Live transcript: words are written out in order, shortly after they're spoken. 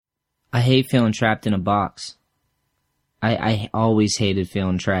I hate feeling trapped in a box. I always hated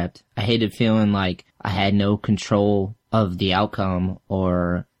feeling trapped. I hated feeling like I had no control of the outcome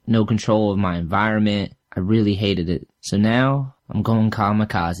or no control of my environment. I really hated it. So now I'm going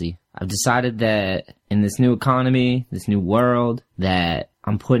kamikaze. I've decided that in this new economy, this new world, that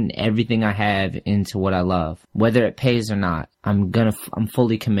I'm putting everything I have into what I love. Whether it pays or not, I'm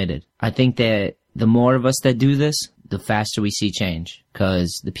fully committed. I think that the more of us that do this, the faster we see change.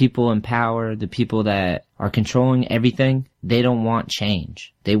 Because the people in power, the people that are controlling everything, they don't want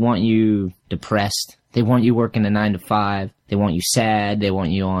change. They want you depressed. They want you working a 9 to 5. They want you sad. They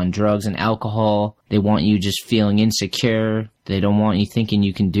want you on drugs and alcohol. They want you just feeling insecure. They don't want you thinking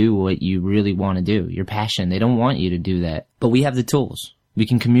you can do what you really want to do. Your passion. They don't want you to do that. But we have the tools. We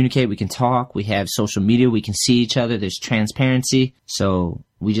can communicate. We can talk. We have social media. We can see each other. There's transparency. So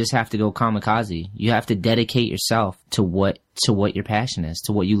we just have to go kamikaze. You have to dedicate yourself to what your passion is,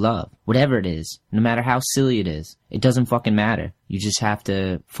 to what you love. Whatever it is, no matter how silly it is, it doesn't fucking matter. You just have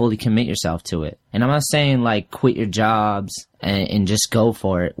to fully commit yourself to it. And I'm not saying like quit your jobs and just go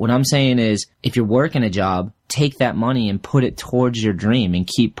for it. What I'm saying is if you're working a job, take that money and put it towards your dream and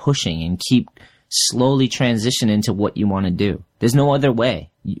keep pushing and keep slowly transition into what you want to do. There's no other way.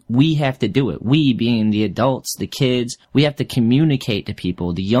 We have to do it. We, being the adults, the kids, we have to communicate to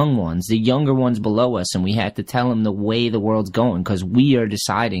people, the young ones, the younger ones below us, and we have to tell them the way the world's going because we are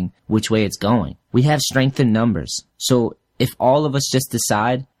deciding which way it's going. We have strength in numbers. So if all of us just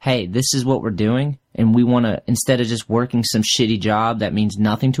decide, hey, this is what we're doing, and we want to, instead of just working some shitty job that means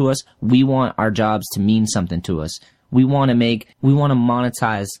nothing to us, we want our jobs to mean something to us. We want to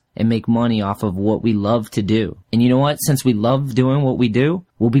monetize and make money off of what we love to do. And you know what? Since we love doing what we do,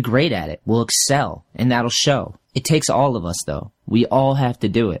 we'll be great at it. We'll excel, and that'll show. It takes all of us, though. We all have to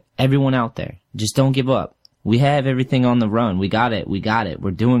do it. Everyone out there, just don't give up. We have everything on the run. We got it.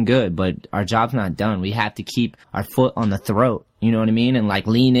 We're doing good, but our job's not done. We have to keep our foot on the throat. You know what I mean? And like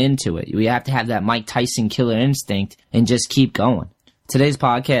lean into it. We have to have that Mike Tyson killer instinct and just keep going. Today's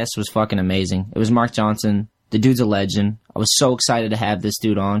podcast was fucking amazing. It was Mark Johnson. The dude's a legend. I was so excited to have this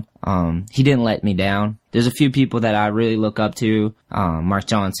dude on. He didn't let me down. There's a few people that I really look up to. Mark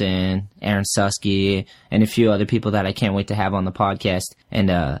Johnson, Aaron Susky, and a few other people that I can't wait to have on the podcast. And,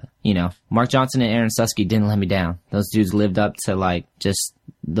 Mark Johnson and Aaron Susky didn't let me down. Those dudes lived up to, like, just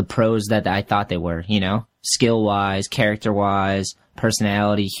the pros that I thought they were, skill-wise, character-wise,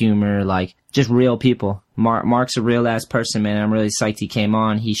 personality, humor, like, just real people. Mark's a real-ass person, man. I'm really psyched he came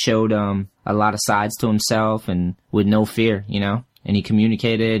on. He showed a lot of sides to himself and with no fear, and he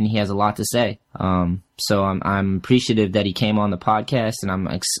communicated and he has a lot to say. So I'm appreciative that he came on the podcast, and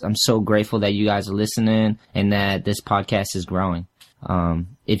I'm so grateful that you guys are listening and that this podcast is growing.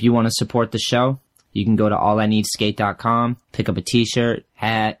 If you want to support the show, you can go to allineedskate.com, pick up a t-shirt,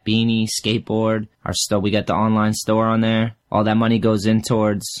 hat, beanie, skateboard. We got the online store on there. All that money goes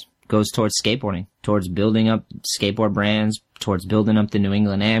towards skateboarding, towards building up skateboard brands, towards building up the New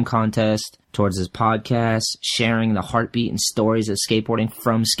England AM contest, towards this podcast, sharing the heartbeat and stories of skateboarding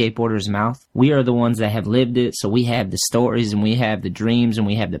from skateboarders' mouth. We are the ones that have lived it, so we have the stories and we have the dreams and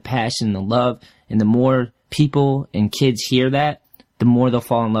we have the passion, the love, and the more people and kids hear that, the more they'll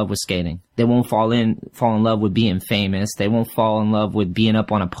fall in love with skating. They won't fall in love with being famous. They won't fall in love with being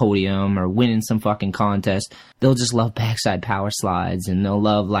up on a podium or winning some fucking contest. They'll just love backside power slides, and they'll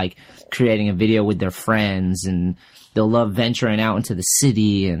love like creating a video with their friends, and they'll love venturing out into the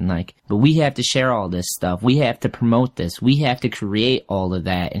city and like, but we have to share all this stuff. We have to promote this. We have to create all of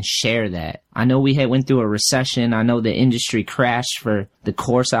that and share that. I know we went through a recession. I know the industry crashed for the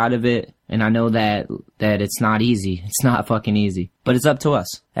core side of it. And I know that it's not easy. It's not fucking easy. But it's up to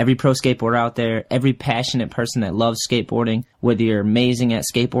us. Every pro skateboarder out there, every passionate person that loves skateboarding, whether you're amazing at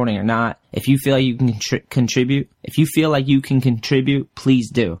skateboarding or not, if you feel like you can contribute,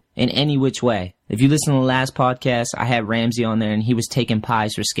 please do. In any which way. If you listen to the last podcast, I had Ramsey on there and he was taking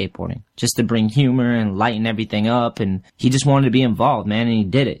pies for skateboarding. Just to bring humor and lighten everything up. And he just wanted to be involved, man, and he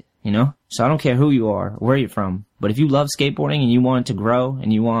did it, So I don't care who you are, where you're from. But if you love skateboarding and you want it to grow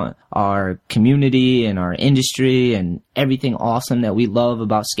and you want our community and our industry and everything awesome that we love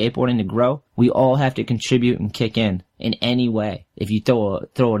about skateboarding to grow, we all have to contribute and kick in any way. If you throw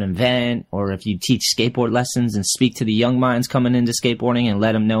an event, or if you teach skateboard lessons and speak to the young minds coming into skateboarding and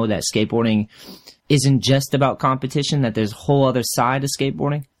let them know that skateboarding isn't just about competition, that there's a whole other side to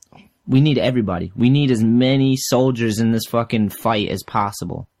skateboarding. We need everybody. We need as many soldiers in this fucking fight as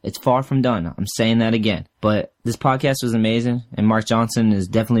possible. It's far from done. I'm saying that again. But this podcast was amazing, and Mark Johnson is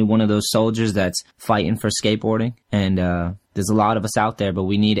definitely one of those soldiers that's fighting for skateboarding. And there's a lot of us out there, but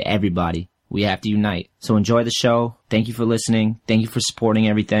we need everybody. We have to unite. So enjoy the show. Thank you for listening. Thank you for supporting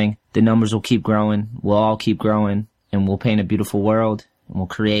everything. The numbers will keep growing. We'll all keep growing, and we'll paint a beautiful world, and we'll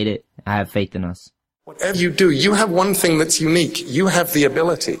create it. I have faith in us. Whatever you do, you have one thing that's unique. You have the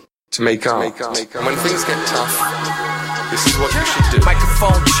ability to make art. And when things get tough, this is what you should do.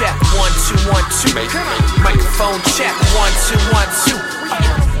 Microphone check, 1, 2, 1, 2. Microphone check, 1, 2, 1,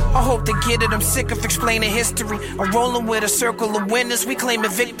 2. I hope to get it, I'm sick of explaining history. I'm rolling with a circle of winners, we claiming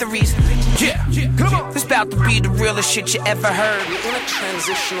victories. Yeah, come on. This about to be the realest shit you ever heard. We're in a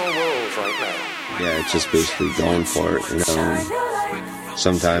transitional world right now. Yeah, it's just basically going for it, you know.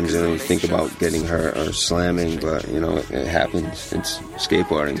 Sometimes you think about getting hurt or slamming, but, you know, it happens. It's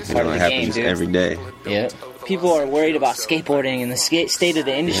skateboarding, you know, it happens every day. Yeah. People are worried about skateboarding and the state of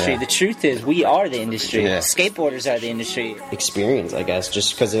the industry. Yeah. The truth is, we are the industry. Yeah. Skateboarders are the industry. Experience, I guess,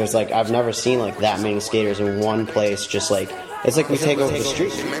 just because there's like, I've never seen like that many skaters in one place, just like, it's like we take over the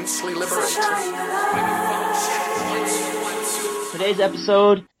street. Immensely liberating. Today's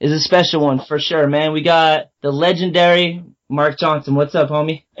episode is a special one for sure, man. We got the legendary Mark Johnson. What's up,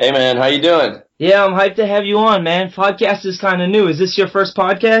 homie? Hey, man. How you doing? Yeah, I'm hyped to have you on, man. Podcast is kind of new. Is this your first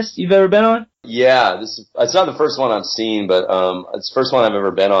podcast you've ever been on? Yeah, it's not the first one I've seen, but it's the first one I've ever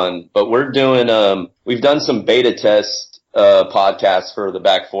been on. But we're doing we've done some beta test podcasts for the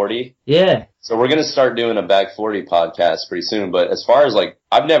Back 40. Yeah. So we're gonna start doing a Back 40 podcast pretty soon. But as far as like,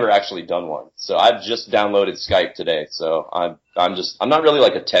 I've never actually done one. So I've just downloaded Skype today. So I'm not really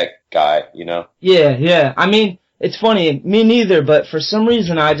like a tech guy, you know? Yeah. I mean, it's funny, me neither, but for some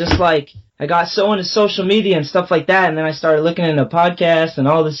reason I got so into social media and stuff like that, and then I started looking into podcasts and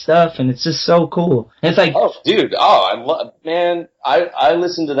all this stuff, and it's just so cool. And it's like, oh, dude, I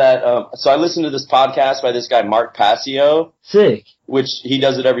listened to that. So I listened to this podcast by this guy Mark Passio. Sick. Which he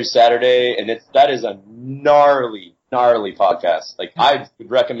does it every Saturday, and that is a gnarly podcast. Like, I would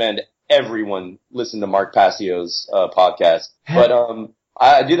recommend everyone listen to Mark Passio's podcast. But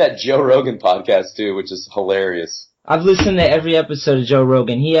I do that Joe Rogan podcast too, which is hilarious. I've listened to every episode of Joe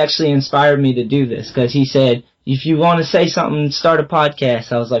Rogan. He actually inspired me to do this because he said, if you want to say something, start a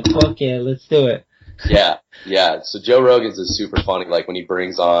podcast. I was like, fuck yeah, let's do it. Yeah. So Joe Rogan's is super funny, like when he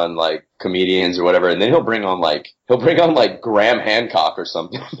brings on like comedians or whatever, and then he'll bring on like Graham Hancock or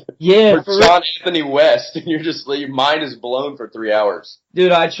something. Yeah. Or John Anthony West, and your mind is blown for 3 hours.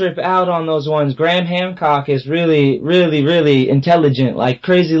 Dude, I trip out on those ones. Graham Hancock is really, really, really intelligent. Like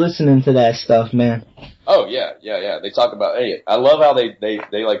crazy listening to that stuff, man. Oh yeah. They talk about, I love how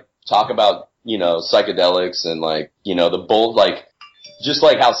they like talk about, you know, psychedelics and like, you know, just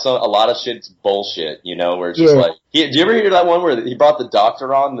like how a lot of shit's bullshit, you know, where it's just like, did you ever hear that one where he brought the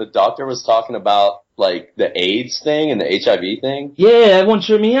doctor on? The doctor was talking about like the AIDS thing and the HIV thing. Yeah, that one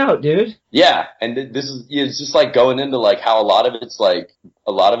tripped me out, dude. Yeah, and it's just like going into like how a lot of it's like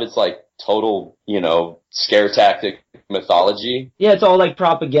total, you know, scare tactic mythology. Yeah, it's all like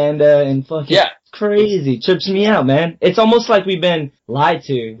propaganda and fucking crazy. Trips me out, man. It's almost like we've been lied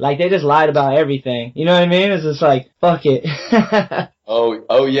to. Like they just lied about everything. You know what I mean? It's just like, fuck it.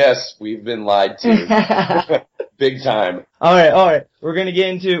 Oh yes, we've been lied to. Big time. Alright. We're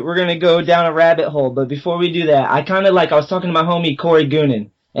gonna go down a rabbit hole, but before we do that, I was talking to my homie Corey Goonan.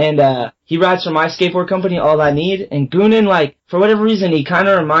 And he rides for my skateboard company, All I Need. And Goonan, like, for whatever reason, he kind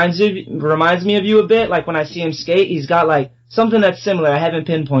of reminds me of you a bit. Like, when I see him skate, he's got, like, something that's similar. I haven't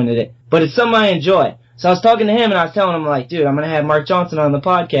pinpointed it. But it's something I enjoy. So I was talking to him, and I was telling him, like, dude, I'm going to have Mark Johnson on the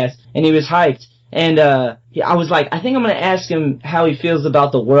podcast. And he was hyped. And I was like, I think I'm going to ask him how he feels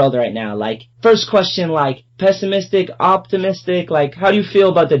about the world right now. Like, first question, like, pessimistic, optimistic? Like, how do you feel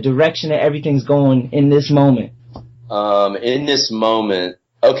about the direction that everything's going in this moment? In this moment...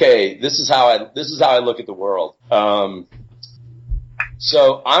 Okay, this is how I look at the world.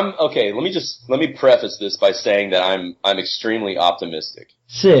 So let me preface this by saying that I'm extremely optimistic.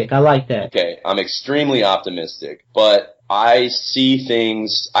 Sick, I like that. Okay, I'm extremely optimistic, but I see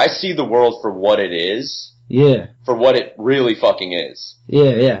the world for what it is. Yeah. For what it really fucking is.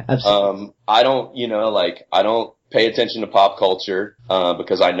 Yeah, absolutely. I don't pay attention to pop culture,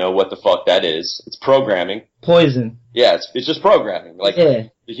 because I know what the fuck that is. It's programming. Poison. Yeah, it's just programming. Like, the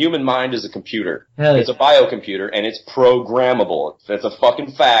human mind is a computer. It's a biocomputer, and it's programmable. That's a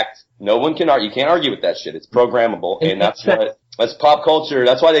fucking fact. No one can argue. You can't argue with that shit. It's programmable, and that's pop culture.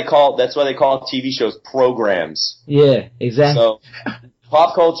 That's why they call TV shows programs. Yeah, exactly. So,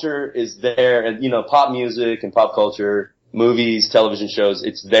 pop culture is there, and, you know, pop music and pop culture, movies, television shows,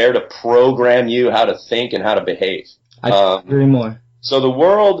 it's there to program you how to think and how to behave. I agree more. So the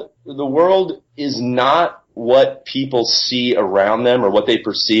world is not what people see around them or what they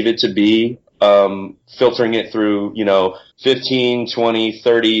perceive it to be, filtering it through, 15, 20,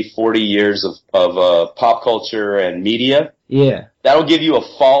 30, 40 years of pop culture and media. Yeah. That'll give you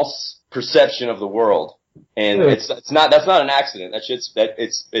a false perception of the world. And that's not an accident. That shit's,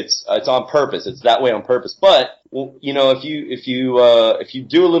 it's on purpose. It's that way on purpose. But, if you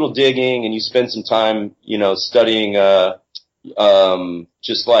do a little digging and you spend some time, studying,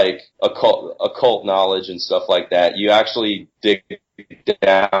 just like occult knowledge and stuff like that, you actually dig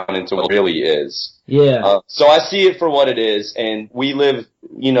down into what it really is. Yeah. So I see it for what it is, and we're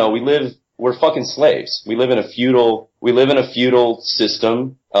fucking slaves. We live in a feudal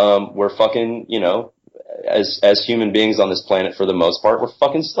system. We're fucking, as human beings on this planet, for the most part, we're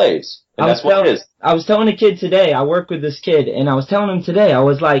fucking slaves. And that's what it is. I was telling a kid today, I work with this kid, and I was telling him today, I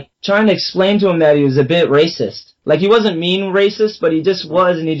was like, trying to explain to him that he was a bit racist. Like, he wasn't mean racist, but he just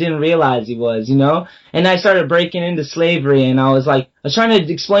was, and he didn't realize he was, And I started breaking into slavery, and I was trying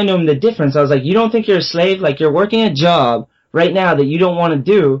to explain to him the difference. I was like, you don't think you're a slave? Like, you're working a job right now that you don't want to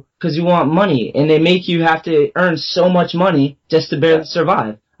do because you want money, and they make you have to earn so much money just to barely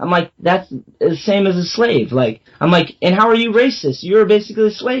survive. I'm like, that's the same as a slave. Like, I'm like, and how are you racist? You're basically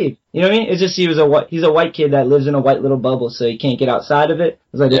a slave. You know what I mean? It's just he's a white kid that lives in a white little bubble, so he can't get outside of it.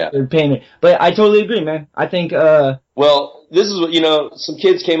 It's like they're paying it. But I totally agree, man. I think well, this is what some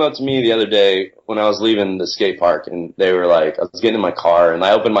kids came up to me the other day when I was leaving the skate park, and they were like, I was getting in my car, and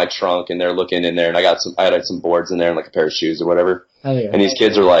I opened my trunk, and they're looking in there, and I had some boards in there and like a pair of shoes or whatever. Oh, yeah. And these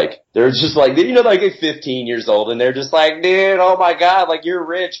kids are like, they're just like, like 15 years old, and they're just like, dude, oh my God, like, you're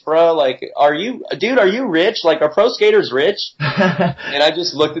rich, bro. Like, are you rich? Like, are pro skaters rich? And I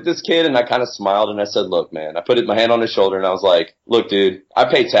just looked at this kid, and I kind of smiled, and I said, look, man, I put my hand on his shoulder, and I was like, look, dude, I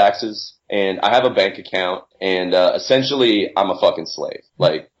pay taxes, and I have a bank account, and essentially, I'm a fucking slave.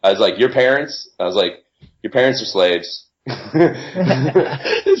 Like, I was like, your parents are slaves.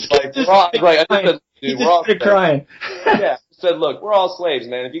 Crying. Yeah. Said, look, we're all slaves,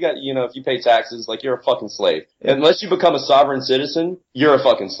 man. If you pay taxes, like, you're a fucking slave. Unless you become a sovereign citizen, you're a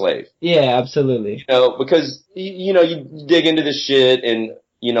fucking slave. Yeah, absolutely. Because, you dig into this shit, and,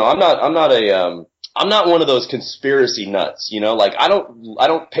 I'm not one of those conspiracy nuts, like, I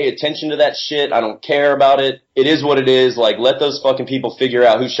don't pay attention to that shit. I don't care about it. It is what it is. Like, let those fucking people figure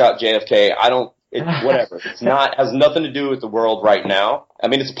out who shot JFK. Whatever. Has nothing to do with the world right now. I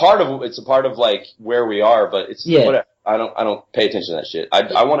mean, it's a part of like where we are, but it's whatever. I don't pay attention to that shit.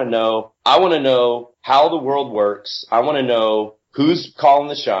 I want to know how the world works. I want to know who's calling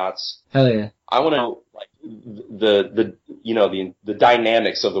the shots. Hell yeah. I want to know, like, the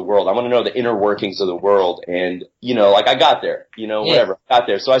dynamics of the world. I want to know the inner workings of the world. And, like, I got there, whatever. I got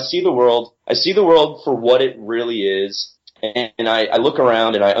there. So I see the world for what it really is. And I look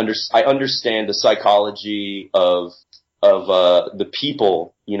around and I understand the psychology of the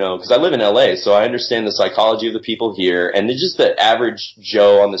people, because I live in LA, so I understand the psychology of the people here, and it's just the average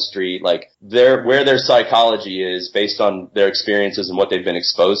Joe on the street, like, where their psychology is based on their experiences and what they've been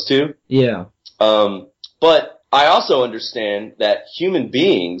exposed to. Yeah. But I also understand that human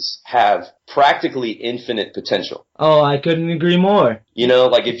beings have practically infinite potential. Oh, I couldn't agree more.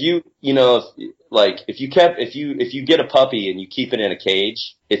 Like, if you get a puppy and you keep it in a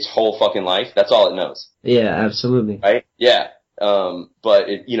cage, its whole fucking life, that's all it knows. Yeah, absolutely. Right? Yeah. But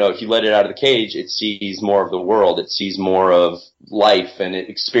if you let it out of the cage, it sees more of the world. It sees more of life, and it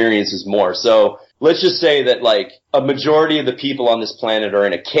experiences more. So let's just say that, like, a majority of the people on this planet are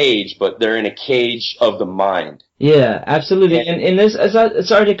in a cage, but they're in a cage of the mind. Yeah, absolutely. And this,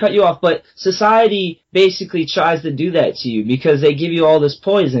 sorry to cut you off, but society basically tries to do that to you because they give you all this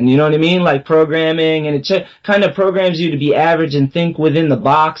poison, you know what I mean? Like programming, and it kind of programs you to be average and think within the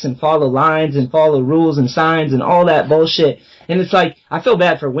box and follow lines and follow rules and signs and all that bullshit. And it's like, I feel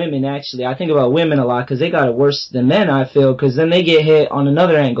bad for women, actually. I think about women a lot because they got it worse than men, I feel, because then they get hit on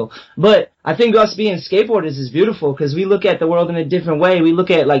another angle. But I think us being skateboarders is beautiful because we look at the world in a different way. We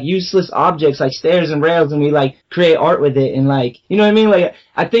look at, like, useless objects like stairs and rails, and we, like, create art with it. And, like, you know what I mean? Like,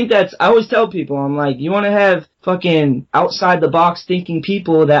 I think I always tell people, I'm like, you want to have fucking outside the box thinking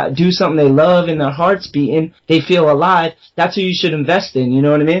people that do something they love and their heart's beating, they feel alive. That's who you should invest in. You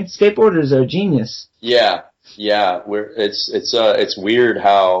know what I mean? Skateboarders are genius. Yeah. Yeah, it's weird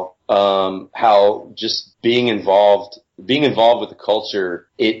how just being involved with the culture,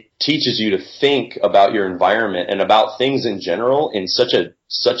 it teaches you to think about your environment and about things in general in such a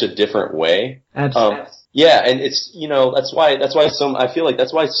different way. Absolutely. Yeah, and it's, that's why I feel like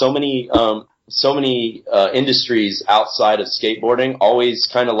that's why so many industries outside of skateboarding always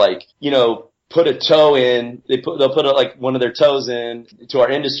kind of like, put a toe in, they'll put like one of their toes in to our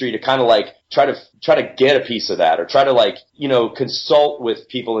industry to kind of like try to get a piece of that, or try to like, you know, consult with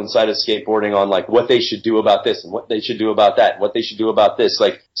people inside of skateboarding on like what they should do about this and what they should do about that, and what they should do about this.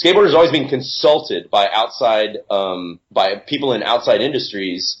 Like skateboarders are always being consulted by outside, by people in outside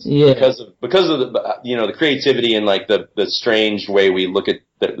industries because of the, you know, the creativity and like the strange way we look at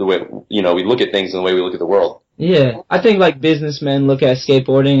the way, you know, we look at things and the way we look at the world. Yeah, I think like businessmen look at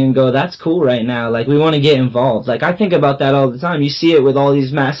skateboarding and go, that's cool right now. Like we want to get involved. Like I think about that all the time. You see it with all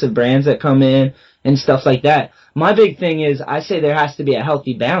these massive brands that come in and stuff like that. My big thing is I say there has to be a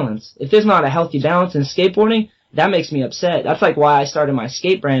healthy balance. If there's not a healthy balance in skateboarding, that makes me upset. That's like why I started my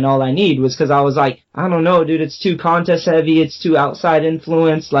skate brand. All I need was because I was like, I don't know, dude, it's too contest heavy. It's too outside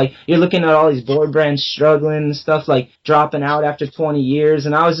influence. Like you're looking at all these board brands struggling and stuff, like dropping out after 20 years.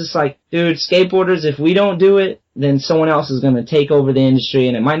 And I was just like, dude, skateboarders, if we don't do it, then someone else is going to take over the industry,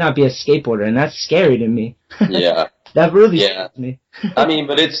 and it might not be a skateboarder. And that's scary to me. Yeah. That really scares me. I mean,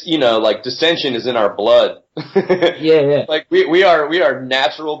 but it's, you know, like dissension is in our blood. Yeah. Like we are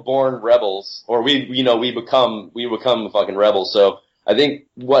natural born rebels, or we become fucking rebels. So I think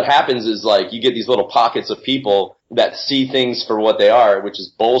what happens is like you get these little pockets of people that see things for what they are, which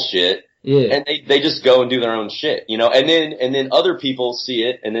is bullshit. Yeah. And they just go and do their own shit, you know, and then other people see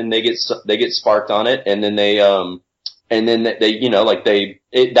it, and then they get sparked on it, and then they, you know, like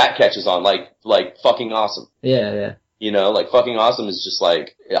that catches on, like fucking awesome. Yeah. You know, like fucking awesome is just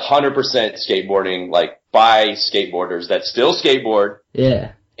like 100% skateboarding, like by skateboarders that still skateboard.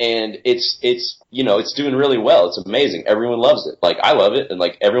 Yeah. And it's, you know, it's doing really well. It's amazing. Everyone loves it. Like I love it, and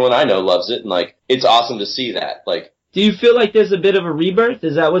like everyone I know loves it, and like it's awesome to see that. Like, do you feel like there's a bit of a rebirth?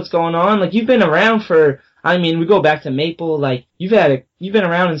 Is that what's going on? Like you've been around for, I mean, we go back to Maple, like you've been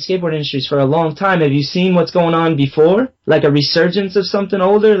around in the skateboard industries for a long time. Have you seen what's going on before? Like a resurgence of something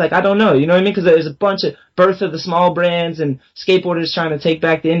older? Like I don't know, you know what I mean? Because there's a bunch of birth of the small brands and skateboarders trying to take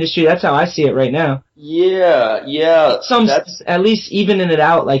back the industry. That's how I see it right now. Yeah. At least evening it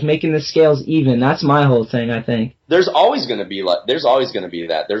out, like making the scales even. That's my whole thing, I think. There's always going to be that. There's always going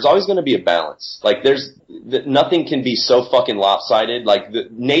to be a balance. Like nothing can be so fucking lopsided. Like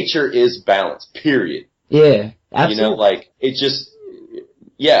nature is balance, period. Yeah, absolutely. You know, like it just,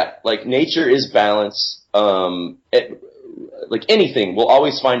 like nature is balance. Like anything will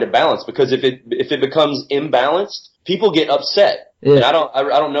always find a balance, because if it becomes imbalanced, people get upset. Yeah. And I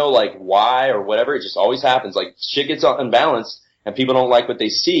don't know like why or whatever. It just always happens. Like shit gets unbalanced and people don't like what they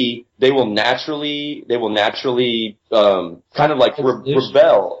see. They will naturally kind of like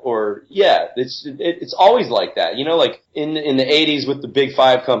rebel, or it's always like that. You know, like in the 80s with the big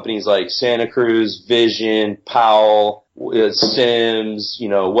five companies like Santa Cruz, Vision, Powell, Sims, you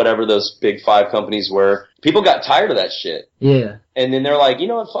know, whatever those big five companies were. People got tired of that shit. Yeah. And then they're like, you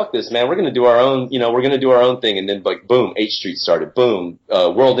know what, fuck this, man. We're going to do our own thing. And then like, boom, H Street started. Boom,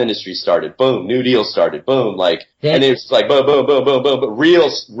 World Industries started. Boom, New Deal started. Boom, like, and it's like, boom, boom, boom, boom, boom. But Real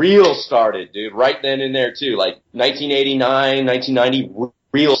started, dude, right then and there too. Like 1989, 1990,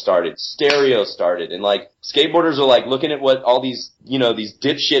 Real started. Stereo started. And like, skateboarders are like looking at what all these, you know, these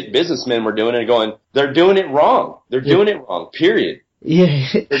dipshit businessmen were doing and going, they're doing it wrong. They're doing it wrong, period. Yeah.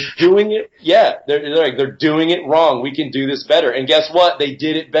 They're doing it. Yeah. They're doing it wrong. We can do this better. And guess what? They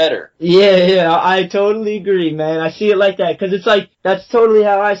did it better. Yeah. I totally agree, man. I see it like that. Cause it's like, that's totally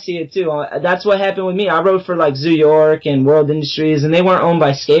how I see it too. That's what happened with me. I rode for like Zoo York and World Industries, and they weren't owned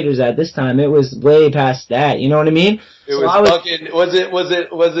by skaters at this time. It was way past that. You know what I mean? Was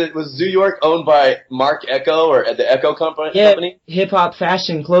Zoo York owned by Mark Echo or at the Echo company? Hip hop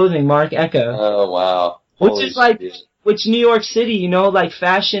fashion clothing, Mark Echo. Oh, wow. Which is like, which New York City, you know, like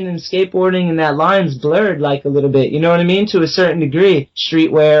fashion and skateboarding and that line's blurred like a little bit, you know what I mean? To a certain degree.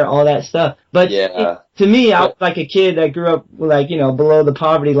 Streetwear, all that stuff. But to me, I was like a kid that grew up like, you know, below the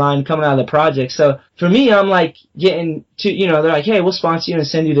poverty line coming out of the project. So for me, I'm like getting to, you know, they're like, hey, we'll sponsor you and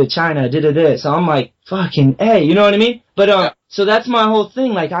send you to China, So I'm like, fucking, hey, you know what I mean? But, so that's my whole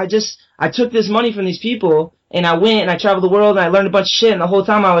thing. Like I took this money from these people and I went and I traveled the world and I learned a bunch of shit, and the whole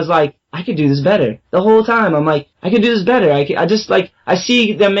time I was like, I could do this better. The whole time I'm like, I could do this better. I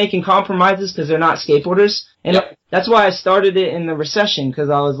see them making compromises because they're not skateboarders. And that's why I started it in the recession, because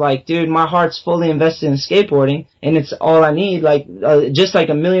I was like, dude, my heart's fully invested in skateboarding and it's all I need, like, just like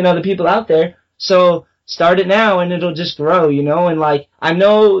a million other people out there. So start it now and it'll just grow, you know? And like, I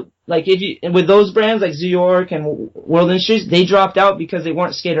know, like with those brands like Zoo York and World Industries, they dropped out because they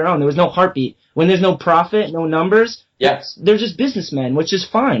weren't skater owned. There was no heartbeat. When there's no profit, no numbers, they're just businessmen, which is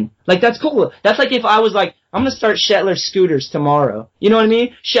fine. Like, that's cool. That's like if I was like, I'm going to start Shetler scooters tomorrow. You know what I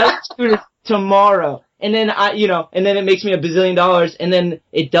mean? Shetler scooters tomorrow. and then and then it makes me $1 bazillion, and then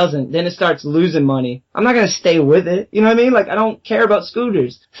it doesn't. Then it starts losing money. I'm not gonna stay with it. You know what I mean? Like, I don't care about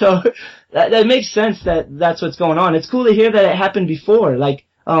scooters. So that makes sense that's what's going on. It's cool to hear that it happened before, like,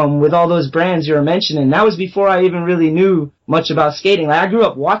 with all those brands you were mentioning. That was before I even really knew much about skating. Like, I grew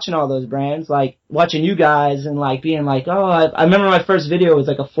up watching all those brands, like, watching you guys and, like, being like, oh, I remember my first video was,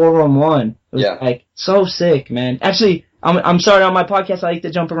 like, a 4-on-1. It was, like, so sick, man. Actually, I'm sorry, on my podcast I like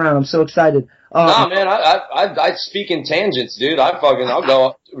to jump around. I'm so excited. Nah, man, I speak in tangents, dude. I'll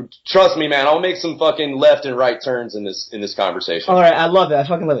go. Trust me, man. I'll make some fucking left and right turns in this conversation. All right, I love it. I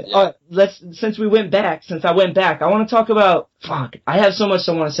fucking love it. Yeah. All right, since I went back, I want to talk about. I have so much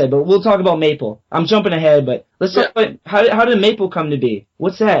I want to say, but we'll talk about Maple. I'm jumping ahead, but let's talk about how did Maple come to be?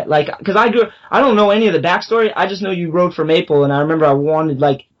 What's that like? Because I don't know any of the backstory. I just know you rode for Maple, and I remember I wanted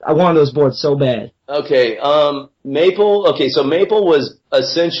those boards so bad. Okay, Maple. Okay, so Maple was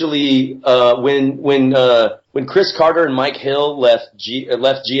essentially when Chris Carter and Mike Hill left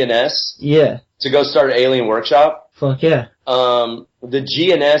GNS. Yeah. To go start Alien Workshop. Fuck yeah. The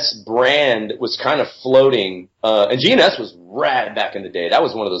GNS brand was kind of floating, and GNS was rad back in the day. That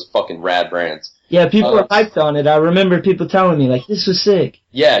was one of those fucking rad brands. Yeah, people were hyped on it. I remember people telling me, like, this was sick.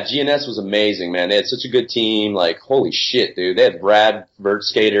 Yeah, GNS was amazing, man. They had such a good team. Like, holy shit, dude. They had rad vert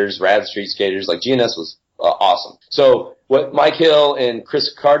skaters, rad street skaters. Like, GNS was awesome. So what Mike Hill and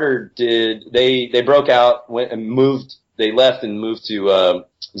Chris Carter did, they broke out, they left and moved to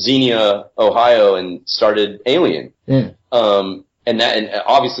Xenia, Ohio, and started Alien. Yeah. And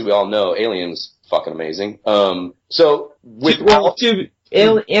obviously we all know Alien was fucking amazing.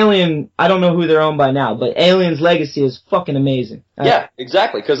 Alien, I don't know who they're owned by now, but Alien's legacy is fucking amazing. Yeah,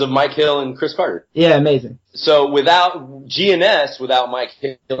 exactly, because of Mike Hill and Chris Carter. Yeah, amazing. So without GNS, without Mike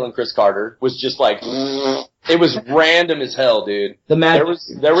Hill and Chris Carter, was just like, it was random as hell, dude. There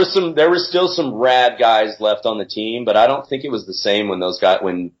was still some rad guys left on the team, but I don't think it was the same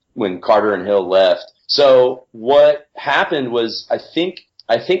when Carter and Hill left. So what happened was, I think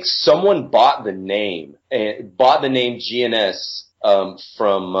someone bought the name GNS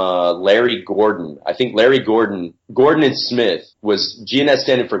from Larry Gordon. I think Larry Gordon and Smith was GNS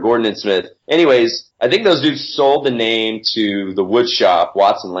standing for Gordon and Smith. Anyways, I think those dudes sold the name to the wood shop,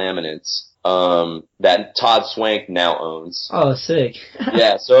 Watson Laminates, that Todd Swank now owns. Oh, sick.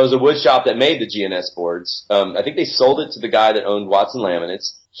 Yeah, so it was a wood shop that made the GNS boards. I think they sold it to the guy that owned Watson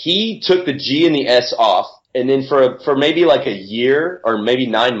Laminates. He took the G and the S off, and then for maybe like a year or maybe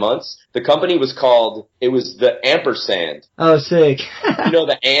 9 months, the company was the ampersand. Oh, sick. You know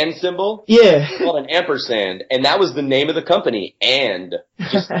the and symbol? Yeah. It's called an ampersand, and that was the name of the company.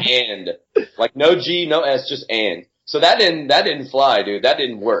 Just and. Like no G, no S, just and. So that didn't fly, dude. That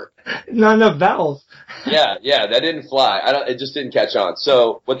didn't work. Not enough vowels. Yeah, that didn't fly. It just didn't catch on.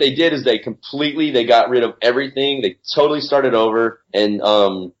 So what they did is they got rid of everything. They totally started over, and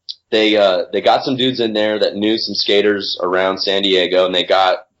they got some dudes in there that knew some skaters around San Diego, and they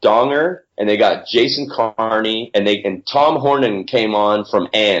got Donger, and they got Jason Carney, and Tom Horning came on from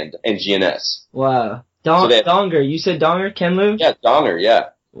and GNS. Wow. Donger. You said Donger, Ken Lu? Yeah, Donger, yeah.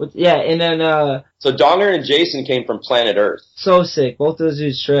 Yeah, and then so Donger and Jason came from Planet Earth. So sick. Both those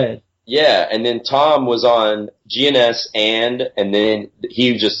dudes shred. Yeah, and then Tom was on GNS and then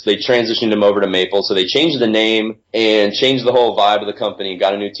they transitioned him over to Maple, so they changed the name and changed the whole vibe of the company and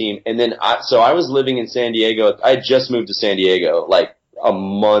got a new team. And then I was living in San Diego. I had just moved to San Diego like a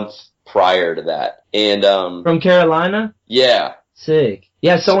month prior to that. And from Carolina? Yeah. Sick.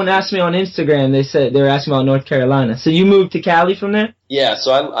 Yeah, someone asked me on Instagram, they were asking about North Carolina. So you moved to Cali from there? Yeah,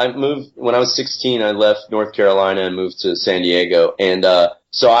 so I moved, when I was 16, I left North Carolina and moved to San Diego. And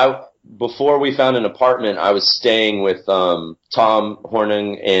before we found an apartment, I was staying with Tom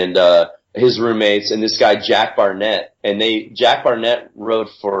Horning and his roommates and this guy Jack Barnett. And Jack Barnett rode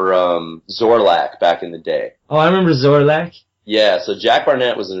for Zorlak back in the day. Oh, I remember Zorlak. Yeah, so Jack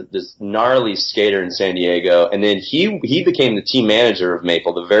Barnett was this gnarly skater in San Diego, and then he became the team manager of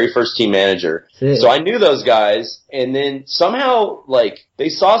Maple, the very first team manager. Sick. So I knew those guys, and then somehow, like, they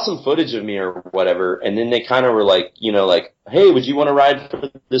saw some footage of me or whatever, and then they kind of were like, hey, would you want to ride for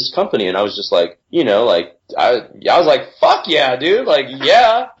this company? And I was just like, I was like, fuck yeah, dude, like,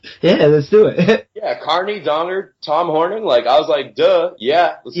 yeah. Yeah, let's do it. Yeah, Carney, Donger, Tom Horning, like, I was like, duh,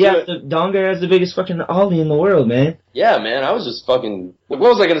 yeah, let's do it. Yeah, Donger has the biggest fucking ollie in the world, man. Yeah, man, I was just fucking, what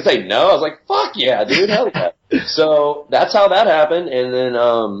was I gonna say? No, I was like, fuck yeah, dude, hell yeah. So that's how that happened, and then,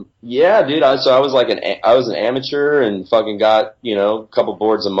 yeah, dude, I was an amateur and fucking got, a couple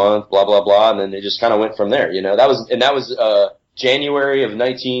boards a month, blah, blah, blah, and then they just kind of went from there, that was January of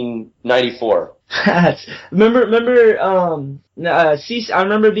 1994. I remember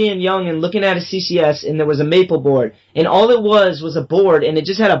being young and looking at a CCS, and there was a maple board, and all it was a board, and it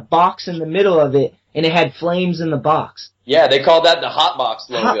just had a box in the middle of it, and it had flames in the box. Yeah, they called that the Hotbox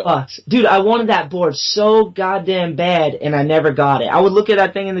logo. Hotbox. Dude, I wanted that board so goddamn bad, and I never got it. I would look at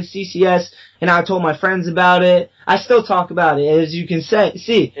that thing in the CCS, and I told my friends about it. I still talk about it, as you can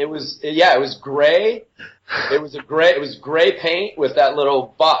see. It was gray. It was gray paint with that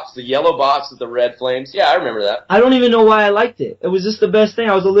little box, the yellow box with the red flames. Yeah, I remember that. I don't even know why I liked it. It was just the best thing.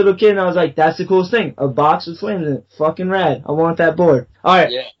 I was a little kid, and I was like, that's the coolest thing. A box with flames in it. Fucking rad. I want that board. All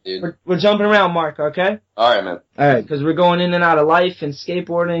right. Yeah, dude. We're jumping around, Mark, okay? All right, man. All right, because we're going in and out of life and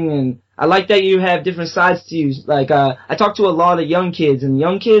skateboarding, and I like that you have different sides to you. Like, I talk to a lot of young kids, and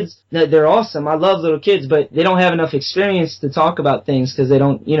young kids, they're awesome. I love little kids, but they don't have enough experience to talk about things because they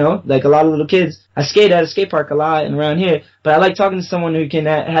don't, like a lot of little kids. I skate at a skate park a lot and around here, but I like talking to someone who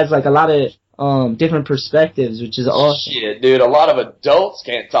has like a lot of different perspectives, which is awesome. Shit, dude, a lot of adults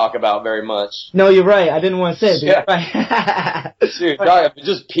can't talk about very much. No, you're right. I didn't want to say it, but yeah. You're right. Dude, dog,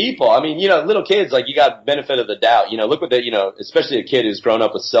 just people. I mean, little kids, like, you got benefit of the doubt. Look what especially a kid who's grown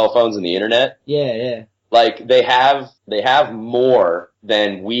up with cell phones and the internet. Yeah. Like, they have more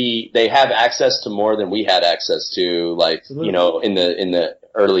than they have access to more than we had access to, like, Absolutely.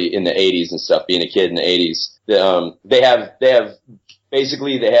 In the 80s and stuff, being a kid in the 80s. They have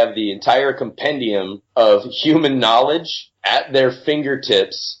basically the entire compendium of human knowledge at their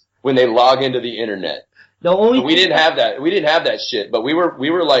fingertips when they log into the internet. We didn't have that. We didn't have that shit, but we were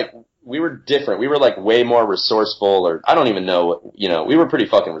different. We were like way more resourceful, or I don't even know we were pretty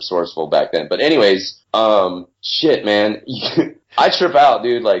fucking resourceful back then. But anyways, shit, man. I trip out,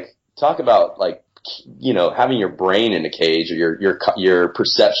 dude. Like, talk about like, having your brain in a cage, or your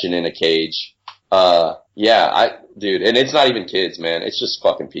perception in a cage. Dude, and it's not even kids, man. It's just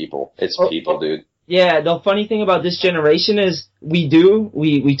fucking people. It's people, dude. Yeah, the funny thing about this generation is we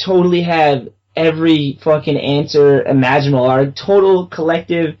totally have every fucking answer imaginable, our total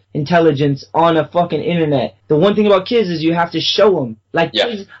collective intelligence on a fucking internet. The one thing about kids is you have to show them. Like,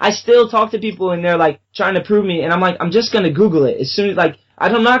 kids, I still talk to people and they're like trying to prove me, and I'm like, I'm just gonna Google it. As soon as, like,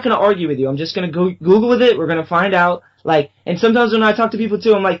 I'm not gonna argue with you. I'm just gonna go Google with it. We're gonna find out. Like, and sometimes when I talk to people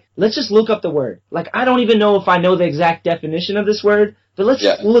too, I'm like, let's just look up the word. Like, I don't even know if I know the exact definition of this word, but let's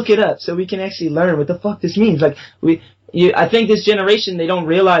just look it up so we can actually learn what the fuck this means. Like, I think this generation, they don't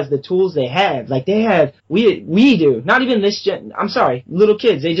realize the tools they have. Like, we do. Not even this I'm sorry, little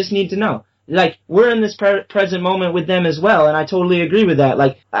kids, they just need to know. Like, we're in this present moment with them as well, and I totally agree with that.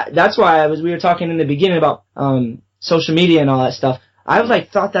 Like, that's why we were talking in the beginning about, social media and all that stuff. I was like,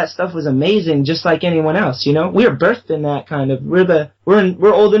 thought that stuff was amazing, just like anyone else, We were birthed in that kind of. We're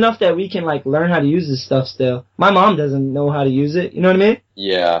old enough that we can like learn how to use this stuff still. My mom doesn't know how to use it. You know what I mean?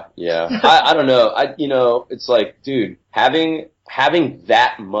 Yeah. I don't know. It's like, dude, having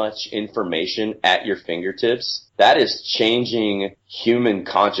that much information at your fingertips, that is changing human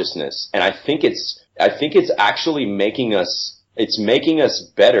consciousness, and I think it's actually making us. It's making us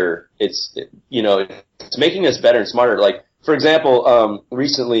better. It's making us better and smarter. Like, for example,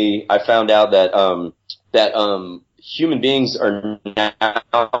 recently I found out that human beings are now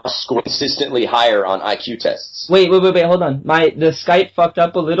scoring consistently higher on IQ tests. Wait, hold on. The Skype fucked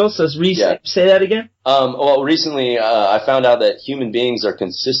up a little, so say that again? Well, recently I found out that human beings are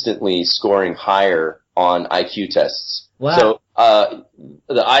consistently scoring higher on IQ tests. Wow. So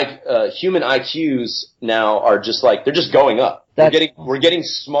human IQs now are just like, they're just going up. We're getting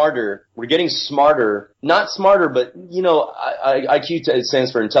smarter. We're getting smarter. Not smarter, but IQ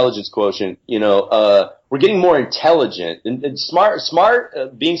stands for intelligence quotient. We're getting more intelligent. And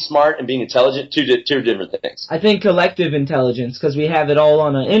being smart and being intelligent, two different things. I think collective intelligence, because we have it all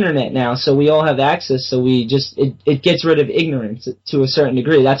on the internet now, so we all have access. So it gets rid of ignorance to a certain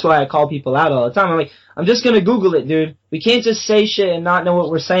degree. That's why I call people out all the time. I'm like, I'm just gonna Google it, dude. We can't just say shit and not know what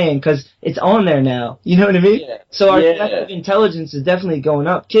we're saying, because it's on there now. You know what I mean? Yeah. So our collective intelligence is definitely going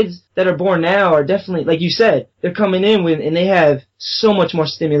up. Kids that are born now are definitely, like you said, they're coming in and they have so much more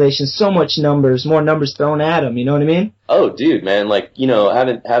stimulation, so much more numbers thrown at them. You know what I mean? Oh, dude, man, like,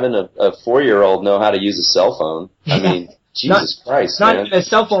 having a 4-year-old know how to use a cell phone. I mean, Jesus Christ, man. Not even a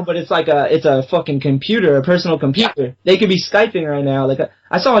cell phone, but it's like it's a fucking computer, a personal computer. Yeah. They could be Skyping right now. Like,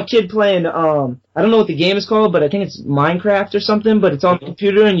 I saw a kid playing, I don't know what the game is called, but I think it's Minecraft or something, but it's on the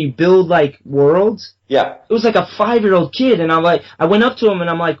computer and you build, like, worlds. Yeah. It was like a 5-year-old kid, and I went up to him and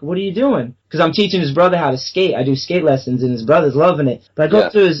I'm like, what are you doing? Because I'm teaching his brother how to skate. I do skate lessons, and his brother's loving it. But I go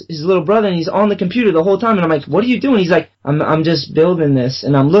up to his little brother, and he's on the computer the whole time, and I'm like, what are you doing? He's like, I'm just building this,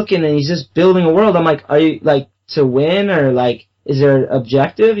 and I'm looking, and he's just building a world. I'm like, are you, like, to win, or like, is there an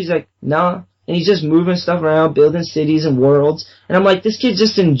objective? He's like, no. And he's just moving stuff around, building cities and worlds. And I'm like, this kid's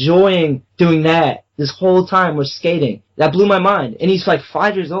just enjoying doing that this whole time we're skating. That blew my mind. And he's like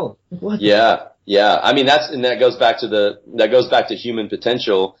 5 years old. What? Yeah. Yeah. I mean, that goes back to human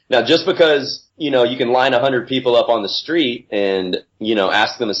potential. Now, just because, you know, you can line 100 people up on the street and, you know,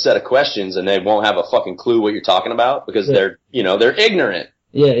 ask them a set of questions and they won't have a fucking clue what you're talking about because they're ignorant.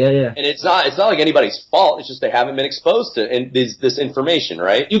 Yeah. And it's not like anybody's fault. It's just they haven't been exposed to this information,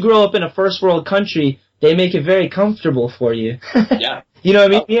 right? You grow up in a first world country, they make it very comfortable for you. Yeah. You know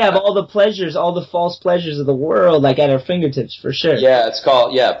what I mean? We have all the pleasures, all the false pleasures of the world, like at our fingertips, for sure. Yeah, it's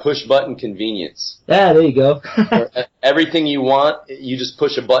called, push button convenience. Yeah, there you go. Everything you want, you just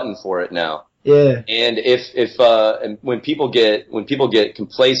push a button for it now. Yeah. And and when people get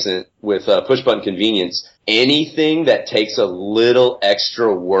complacent with push button convenience, anything that takes a little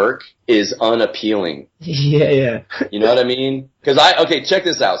extra work is unappealing. Yeah. You know what I mean? Check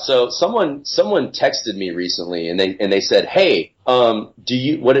this out. So someone texted me recently and they said, "Hey, what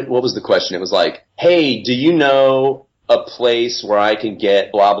was the question?" It was like, "Hey, do you know a place where I can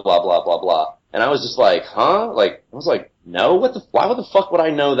get blah blah blah blah blah?" And I was just like, "Huh?" No, why the fuck would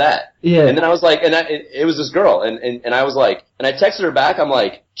I know that? Yeah. And then I was like, it was this girl, and I was like, and I texted her back, I'm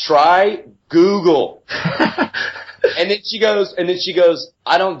like, try Google. and then she goes,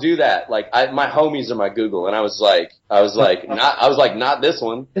 I don't do that. Like, my homies are my Google. And I was like, not this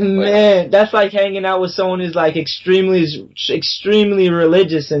one. Man, that's like hanging out with someone who's like extremely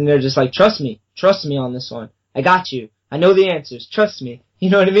religious, and they're just like, trust me on this one. I got you. I know the answers. Trust me. You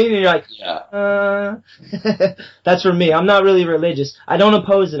know what I mean? And you're like, that's for me. I'm not really religious. I don't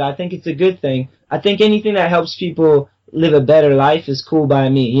oppose it. I think it's a good thing. I think anything that helps people live a better life is cool by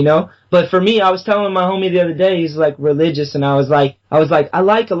me, you know? But for me, I was telling my homie the other day, he's like religious, and I was like, I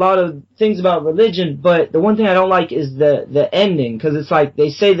like a lot of things about religion, but the one thing I don't like is the ending, because it's like, they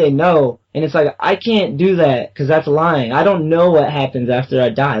say they know, and it's like, I can't do that, because that's lying. I don't know what happens after I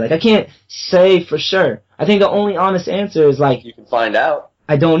die. Like, I can't say for sure. I think the only honest answer is like, you can find out.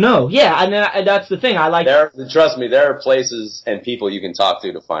 I don't know. Yeah, and that's the thing. Trust me, there are places and people you can talk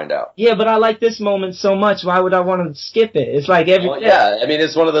to find out. Yeah, but I like this moment so much. Why would I want to skip it? It's like every day. Yeah, I mean,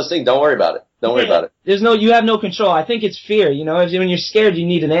 it's one of those things. Don't worry about it. Don't worry about it. You have no control. I think it's fear, you know? When you're scared, you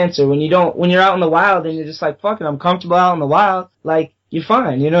need an answer. When you're out in the wild and you're just like, fuck it, I'm comfortable out in the wild, like, you're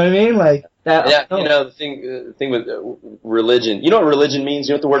fine. You know what I mean? Like, that. Yeah, you know, the thing with religion, you know what religion means?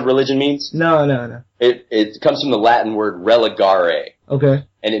 You know what the word religion means? No. It comes from the Latin word religare. Okay.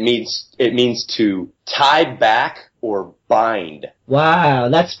 And it means to tie back or bind. Wow,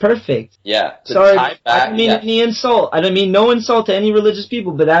 that's perfect. Yeah. Sorry, tie back, I didn't mean any insult. I didn't mean no insult to any religious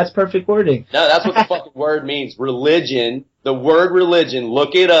people, but that's perfect wording. No, that's what the fucking word means. Religion. The word religion,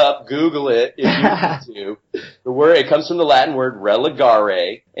 look it up, Google it if you need to. It comes from the Latin word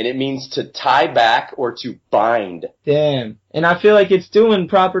religare, and it means to tie back or to bind. Damn. And I feel like it's doing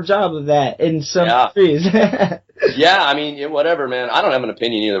proper job of that in some degrees. Yeah, I mean, whatever, man. I don't have an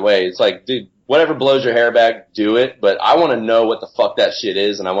opinion either way. It's like, dude, whatever blows your hair back, do it. But I want to know what the fuck that shit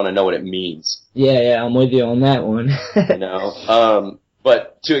is, and I want to know what it means. Yeah, I'm with you on that one. You know?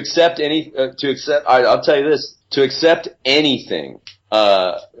 But I'll tell you this. To accept anything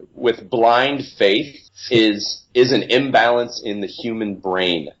with blind faith is an imbalance in the human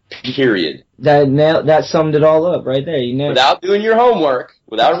brain. Period. That summed it all up right there. Without doing your homework,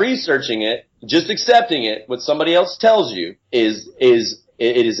 without researching it, just accepting it, what somebody else tells you it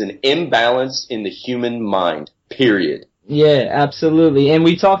is an imbalance in the human mind. Period. Yeah, absolutely. And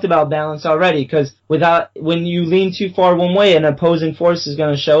we talked about balance already, because when you lean too far one way, an opposing force is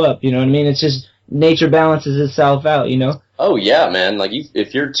going to show up. You know what I mean? It's just nature balances itself out, you know? Oh yeah, man. Like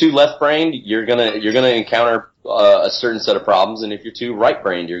if you're too left-brained, you're gonna encounter a certain set of problems, and if you're too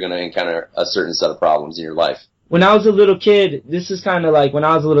right-brained, you're gonna encounter a certain set of problems in your life. When I was a little kid, this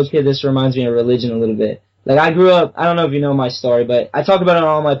reminds me of religion a little bit. Like, I grew up, I don't know if you know my story, but I talk about it on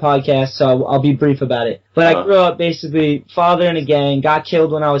all my podcasts, so I'll be brief about it. But I grew up basically father in a gang, got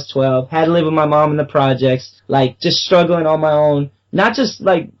killed when I was 12, had to live with my mom in the projects, like, just struggling on my own. Not just,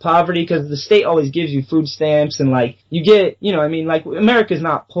 like, poverty, because the state always gives you food stamps, and, like, you get, you know, I mean, like, America's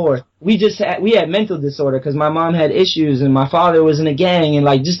not poor. We had mental disorder, because my mom had issues, and my father was in a gang, and,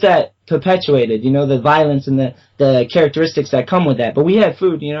 like, just that perpetuated, you know, the violence and the characteristics that come with that. But we had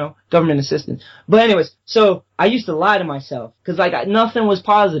food, you know, government assistance. But anyways, so I used to lie to myself, because, like, nothing was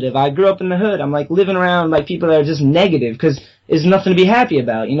positive. I grew up in the hood. I'm, like, living around, like, people that are just negative, because there's nothing to be happy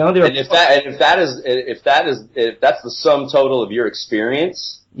about, you know? And if that's the sum total of your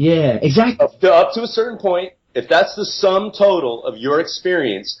experience, yeah, exactly. Up to a certain point, if that's the sum total of your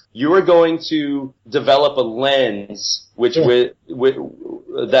experience, you are going to develop a lens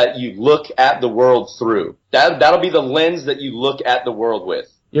that you look at the world through. That'll be the lens that you look at the world with.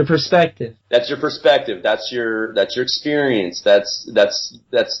 Your perspective. That's your perspective. That's your experience.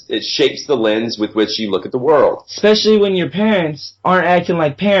 It shapes the lens with which you look at the world. Especially when your parents aren't acting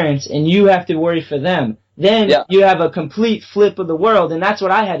like parents and you have to worry for them. Then you have a complete flip of the world, and that's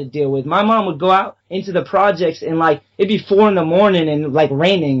what I had to deal with. My mom would go out into the projects and like it'd be 4 a.m. and like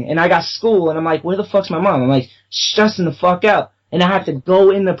raining, and I got school, and I'm like, where the fuck's my mom? I'm like stressing the fuck out, and I have to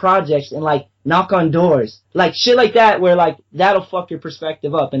go in the projects and like knock on doors, like shit like that, where like that'll fuck your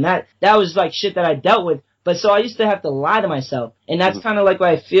perspective up, and that was like shit that I dealt with. But so I used to have to lie to myself, and that's kind of like what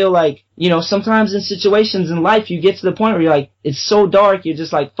I feel like, you know, sometimes in situations in life you get to the point where you're like, it's so dark, you're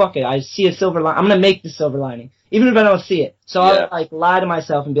just like, fuck it, I see a silver lining, I'm gonna make the silver lining, even if I don't see it. So I would like lie to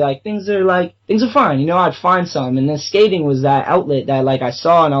myself and be like, things are fine, you know, I'd find some, and then skating was that outlet that like I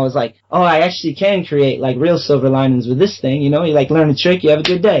saw, and I was like, oh, I actually can create like real silver linings with this thing, you know, you like learn a trick, you have a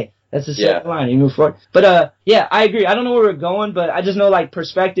good day. That's the silver line. You move forward. But, yeah, I agree. I don't know where we're going, but I just know, like,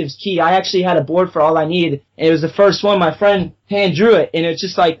 perspective's key. I actually had a board for all I need, and it was the first one. My friend hand drew it, and it's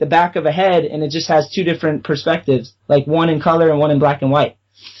just like the back of a head, and it just has 2 different perspectives, like one in color and one in black and white.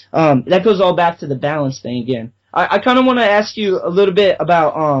 That goes all back to the balance thing again. I kind of want to ask you a little bit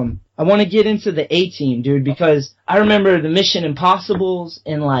about, I want to get into the A-Team, dude, because I remember the Mission Impossibles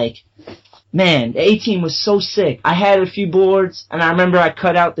and, like, man, the A-Team was so sick. I had a few boards, and I remember I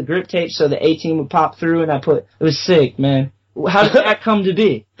cut out the grip tape so the A-Team would pop through, and it was sick, man. How did that come to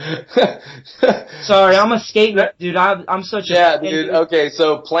be? Sorry, I'm a skate nut, dude. I'm such a... Yeah, dude, okay,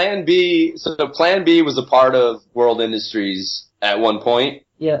 so Plan B was a part of World Industries at one point.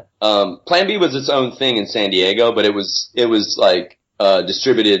 Yeah. Plan B was its own thing in San Diego, but it was like,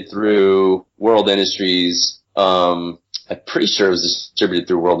 distributed through World Industries, I'm pretty sure it was distributed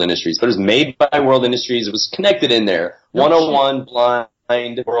through World Industries, but it was made by World Industries. It was connected in there. 101, Blind,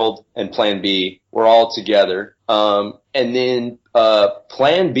 World, and Plan B were all together. And then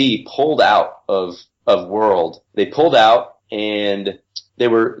Plan B pulled out of World. They pulled out, and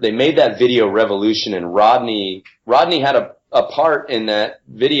they made that video Revolution, and Rodney had a part in that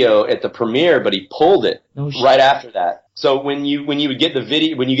video at the premiere, but he pulled it right after that. So when you would get the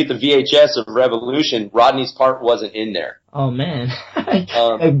VHS of Revolution, Rodney's part wasn't in there. Oh man, like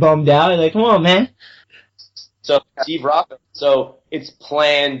bummed out. Like, come on, man. So Steve Rocco. So it's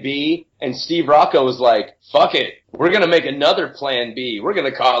Plan B, and Steve Rocco was like, "Fuck it, we're gonna make another Plan B. We're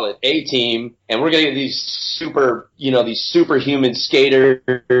gonna call it A-Team, and we're gonna get these superhuman skaters."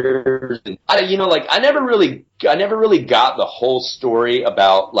 And I never really got the whole story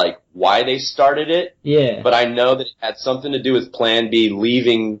about like why they started it. Yeah. But I know that it had something to do with Plan B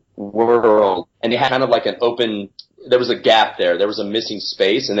leaving World, and they had kind of like an open. There was a gap there. There was a missing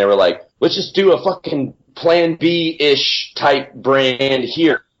space, and they were like, let's just do a fucking Plan B-ish type brand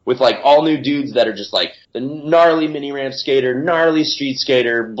here with like all new dudes that are just like the gnarly mini ramp skater, gnarly street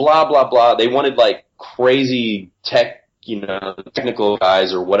skater, blah, blah, blah. They wanted like crazy technical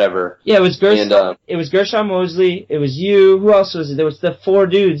guys or whatever. Yeah, it was Gershon Mosley. It was you. Who else was it? There was the 4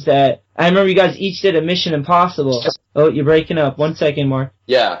 dudes that I remember you guys each did a Mission Impossible. Oh, you're breaking up. 1 second, Mark.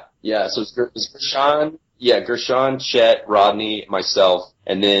 Yeah. So it was Gershon. Yeah, Gershon, Chet, Rodney, myself,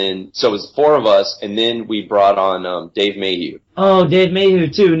 and then, so it was 4 of us, and then we brought on, Dave Mayhew. Oh, Dave Mayhew,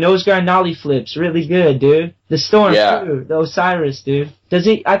 too. Nose guard nollie flips. Really good, dude. The Storm, too. The Osiris, dude. Does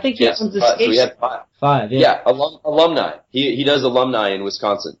he, I think he owns the skate. So we had 5. 5, yeah. Yeah, alumni. He does alumni in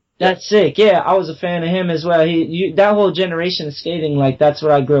Wisconsin. That's sick. Yeah, I was a fan of him as well. That whole generation of skating, like, that's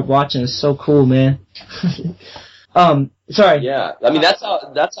what I grew up watching. It's so cool, man. Sorry. Yeah, I mean that's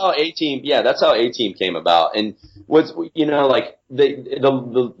how A-Team came about, and what's like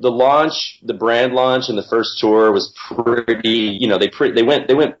the launch, the brand launch, and the first tour was pretty.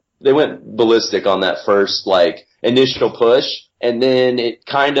 They went ballistic on that first like initial push, and then it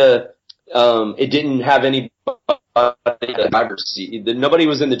kind of it didn't have any driver's seat. Nobody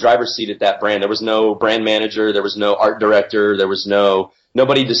was in the driver's seat at that brand. There was no brand manager. There was no art director. There was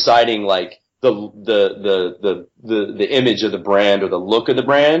nobody deciding like the image of the brand or the look of the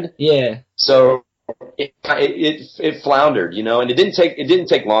brand. Yeah. So it floundered, and it didn't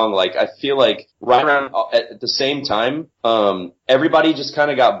take long. Like I feel like right around at the same time, everybody just kind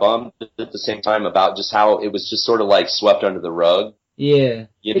of got bummed at the same time about just how it was just sort of like swept under the rug. Yeah.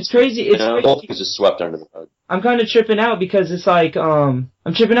 It's crazy. It's crazy. Both was just swept under the rug. I'm kind of tripping out because it's like, I'm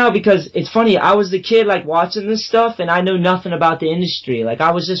tripping out because it's funny. I was the kid like watching this stuff and I know nothing about the industry. Like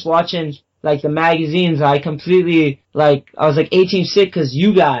I was just watching like the magazines, I completely, like, I was like 18 sick cause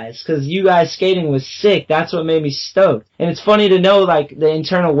you guys skating was sick. That's what made me stoked. And it's funny to know, like, the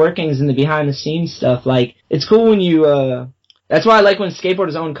internal workings and the behind the scenes stuff. Like, it's cool when you, that's why I like when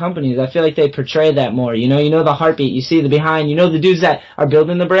skateboarders own companies. I feel like they portray that more. You know the heartbeat, you see the behind, you know the dudes that are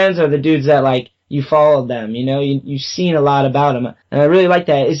building the brands are the dudes that, like, you followed them, you know, you've seen a lot about them. And I really like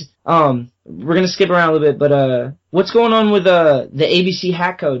that. We're gonna skip around a little bit, but, what's going on with, the ABC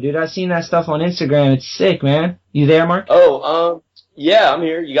Hat Code, dude? I've seen that stuff on Instagram. It's sick, man. You there, Mark? Oh, yeah, I'm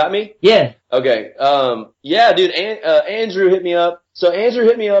here. You got me? Yeah. Okay. Yeah, dude, Andrew hit me up. So Andrew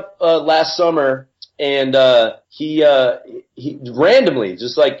hit me up, last summer, and, he randomly,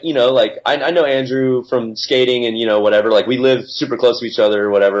 just like, you know, like, I know Andrew from skating and, you know, whatever, like, we live super close to each other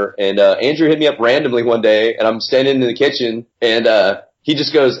or whatever, and, Andrew hit me up randomly one day, and I'm standing in the kitchen, and, he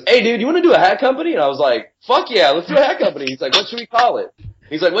just goes, "Hey, dude, you want to do a hat company?" And I was like, "Fuck yeah, let's do a hat company." He's like, "What should we call it?"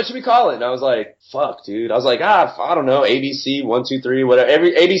 He's like, "What should we call it?" And I was like, "Fuck, dude." I was like, I don't know, ABC, 1, 2, 3, whatever,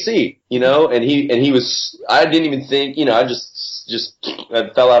 ABC, you know. And he was, I didn't even think, you know, I just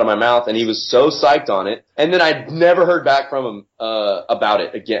it fell out of my mouth, and he was so psyched on it. And then I never heard back from him about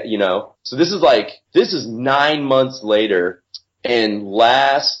it again, you know. So this is 9 months later, and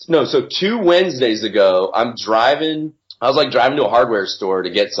so 2 Wednesdays ago, I was driving to a hardware store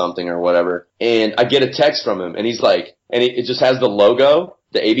to get something or whatever, and I get a text from him, and he's like, and it just has the logo,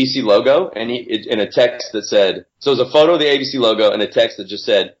 the ABC logo, and in a text that said, so it was a photo of the ABC logo and a text that just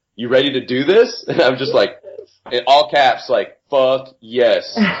said, "You ready to do this?" And I'm just like, in all caps, like, fuck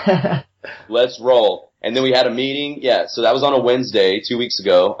yes. Let's roll. And then we had a meeting. Yeah, so that was on a Wednesday 2 weeks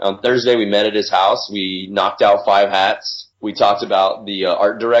ago. On Thursday, we met at his house. We knocked out 5 hats. We talked about the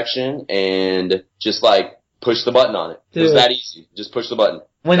art direction and just like, push the button on it. Dude. It was that easy. Just push the button.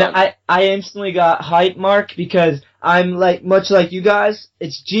 When I instantly got hype, Mark, because I'm like, much like you guys,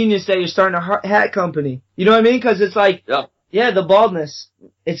 it's genius that you're starting a hat company. You know what I mean? Cause it's like, yeah, the baldness.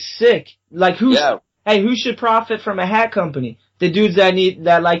 It's sick. Like who should profit from a hat company? The dudes that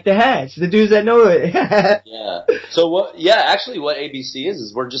like the hats. The dudes that know it. Yeah. So actually what ABC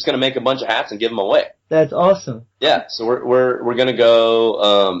is we're just gonna make a bunch of hats and give them away. That's awesome. Yeah, so we're gonna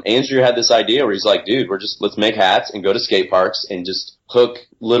go, Andrew had this idea where he's like, dude, let's make hats and go to skate parks and just hook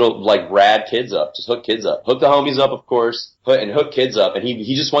little, like, rad kids up. Just hook kids up. Hook the homies up, of course, hook kids up. And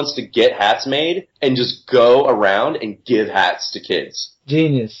he just wants to get hats made and just go around and give hats to kids.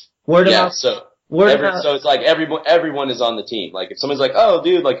 Genius. Word of mouth. So it's like everyone is on the team. Like, if someone's like, "Oh,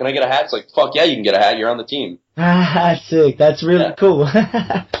 dude, like, can I get a hat?" It's like, "Fuck yeah, you can get a hat. You're on the team." Sick. That's really cool.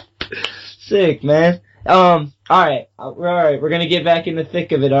 Sick, man. Alright. We're gonna get back in the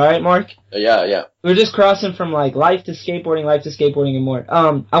thick of it, alright, Mark? Yeah. We're just crossing from, like, life to skateboarding and more.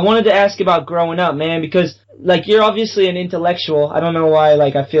 I wanted to ask about growing up, man, because, like, you're obviously an intellectual. I don't know why,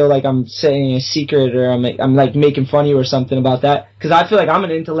 like, I feel like I'm saying a secret or I'm like, making fun of you or something about that, because I feel like I'm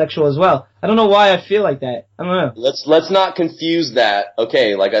an intellectual as well. I don't know why I feel like that. I don't know. Let's not confuse that.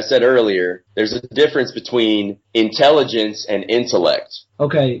 Okay, like I said earlier, there's a difference between intelligence and intellect.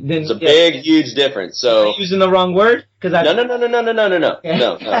 Okay, then it's a big, huge difference. So am I using the wrong word? No.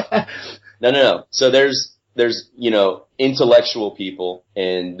 No. So there's you know, intellectual people,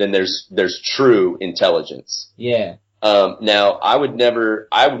 and then there's true intelligence. Yeah. Now I would never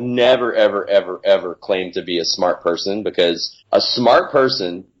ever claim to be a smart person, because a smart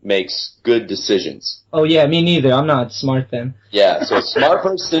person makes good decisions. Oh yeah, me neither. I'm not smart then. Yeah, so a smart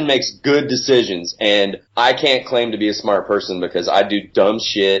person makes good decisions, and I can't claim to be a smart person because I do dumb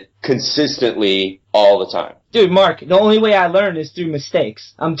shit consistently all the time. Dude, Mark, the only way I learn is through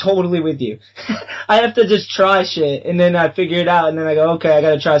mistakes. I'm totally with you. I have to just try shit, and then I figure it out, and then I go, okay, I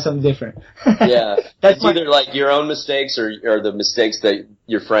gotta try something different. Yeah. It's either like your own mistakes or the mistakes that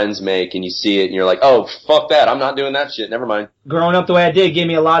your friends make, and you see it, and you're like, oh, fuck that, I'm not doing that shit, never mind. Growing up the way I did gave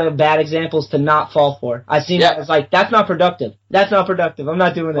me a lot of bad examples to not fall for. I seen that as like, that's not productive. That's not productive. I'm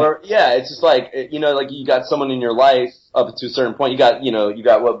not doing that. Or, yeah, it's just like, you know, like you got someone in your life up to a certain point. You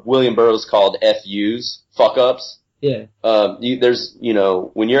got what William Burroughs called FUs, fuck ups. Yeah. There's, you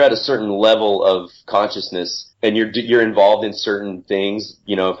know, when you're at a certain level of consciousness and you're involved in certain things,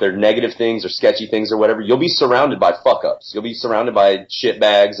 you know, if they're negative things or sketchy things or whatever, you'll be surrounded by fuck ups. You'll be surrounded by shit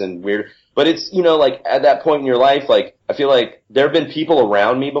bags and weird. But it's, you know, like at that point in your life, like I feel like there have been people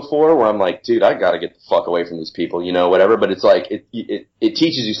around me before where I'm like, dude, I gotta get the fuck away from these people, you know, whatever. But it's like it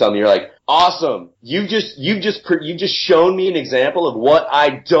teaches you something. You're like, awesome. You've just shown me an example of what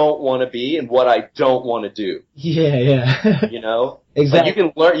I don't want to be and what I don't want to do. Yeah. You know,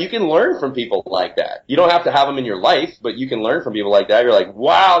 exactly. Like you can learn from people like that. You don't have to have them in your life, but you can learn from people like that. You're like,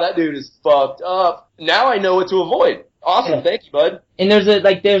 wow, that dude is fucked up. Now I know what to avoid. Awesome, Yeah. thank you, bud. And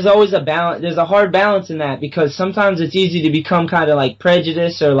there's always a balance, there's a hard balance in that, because sometimes it's easy to become kind of like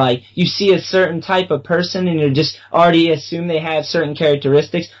prejudiced, or like you see a certain type of person and you just already assume they have certain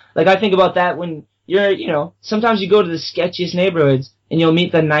characteristics. Like I think about that when sometimes you go to the sketchiest neighborhoods and you'll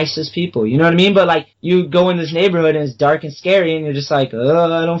meet the nicest people, you know what I mean? But like you go in this neighborhood and it's dark and scary and you're just like,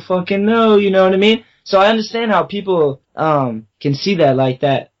 oh, I don't fucking know, you know what I mean? So I understand how people can see that like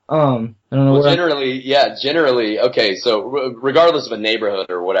that. I don't know. Well, generally, okay. So regardless of a neighborhood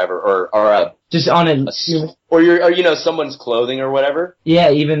or whatever, or just on or someone's clothing or whatever.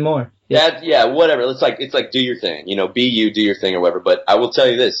 Yeah, even more. Yeah, whatever. It's like do your thing. Be you, do your thing or whatever. But I will tell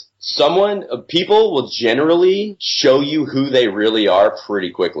you this: people will generally show you who they really are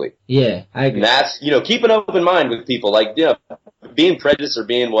pretty quickly. Yeah, I agree. And that's keep an open mind with people. Like being prejudiced or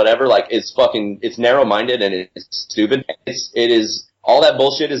being whatever, like it's narrow-minded and it's stupid. It is. All that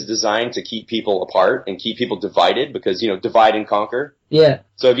bullshit is designed to keep people apart and keep people divided because, divide and conquer. Yeah.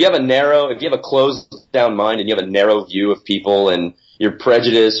 So if you have a closed down mind and you have a narrow view of people and you're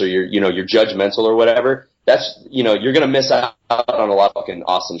prejudiced or you're judgmental or whatever, that's, you're gonna miss out on a lot of fucking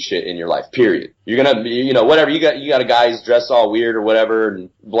awesome shit in your life, period. You're gonna, whatever, you got a guy who's dressed all weird or whatever and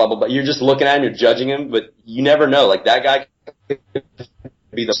blah, blah, blah. You're just looking at him, you're judging him, but you never know. Like that guy could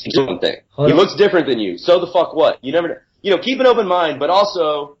be the one thing. He looks different than you. So the fuck what? You never know. Keep an open mind, but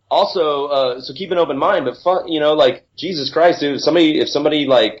also, so keep an open mind, but like, Jesus Christ, dude, if somebody,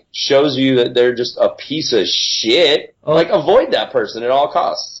 like, shows you that they're just a piece of shit, like, avoid that person at all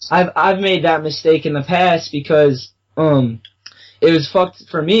costs. I've made that mistake in the past because, it was fucked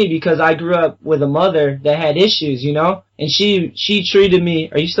for me because I grew up with a mother that had issues, and she treated me.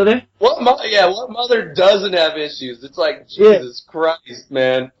 Are you still there? What mother doesn't have issues? It's like, Jesus Christ,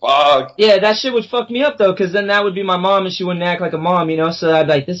 man. Fuck. Yeah, that shit would fuck me up though, because then that would be my mom and she wouldn't act like a mom, so I'd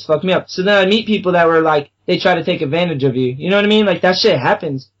like, this fucked me up. So then I'd meet people that were like, they try to take advantage of you. You know what I mean? Like that shit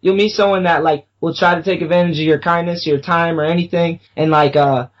happens. You'll meet someone that like will try to take advantage of your kindness, your time, or anything, and like,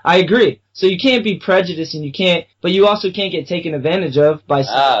 I agree. So you can't be prejudiced but you also can't get taken advantage of by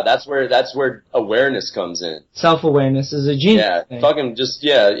that's where awareness comes in. Self-awareness is a genius. Yeah, thing. fucking just,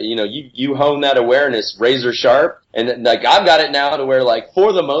 you hone that awareness razor sharp, and like I've got it now to where like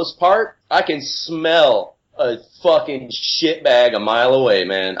for the most part, I can smell a fucking shitbag a mile away,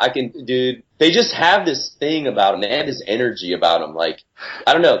 man. Dude, they just have this thing about them. They have this energy about them. Like,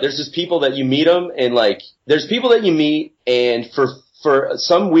 I don't know, there's just people that you meet them, and like, there's people that you meet, and for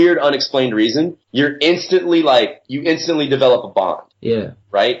some weird unexplained reason, you instantly develop a bond. Yeah.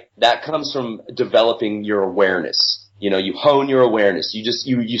 Right? That comes from developing your awareness. You hone your awareness.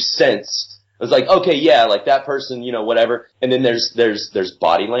 You sense. It's like, okay, yeah, like that person, whatever. And then there's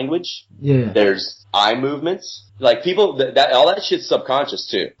body language. Yeah. There's eye movements. Like people, that all that shit's subconscious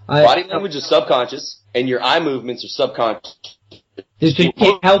too. Body language is subconscious, and your eye movements are subconscious. You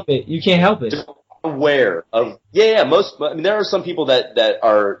can't help it. You can't help it. Aware of there are some people that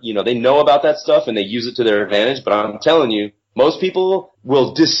are they know about that stuff and they use it to their advantage, but I'm telling you, most people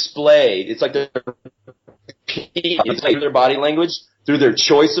will display their body language through their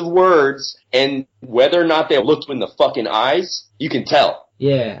choice of words, and whether or not they look in the fucking eyes, you can tell.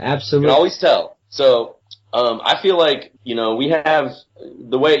 Yeah, absolutely. You can always tell. So I feel like we have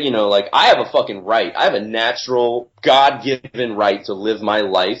the way like I have a fucking right. I have a natural God-given right to live my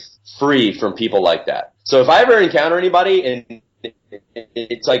life free from people like that. So if I ever encounter anybody and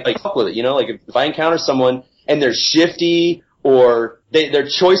it's like fuck with it, like if I encounter someone and they're shifty or their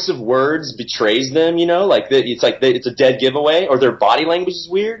choice of words betrays them, it's a dead giveaway, or their body language is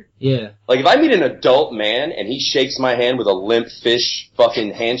weird. Yeah. Like if I meet an adult man and he shakes my hand with a limp fish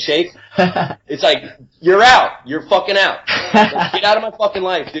fucking handshake, it's like, you're out. You're fucking out. Like, get out of my fucking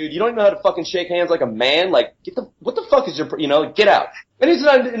life, dude. You don't even know how to fucking shake hands like a man. Like, what the fuck is your, get out. And it's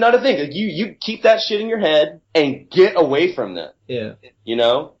not a thing. Like, you keep that shit in your head and get away from them. Yeah.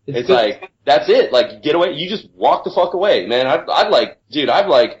 It's like, that's it. Like, get away. You just walk the fuck away, man.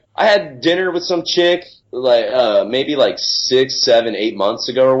 I had dinner with some chick, maybe 6, 7, 8 months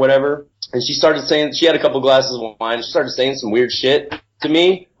ago or whatever. And she started saying, she had a couple glasses of wine, and she started saying some weird shit to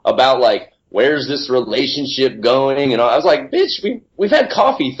me about where's this relationship going? And I was like, bitch, we've had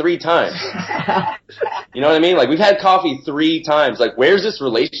coffee 3 times. You know what I mean? Like, we've had coffee 3 times. Like, where's this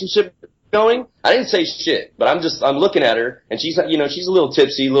relationship going? I didn't say shit, but I'm looking at her, and she's, she's a little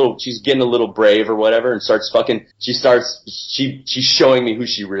tipsy, she's getting a little brave or whatever, and she's showing me who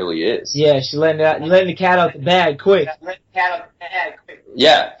she really is. Yeah, she's letting the cat out the bag quick.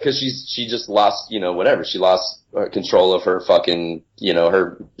 Yeah, because she just lost, whatever. She lost control of her fucking,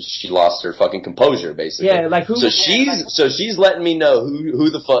 she lost her fucking composure, basically. Yeah, like who? So she's letting me know who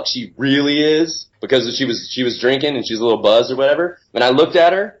the fuck she really is, because she was drinking and she's a little buzzed or whatever. And I looked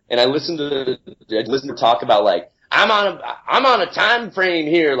at her and I listened to her talk about, like, I'm on a time frame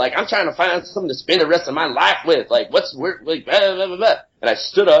here. Like, I'm trying to find something to spend the rest of my life with. Like, like, blah, blah, blah, blah. And I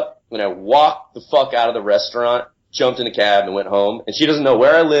stood up and I walked the fuck out of the restaurant, jumped in a cab and went home. And she doesn't know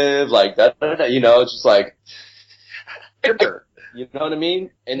where I live. Like, it's just like, you know what I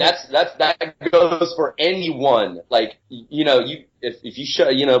mean? And that goes for anyone. Like, if you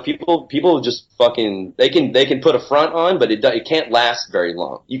show, people just fucking, they can put a front on, but it can't last very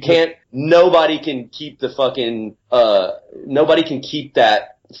long. Nobody can keep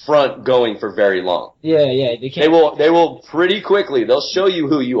that front going for very long. Yeah, they can't. They will pretty quickly. They'll show you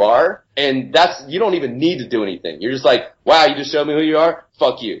who you are, and you don't even need to do anything. You're just like, wow, you just showed me who you are?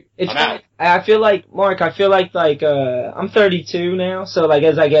 Fuck you. I'm out. I feel like, Mark, I'm 32 now, so like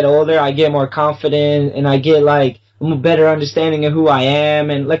as I get older, I get more confident, and I get like a better understanding of who I am,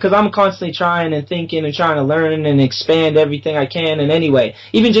 and like, cause I'm constantly trying and thinking and trying to learn and expand everything I can in any way.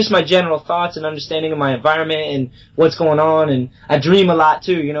 Even just my general thoughts and understanding of my environment and what's going on, and I dream a lot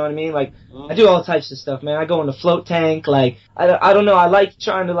too, you know what I mean? Like, I do all types of stuff, man. I go in the float tank, like, I don't know, I like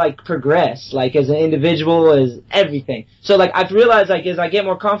trying to like progress, like as an individual, as everything. So like, I've realized like as I get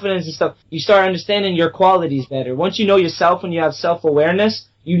more confidence and stuff, you start understanding your qualities better. Once you know yourself, when you have self-awareness,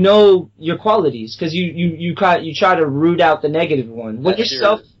 you know your qualities, because you try to root out the negative one. When you're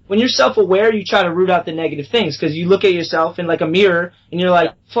self-aware, you try to root out the negative things, because you look at yourself in like a mirror and you're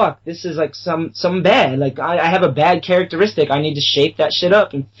like, fuck, this is like some bad. Like I have a bad characteristic. I need to shape that shit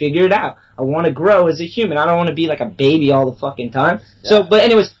up and figure it out. I want to grow as a human. I don't want to be like a baby all the fucking time. Yeah.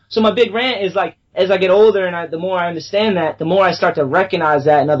 So my big rant is like, as I get older and the more I understand that, the more I start to recognize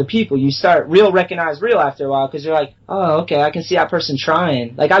that in other people. You start recognize real after a while, because you're like, oh, okay, I can see that person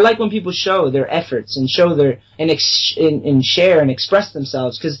trying. Like, I like when people show their efforts and show and share and express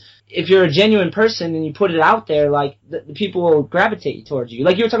themselves, because if you're a genuine person and you put it out there, like, the people will gravitate towards you.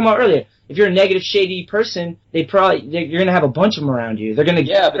 Like you were talking about earlier, if you're a negative, shady person, you're gonna have a bunch of them around you. They're gonna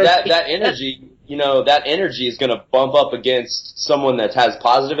but that energy. That energy is going to bump up against someone that has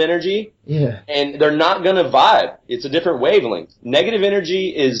positive energy. Yeah. And they're not going to vibe. It's a different wavelength. Negative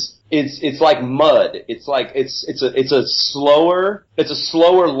energy it's like mud. It's like, it's a slower,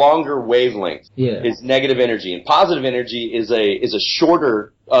 longer wavelength. Yeah. It's negative energy. And positive energy is a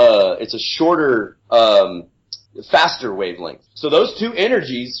shorter, faster wavelength. So those two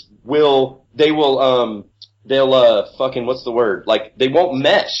energies they'll fucking, what's the word? Like, they won't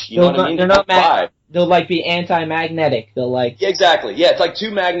mesh. You know what I mean? They're not they'll like be anti-magnetic. They'll like. Yeah, exactly. Yeah, it's like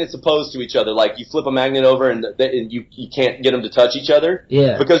two magnets opposed to each other. Like, you flip a magnet over and you can't get them to touch each other.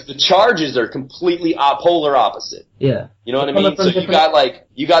 Yeah. Because the charges are completely polar opposite. Yeah. You know what I mean? So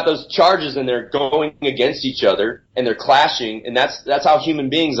you got those charges and they're going against each other and they're clashing, and that's how human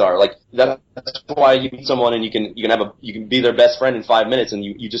beings are. Like, that's why you meet someone and you can be their best friend in 5 minutes, and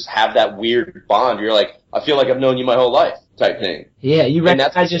you just have that weird bond. You're like, I feel like I've known you my whole life, type thing. Yeah, you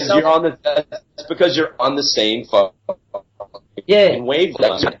recognize yourself. That's because you're on the same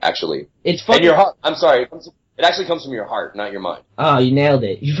wavelength, actually. It's funny. And your heart, I'm sorry, it actually comes from your heart, not your mind. Oh, you nailed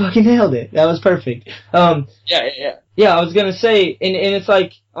it. You fucking nailed it. That was perfect. Yeah, I was gonna say, and it's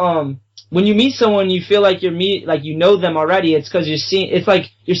like, when you meet someone, you feel like you know them already. It's because it's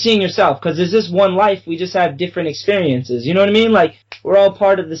like you're seeing yourself. Because there's this one life, we just have different experiences. You know what I mean? Like, we're all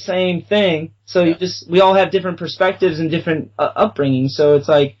part of the same thing. So we all have different perspectives and different upbringing. So it's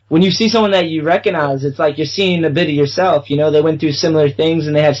like, when you see someone that you recognize, it's like you're seeing a bit of yourself. You know, they went through similar things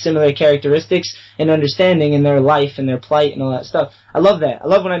and they have similar characteristics and understanding in their life and their plight and all that stuff. I love that. I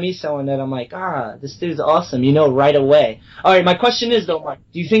love when I meet someone that I'm like, this dude's awesome, right away. All right, my question is though, Mark,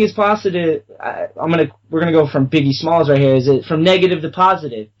 do you think it's possible? We're gonna go from Biggie Smalls right here. Is it from negative to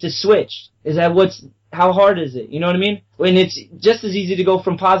positive to switch? How hard is it? You know what I mean? When it's just as easy to go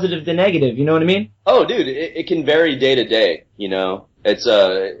from positive to negative. You know what I mean? Oh, dude, it can vary day to day.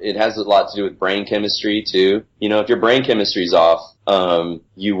 It has a lot to do with brain chemistry too. If your brain chemistry's off,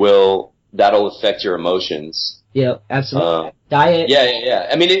 that'll affect your emotions. Yeah, absolutely. Diet. Yeah.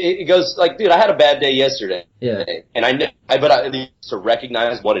 I mean, it goes like, dude, I had a bad day yesterday. Yeah. And I need to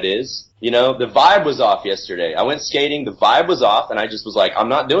recognize what it is. The vibe was off yesterday. I went skating, the vibe was off, and I just was like, I'm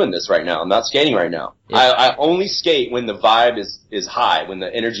not doing this right now. I'm not skating right now. Yeah. I only skate when the vibe is high, when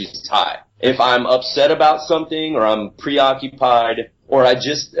the energy is high. If I'm upset about something, or I'm preoccupied, or I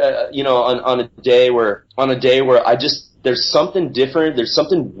just, on a day where I just, there's something different, there's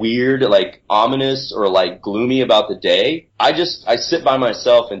something weird, like ominous or like gloomy about the day, I sit by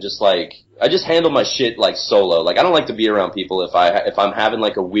myself and just like, I just handle my shit like solo. Like I don't like to be around people if I'm having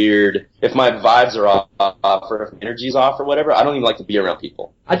like a weird, if my vibes are off or if energy's off or whatever. I don't even like to be around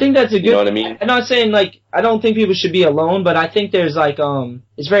people. I think that's a good. You know what I mean? I'm not saying like I don't think people should be alone, but I think there's like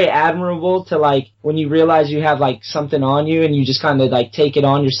it's very admirable to like when you realize you have like something on you and you just kind of like take it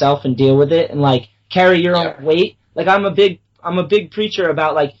on yourself and deal with it and like carry your own weight. Like I'm a big preacher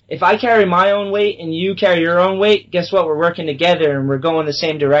about like if I carry my own weight and you carry your own weight, guess what? We're working together and we're going the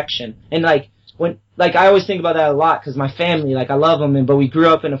same direction. And like like I always think about that a lot because my family, like I love them, but we grew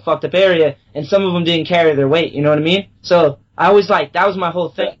up in a fucked up area and some of them didn't carry their weight. You know what I mean? So I always like that was my whole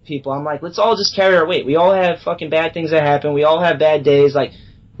thing. People, I'm like, let's all just carry our weight. We all have fucking bad things that happen. We all have bad days. Like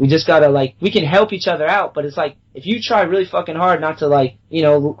we just gotta like we can help each other out. But it's like if you try really fucking hard not to like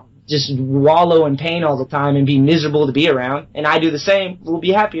just wallow in pain all the time and be miserable to be around, and I do the same, we'll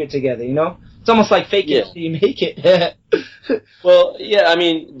be happier together, you know? It's almost like fake it till you make it. Well, yeah, I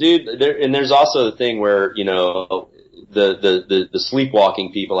mean, dude, there's also the thing where, the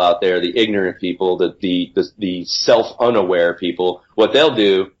sleepwalking people out there, the ignorant people, the self-unaware people, what they'll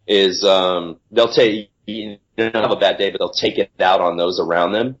do is, they'll take, have a bad day, but they'll take it out on those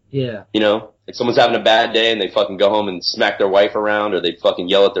around them. Yeah. Like someone's having a bad day and they fucking go home and smack their wife around or they fucking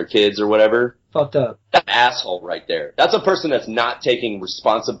yell at their kids or whatever. Fucked up. That asshole right there. That's a person that's not taking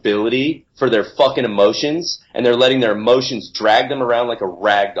responsibility for their fucking emotions and they're letting their emotions drag them around like a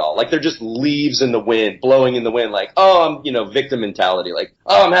rag doll. Like they're just leaves in the wind, blowing in the wind like, oh, I'm, victim mentality. Like,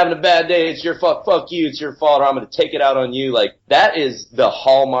 oh, I'm having a bad day. It's your fuck you. It's your fault or I'm going to take it out on you. Like that is the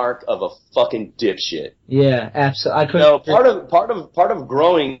hallmark of a fucking dipshit. Yeah, absolutely. Part of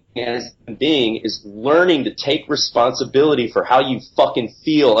growing as a being is learning to take responsibility for how you fucking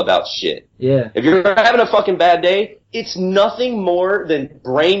feel about shit. Yeah. If you're having a fucking bad day, it's nothing more than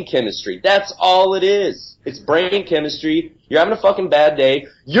brain chemistry. That's all it is. It's brain chemistry. You're having a fucking bad day.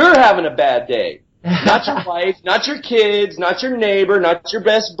 You're having a bad day. Not your wife, not your kids, not your neighbor, not your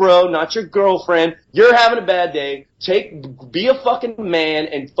best bro, not your girlfriend. You're having a bad day. Be a fucking man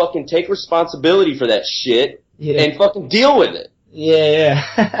and fucking take responsibility for that shit and fucking deal with it. Yeah.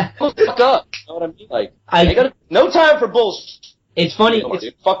 Fuck up. You know what I mean? Like, no time for bullshit. It's funny.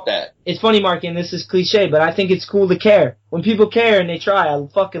 Fuck that. It's funny, Mark, and this is cliche, but I think it's cool to care. When people care and they try, I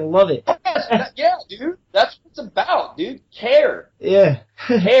fucking love it. Yeah, dude. That's what it's about, dude. Care. Yeah.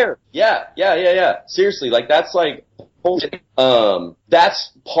 Care. Yeah. Seriously, like that's like bullshit.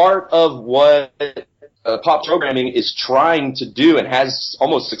 That's part of what pop programming is trying to do and has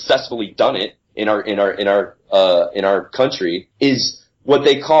almost successfully done it in our country is what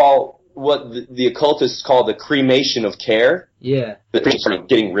they call what the occultists call the cremation of care. Yeah.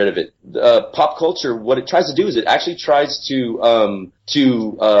 Getting rid of it. Pop culture, what it tries to do is it actually tries to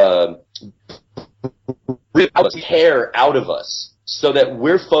rip care out of us so that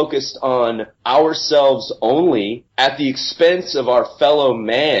we're focused on ourselves only at the expense of our fellow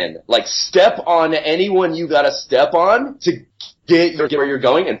man. Like, step on anyone you gotta step on to get where you're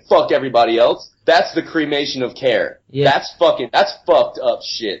going and fuck everybody else. That's the cremation of care. Yeah. That's fucked up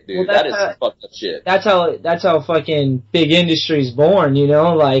shit, dude. Well, that is fucked up shit. That's how fucking big industry's born,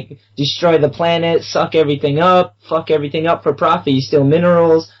 like destroy the planet, suck everything up, fuck everything up for profit, you steal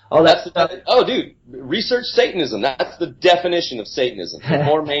minerals, all that stuff. Oh, dude, research Satanism. That's the definition of Satanism. The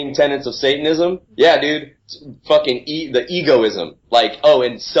 4 main tenets of Satanism. Yeah, dude. Fucking the egoism. Like,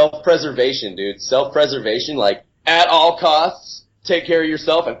 and self-preservation, dude. Self-preservation, like, at all costs, take care of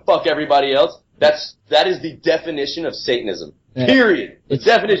yourself and fuck everybody else. That is the definition of Satanism. Yeah. Period. The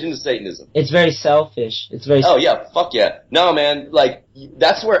definition of Satanism. It's very selfish. Oh yeah, fuck yeah. No, man, like,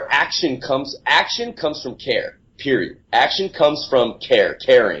 that's where action comes. Action comes from care. Period. Action comes from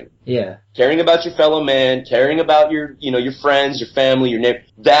caring. Yeah. Caring about your fellow man, caring about your friends, your family, your neighbor.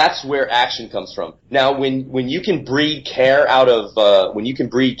 That's where action comes from. Now, when you can breed care out of a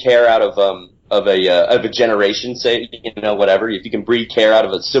generation, say, whatever, if you can breed care out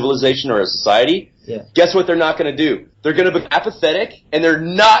of a civilization or a society, guess what they're not going to do? They're going to be apathetic, and they're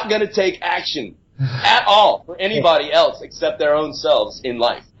not going to take action at all for anybody else except their own selves in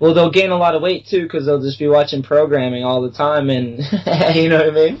life. Well, they'll gain a lot of weight, too, because they'll just be watching programming all the time, and you know what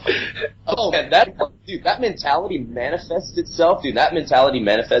I mean? Oh, man, that mentality manifests itself, in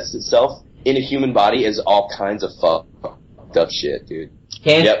a human body as all kinds of fucked up shit, dude.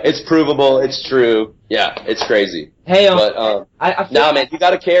 Yep, it's provable. It's true. Yeah, it's crazy. Hey, but man, you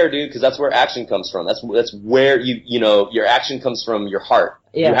gotta care, dude, because that's where action comes from. That's where your action comes from your heart.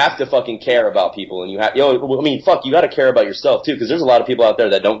 Yeah. You have to fucking care about people, and you you gotta care about yourself too, because there's a lot of people out there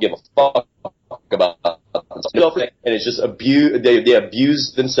that don't give a fuck about and it's just abuse. They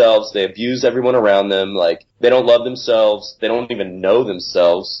abuse themselves. They abuse everyone around them. Like, they don't love themselves. They don't even know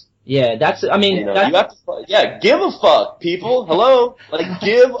themselves. Yeah, that's, I mean, you have to, give a fuck, people. Hello? Like,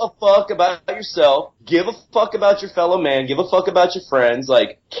 give a fuck about yourself. Give a fuck about your fellow man. Give a fuck about your friends.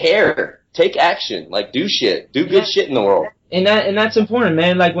 Like, care. Take action. Like, do shit. Do good shit in the world. And that's important,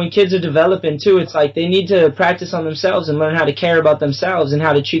 man. Like, when kids are developing too, it's like they need to practice on themselves and learn how to care about themselves and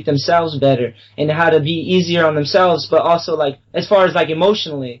how to treat themselves better and how to be easier on themselves, but also, like, as far as, like,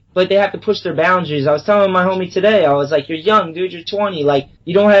 emotionally. But they have to push their boundaries. I was telling my homie today, I was like, you're young, dude, you're 20, like,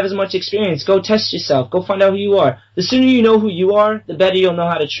 you don't have as much experience. Go test yourself. Go find out who you are. The sooner you know who you are, the better you'll know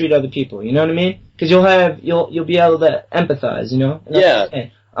how to treat other people. You know what I mean? Because you'll be able to empathize, you know?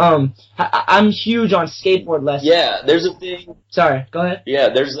 Yeah. I'm huge on skateboard lessons. Yeah, there's a thing. Sorry, go ahead. Yeah,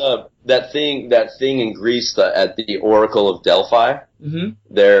 there's that thing in Greece at the Oracle of Delphi. Mm-hmm.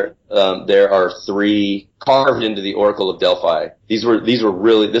 There are 3 carved into the Oracle of Delphi. This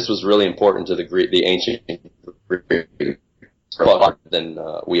was really important to the ancient Greeks than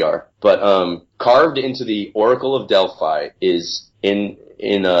we are. But carved into the Oracle of Delphi is in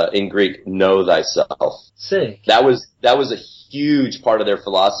Greek, know thyself. Sick. That was a huge part of their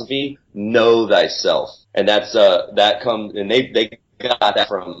philosophy, know thyself. And that's and they got that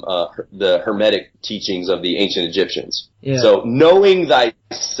from the Hermetic teachings of the ancient Egyptians. Yeah. So knowing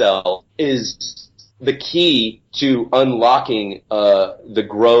thyself is the key to unlocking the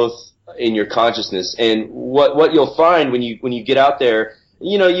growth in your consciousness. And what you'll find when you get out there,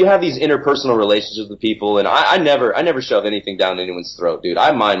 you know, you have these interpersonal relationships with people, and I never shove anything down anyone's throat, dude.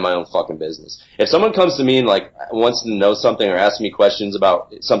 I mind my own fucking business. If someone comes to me and, like, wants to know something or asks me questions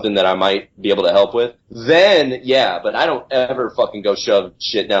about something that I might be able to help with, then, yeah, but I don't ever fucking go shove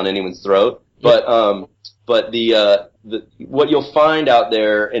shit down anyone's throat. But what you'll find out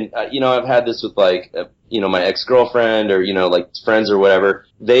there, and, you know, I've had this with, like, you know, my ex-girlfriend or, you know, like, friends or whatever.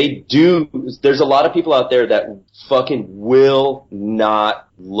 There's a lot of people out there that fucking will not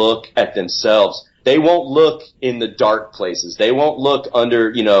look at themselves. They won't look in the dark places. They won't look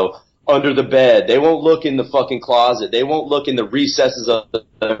under the bed. They won't look in the fucking closet. They won't look in the recesses of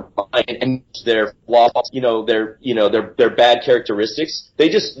their mind and their flaws, their bad characteristics.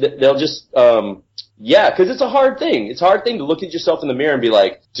 They'll just yeah, because it's a hard thing. It's a hard thing to look at yourself in the mirror and be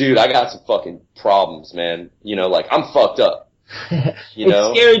like, dude, I got some fucking problems, man. You know, like, I'm fucked up.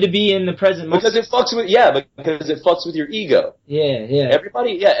 It's scary to be in the present moment. Because it fucks with your ego. Yeah.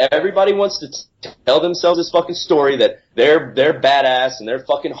 Everybody wants to tell themselves this fucking story that they're badass and they're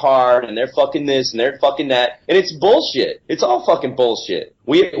fucking hard and they're fucking this and they're fucking that. And it's bullshit. It's all fucking bullshit.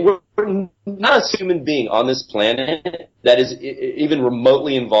 We're not a human being on this planet that is even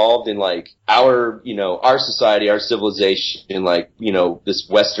remotely involved in, like, our society, our civilization, like, you know, this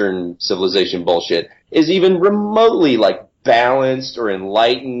Western civilization bullshit is even remotely, like, balanced or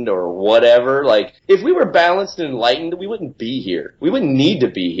enlightened or whatever. Like, if we were balanced and enlightened, we wouldn't be here. We wouldn't need to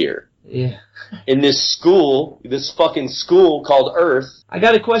be here. Yeah. In this fucking school called Earth. I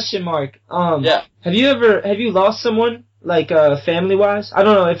got a question, Mark. Yeah. Have you lost someone, like, family-wise? I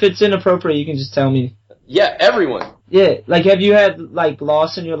don't know. If it's inappropriate, you can just tell me. Yeah, everyone. Yeah. Like, have you had, like,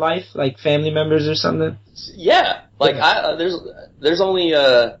 loss in your life? Like, family members or something? Yeah. Like, there's only,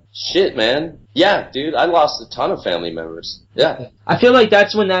 shit, man. Yeah, dude, I lost a ton of family members. Yeah. I feel like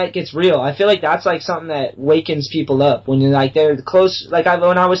that's when that gets real. I feel like that's, like, something that wakens people up. When you're, like, they're close. Like,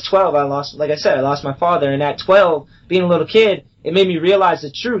 when I was 12, I lost my father. And at 12, being a little kid, it made me realize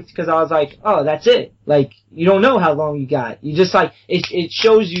the truth. Because I was like, oh, that's it. Like, you don't know how long you got. You just, like, it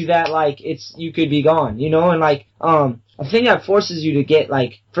shows you that, like, you could be gone, you know? And, like, I think that forces you to get,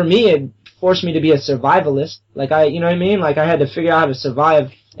 like, for me, it forced me to be a survivalist. Like, you know what I mean? Like, I had to figure out how to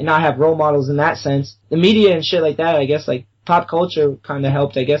survive and not have role models in that sense. The media and shit like that, I guess, like, pop culture kind of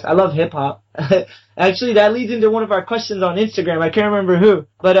helped, I guess. I love hip-hop. Actually, that leads into one of our questions on Instagram. I can't remember who.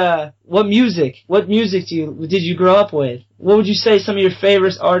 But, what music did you grow up with? What would you say some of your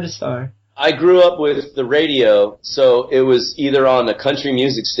favorite artists are? I grew up with the radio, so it was either on a country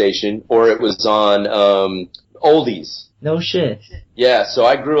music station or it was on, oldies. No shit. Yeah, so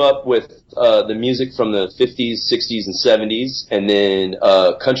I grew up with the music from the 50s, 60s, and 70s, and then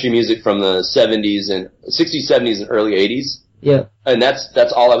country music from the 60s, 70s, and early 80s. Yeah. And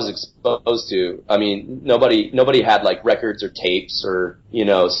that's all I was exposed to. I mean, nobody had, like, records or tapes or, you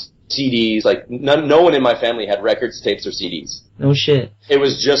know, CDs. Like, no one in my family had records, tapes, or CDs. No shit. It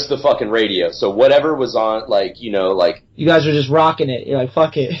was just the fucking radio. So whatever was on, like, you know, like... You guys were just rocking it. You're like,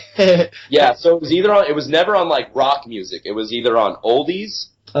 fuck it. Yeah, so it was never on, like, rock music. It was either on oldies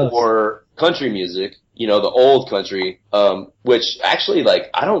or country music, you know, the old country, which actually, like,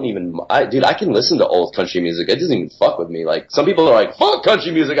 I can listen to old country music. It doesn't even fuck with me. Like, some people are like, fuck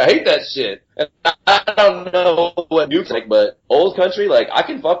country music, I hate that shit. And I don't know what new like, but old country, like, I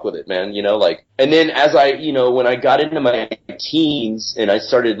can fuck with it, man, you know, like, and then as when I got into my teens and I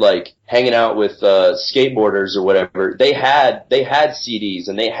started, like, hanging out with, skateboarders or whatever, they had CDs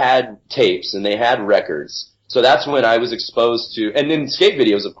and they had tapes and they had records. So that's when I was exposed to, and then skate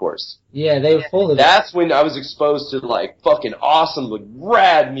videos, of course. Yeah, they were full of it. That's when I was exposed to, like, fucking awesome, like,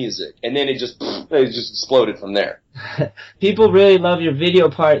 rad music. And then it just exploded from there. People really love your video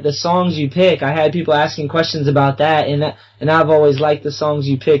part, the songs you pick. I had people asking questions about that, and I've always liked the songs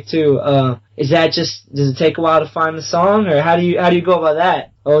you pick too. Is that just, does it take a while to find the song, or how do you go about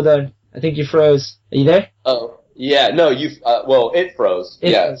that? Hold on, I think you froze. Are you there? Oh. Yeah, no, it froze.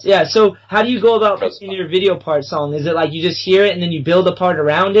 Yeah, so how do you go about picking your video part song? Is it like you just hear it and then you build a part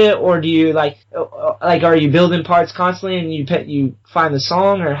around it, or do you like are you building parts constantly and you find the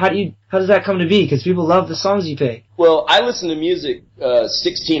song, or how does that come to be? Because people love the songs you pick. Well, I listen to music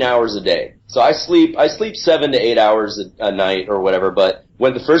 16 hours a day. So I sleep 7 to 8 hours a night or whatever, but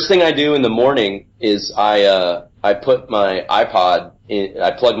when the first thing I do in the morning is I put my iPod in,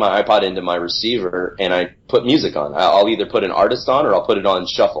 I plug my iPod into my receiver and I put music on. I'll either put an artist on or I'll put it on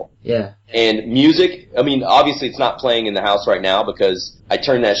shuffle. Yeah. And music, I mean, obviously it's not playing in the house right now because I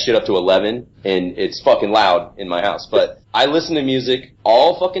turned that shit up to 11 and it's fucking loud in my house. But I listen to music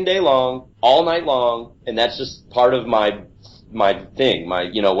all fucking day long, all night long, and that's just part of my thing,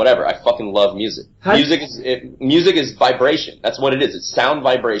 whatever. I fucking love music. Music is vibration. That's what it is. It's sound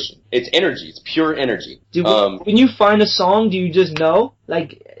vibration. It's energy. It's pure energy. When you find a song, do you just know?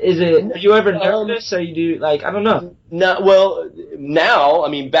 Like, are you ever nervous, or you do, like, I don't know. No, well, now, I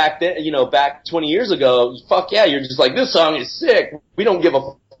mean, back then, back 20 years ago, fuck yeah, you're just like, this song is sick. We don't give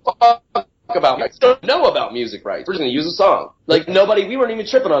a fuck about music. We don't know about music rights. We're just gonna use a song. Like, we weren't even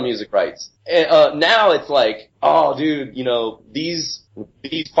tripping on music rights. And, now it's like, oh, dude, these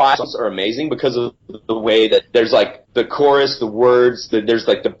 5 songs are amazing because of the way that there's like the chorus, the words, there's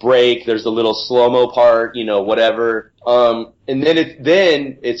like the break, there's the little slow-mo part, whatever. And then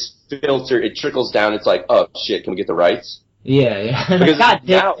it's filtered, it trickles down, it's like, oh shit, can we get the rights? Yeah. Because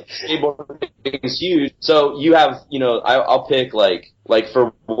now skateboarding is huge. So you have, I'll pick like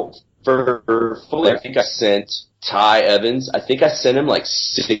for Fully, I think I sent Ty Evans, I think I sent him like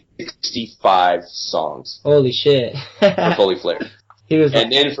 65 songs. Holy shit. For Fully Flared.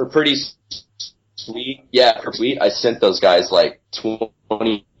 And then for Pretty Sweet, I sent those guys like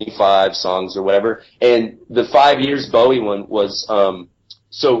 25 songs or whatever. And the 5 Years Bowie one was,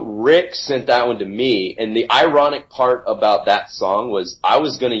 so Rick sent that one to me, and the ironic part about that song was I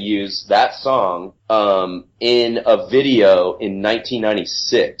was going to use that song in a video in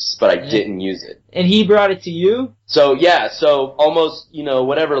 1996, but I didn't use it. And he brought it to you? So almost,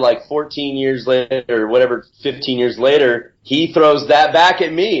 like 14 years later, or whatever, 15 years later, he throws that back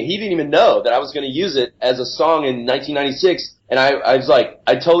at me. He didn't even know that I was going to use it as a song in 1996. And I was like,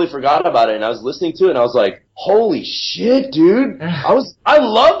 I totally forgot about it, and I was listening to it, and I was like, holy shit, dude. I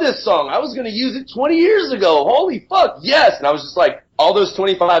love this song. I was gonna use it 20 years ago. Holy fuck, yes. And I was just like, all those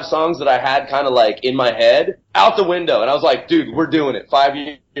 25 songs that I had kind of like in my head, out the window. And I was like, dude, we're doing it. 5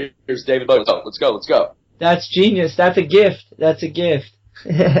 years, David Bowie. Let's go. That's genius. That's a gift. All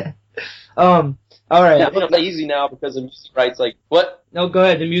right. Yeah, it's easy now because of music rights. Like, what? No, go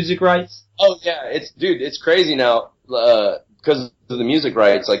ahead. The music rights? Oh, yeah. It's crazy now. Because of the music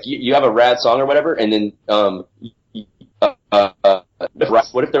rights, like you have a rad song or whatever, and then what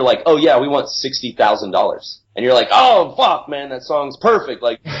if they're like, oh yeah, we want $60,000, and you're like, oh fuck, man, that song's perfect.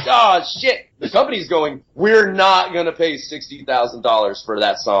 Like, oh shit, the company's going, we're not gonna pay $60,000 for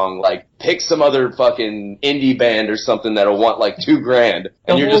that song. Like, pick some other fucking indie band or something that'll want like $2,000,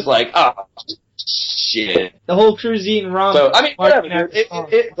 and you're just like, oh shit. The whole crew's eating ramen. So I mean, whatever.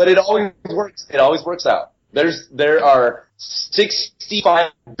 But it always works. It always works out. There are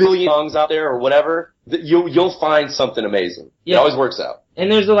 65 billion songs out there or whatever. You'll find something amazing. Yeah. It always works out.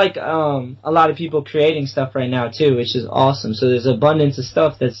 And there's like a lot of people creating stuff right now too, which is awesome. So there's abundance of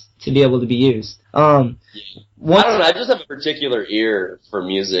stuff that's to be able to be used. I don't know. I just have a particular ear for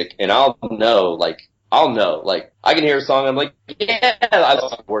music, and I'll know. I can hear a song, I'm like, yeah, I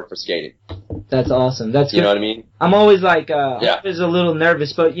love work for skating. That's awesome. That's good. You know what I mean? I'm always like, always a little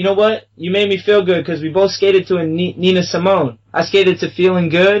nervous, but you know what? You made me feel good because we both skated to a Nina Simone. I skated to Feeling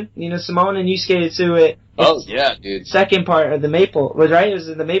Good, Nina Simone, and you skated to it. Oh yeah, dude. Second part of the Maple, was right? It was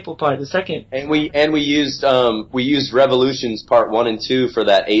in the Maple part, the second. And we used Revolutions Part 1 and 2 for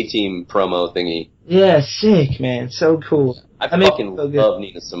that A-Team promo thingy. Yeah, sick, man. So cool. I fucking love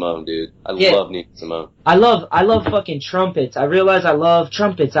Nina Simone, dude. I love Nina Simone. I love fucking trumpets. I realize I love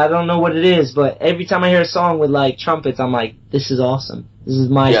trumpets. I don't know what it is, but every time I hear a song with like trumpets, I'm like, this is awesome. This is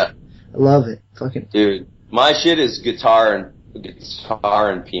my shit. I love it. Fucking dude. My shit is guitar and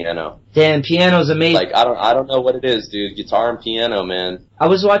piano. Damn, piano's amazing. Like I don't know what it is, dude. Guitar and piano, man. I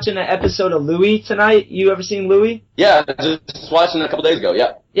was watching an episode of Louis tonight. You ever seen Louis? Yeah, just watching it a couple days ago.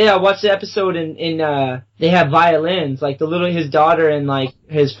 Yeah. Yeah, I watched the episode and they have violins. Like his daughter and like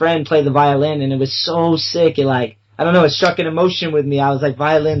his friend play the violin, and it was so sick. It like, I don't know, it struck an emotion with me. I was like,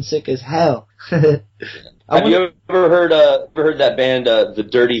 violin sick as hell. Have you ever heard that band, The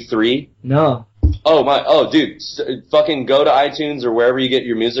Dirty Three? No. Oh dude, fucking go to iTunes or wherever you get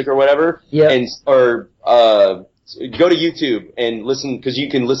your music or whatever. Yeah. Or go to YouTube and listen, because you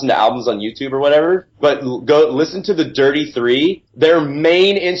can listen to albums on YouTube or whatever. But go listen to The Dirty Three. Their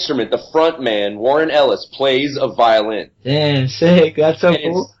main instrument, the front man, Warren Ellis, plays a violin. Damn, sick. That's so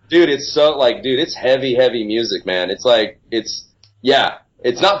cool. It's so like, dude, it's heavy music, man. It's like, yeah.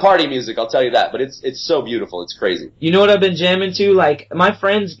 It's not party music, I'll tell you that, but it's so beautiful. It's crazy. You know what I've been jamming to? Like, my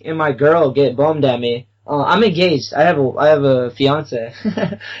friends and my girl get bummed at me. I'm engaged. I have a fiance.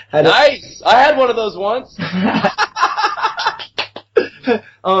 Nice! I had one of those once.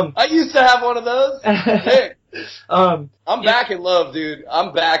 I used to have one of those. Hey. I'm back in love, dude.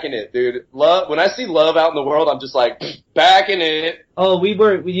 I'm backing it, dude. Love, when I see love out in the world, I'm just like, backing it. Oh,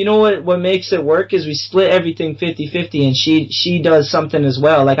 you know what makes it work is we split everything 50-50, and she does something as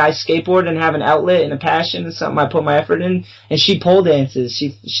well. Like, I skateboard and have an outlet and a passion and something I put my effort in, and she pole dances.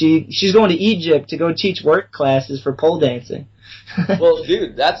 She's going to Egypt to go teach work classes for pole dancing. Well,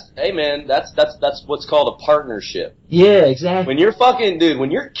 dude, that's what's called a partnership. Yeah, exactly.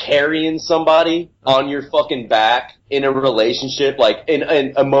 When you're carrying somebody on your fucking back in a relationship, like in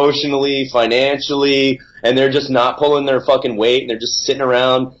emotionally, financially, and they're just not pulling their fucking weight, and they're just sitting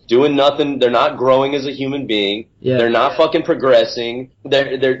around doing nothing. They're not growing as a human being. Yeah. They're not fucking progressing.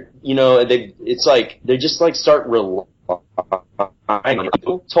 It's like they just like start relying on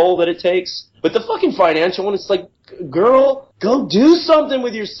the toll that it takes. But the fucking financial one, it's like, girl, go do something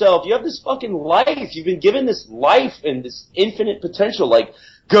with yourself. You have this fucking life. You've been given this life and this infinite potential. Like,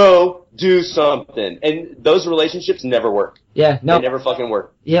 go do something. And those relationships never work. Yeah, no. They never fucking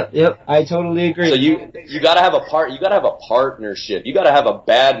work. Yep. I totally agree. So you gotta have you gotta have a partnership. You gotta have a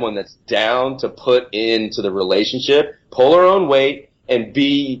bad one that's down to put into the relationship, pull her own weight, and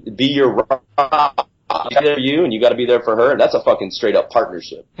be your rock. You gotta be there for you, and you gotta be there for her, and that's a fucking straight up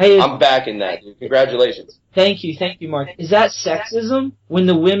partnership. Hey, I'm backing that. Congratulations. Thank you, Mark. Is that sexism? When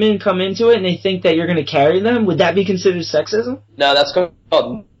the women come into it and they think that you're gonna carry them, would that be considered sexism? No, that's called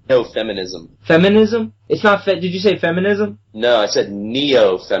neo-feminism. Feminism? It's not did you say feminism? No, I said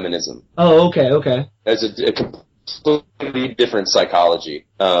neo-feminism. Oh, okay. There's a completely different psychology.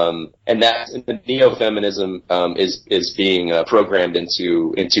 And the neo-feminism is being programmed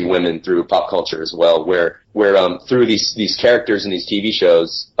into women through pop culture as well, where through these characters in these TV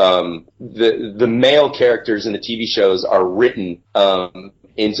shows, the male characters in the TV shows are written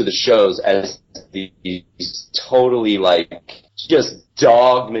into the shows as these totally like just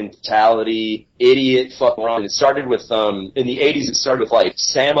dog mentality, idiot, fuck wrong. It started with in the 80s. It started with like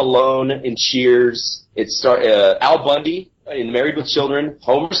Sam Malone in Cheers. It started Al Bundy in Married with Children,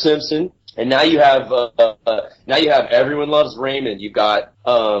 Homer Simpson, and now you have Everyone Loves Raymond. You've got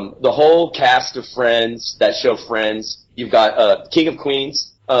the whole cast of Friends, that show Friends. You've got King of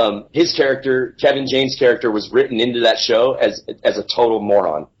Queens. His character, Kevin James' character, was written into that show as a total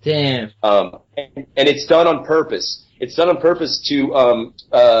moron. Damn. And it's done on purpose. It's done on purpose to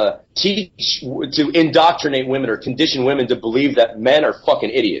indoctrinate women or condition women to believe that men are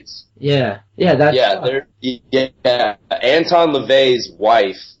fucking idiots. Yeah. Anton LaVey's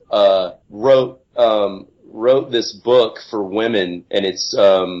wife wrote this book for women, and it's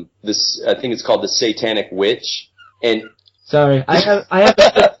I think it's called The Satanic Witch. And sorry, I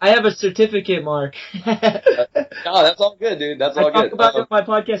have a certificate, Mark. No, that's all good, dude. That's all good. I talk about it on my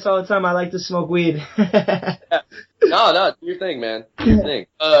podcast all the time. I like to smoke weed. No, do your thing, man. Do your thing.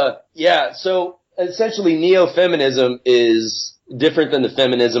 Yeah, so essentially neo-feminism is different than the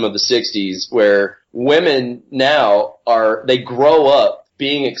feminism of the 60s, where women now they grow up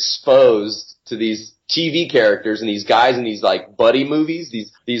being exposed to these TV characters and these guys in these like buddy movies,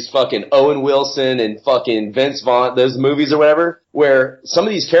 these fucking Owen Wilson and fucking Vince Vaughn, those movies or whatever, where some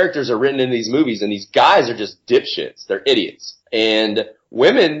of these characters are written in these movies and these guys are just dipshits. They're idiots. And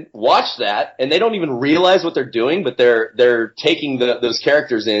women watch that and they don't even realize what they're doing, but they're taking those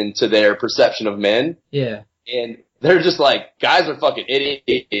characters into their perception of men. Yeah. And they're just like, guys are fucking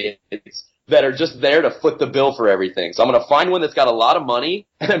idiots that are just there to foot the bill for everything. So I'm going to find one that's got a lot of money,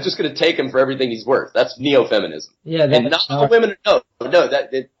 and I'm just going to take him for everything he's worth. That's neo-feminism. Yeah, and not all women.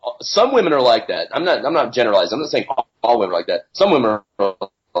 Some women are like that. I'm not generalizing. I'm not saying all women are like that. Some women are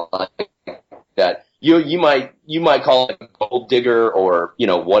like that. You might call it a gold digger or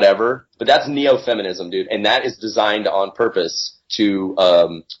whatever, but that's neo-feminism, dude, and that is designed on purpose to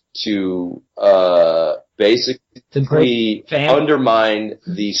basically undermine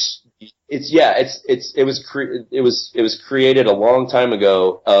these. It was created a long time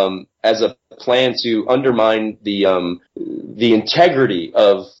ago as a plan to undermine the integrity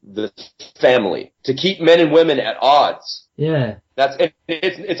of the family, to keep men and women at odds. Yeah.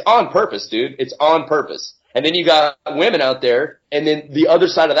 It's on purpose, dude. It's on purpose. And then you got women out there, and then the other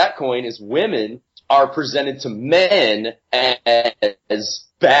side of that coin is women are presented to men as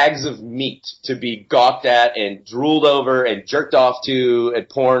bags of meat to be gawked at and drooled over and jerked off to at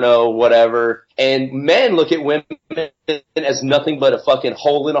porno, whatever. And men look at women as nothing but a fucking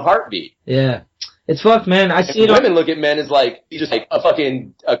hole in a heartbeat. Yeah. It's fucked, man. I see it. Women look at men as like just like a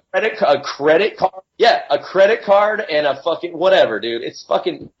credit card. Yeah, a credit card and a fucking whatever, dude. It's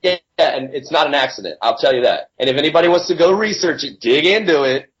fucking and it's not an accident. I'll tell you that. And if anybody wants to go research it, dig into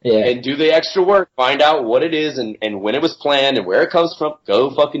it, and do the extra work, find out what it is and when it was planned and where it comes from.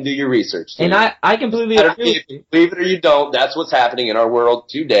 Go fucking do your research. Dude. And I completely agree with you. Believe it or you don't, that's what's happening in our world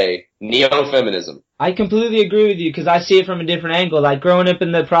today. Neo-feminism. I completely agree with you because I see it from a different angle. Like growing up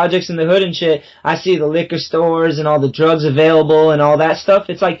in the projects in the hood and shit, I see the liquor stores and all the drugs available and all that stuff.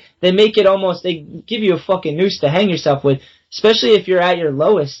 It's like they make it almost, they give you a fucking noose to hang yourself with. Especially if you're at your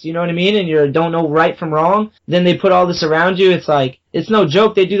lowest, you know what I mean? And you don't know right from wrong. Then they put all this around you. It's like, it's no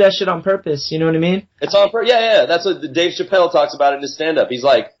joke. They do that shit on purpose. You know what I mean? It's on purpose. Yeah. That's what Dave Chappelle talks about in his stand-up. He's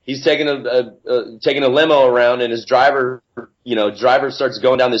like, he's taking a limo around and his driver starts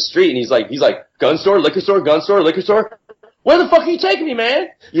going down the street and he's like, gun store, liquor store, gun store, liquor store. Where the fuck are you taking me, man?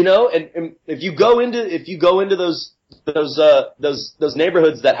 And if you go into those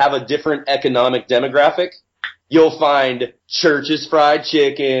neighborhoods that have a different economic demographic, you'll find Church's Fried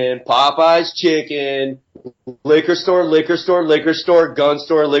Chicken, Popeye's Chicken, liquor store, gun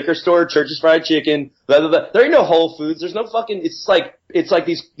store, liquor store, Church's Fried Chicken, blah, blah, blah. There ain't no Whole Foods. There's no fucking, it's like it's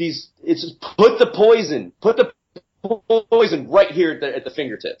put the poison right here at the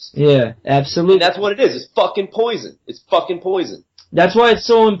fingertips. Yeah, absolutely. And that's what it is. It's fucking poison. It's fucking poison. That's why it's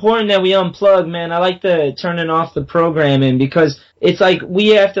so important that we unplug, man. I like the turning off the programming because it's like we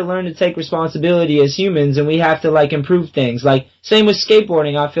have to learn to take responsibility as humans and we have to like improve things. Like same with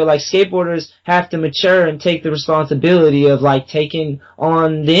skateboarding. I feel like skateboarders have to mature and take the responsibility of like taking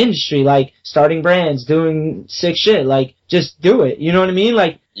on the industry, like starting brands, doing sick shit, like just do it. You know what I mean?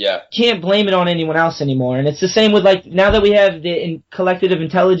 Like can't blame it on anyone else anymore. And it's the same with like now that we have the collective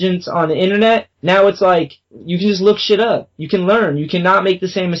intelligence on the internet, now it's like you can just look shit up. You can learn. You cannot make the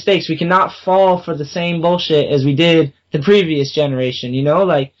same mistakes. We cannot fall for the same bullshit as we did the previous generation,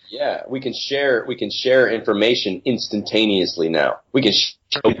 like we can share information instantaneously now. We can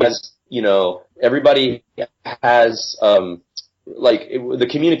because everybody has the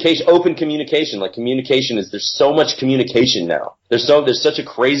communication, open communication. Like communication there's so much communication now. There's such a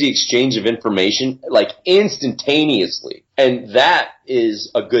crazy exchange of information like instantaneously, and that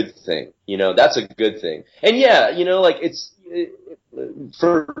is a good thing. That's a good thing. And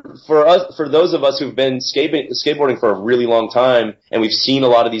for those of us who've been skateboarding for a really long time and we've seen a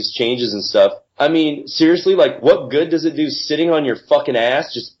lot of these changes and stuff, I mean, seriously, like what good does it do sitting on your fucking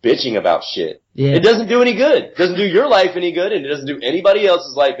ass just bitching about shit? Yeah. It doesn't do any good. It doesn't do your life any good and it doesn't do anybody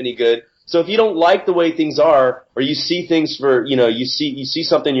else's life any good. So if you don't like the way things are, or you see things you see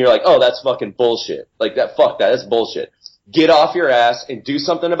something, you're like, oh, that's fucking bullshit. Like that's bullshit. Get off your ass and do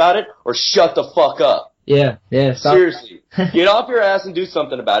something about it or shut the fuck up. Yeah. Seriously. Get off your ass and do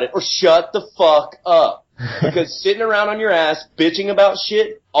something about it or shut the fuck up. Because sitting around on your ass bitching about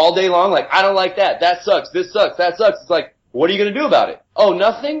shit all day long, like, I don't like that. That sucks. This sucks. That sucks. It's like, what are you going to do about it? Oh,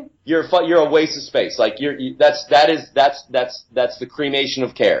 nothing? You're a waste of space. Like, that's the cremation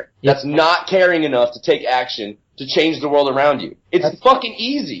of care. Yep. That's not caring enough to take action to change the world around you. It's fucking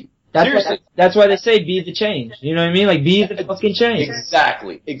easy. That's why they say be the change. You know what I mean? Like, be the fucking change.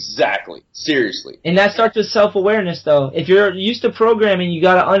 Exactly. Seriously. And that starts with self-awareness, though. If you're used to programming, you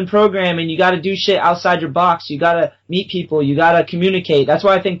gotta unprogram, and you gotta do shit outside your box. You gotta meet people. You gotta communicate. That's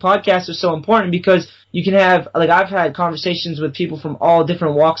why I think podcasts are so important, because you can have, like, I've had conversations with people from all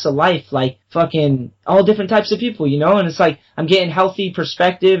different walks of life, like, fucking, all different types of people, you know? And it's like, I'm getting healthy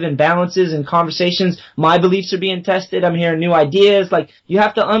perspective and balances and conversations. My beliefs are being tested. I'm hearing new ideas. Like, you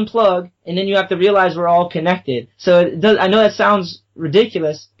have to unplug, and then you have to realize we're all connected. So I know that sounds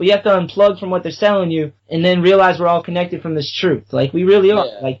ridiculous, but you have to unplug from what they're selling you, and then realize we're all connected from this truth. Like, we really are.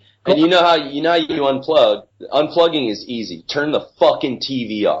 Yeah. Like, and you know how you unplug? Unplugging is easy. Turn the fucking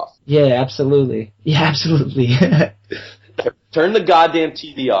TV off. Yeah, absolutely. Yeah, absolutely. Turn the goddamn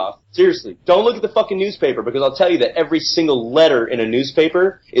TV off. Seriously. Don't look at the fucking newspaper, because I'll tell you that every single letter in a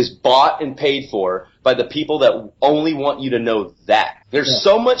newspaper is bought and paid for by the people that only want you to know that. There's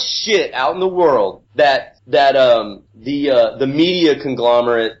so much shit out in the world that the media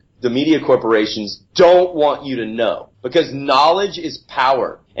conglomerate, the media corporations don't want you to know, because knowledge is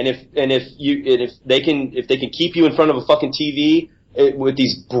power. And if they can keep you in front of a fucking TV with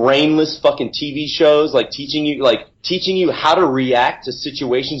these brainless fucking TV shows, like teaching you how to react to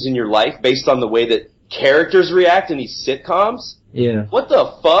situations in your life based on the way that characters react in these sitcoms. Yeah. What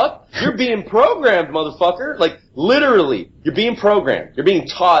the fuck? You're being programmed, motherfucker. Like, literally, you're being programmed. You're being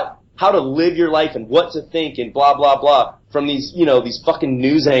taught how to live your life and what to think and blah, blah, blah from these, these fucking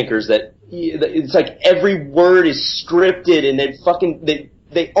news anchors that it's like every word is scripted, and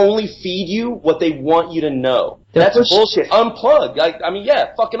they only feed you what they want you to know. That's bullshit. Unplug.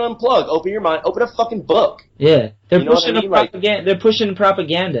 Fucking unplug. Open your mind. Open a fucking book. Yeah. They're pushing propaganda. They're pushing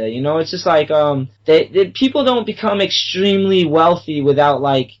propaganda. You know, it's just like, people don't become extremely wealthy without,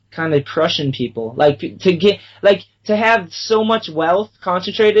 like, kind of crushing people. Like, to have so much wealth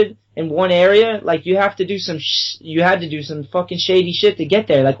concentrated in one area, like, you had to do some fucking shady shit to get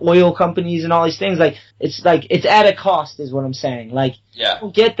there, like oil companies and all these things. Like, it's at a cost, is what I'm saying. Like, you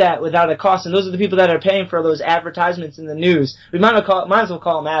don't get that without a cost, and those are the people that are paying for those advertisements in the news. We might as well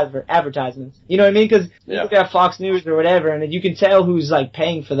call them advertisements. You know what I mean? Because you look at Fox News or whatever, and you can tell who's, like,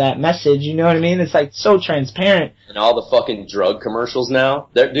 paying for that message. You know what I mean? It's, like, so transparent. And all the fucking drug commercials now.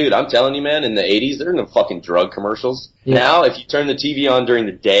 Dude, I'm telling you, man, in the 80s, there were no fucking drug commercials. Yeah. Now, if you turn the TV on during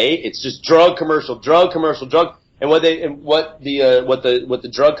the day, it's just drug commercial. And what the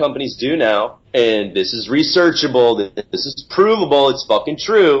drug companies do now, and this is researchable, this is provable, it's fucking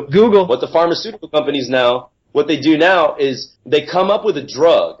true. Google. What the pharmaceutical companies now, what they do now is they come up with a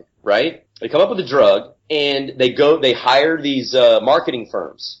drug, right? They come up with a drug, and they hire these marketing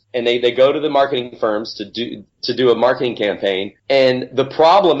firms, and they go to the marketing firms to do a marketing campaign. And the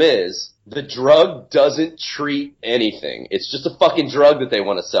problem is, the drug doesn't treat anything. It's just a fucking drug that they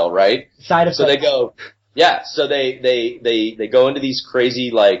want to sell, right? Side effects. So they go, so they go into these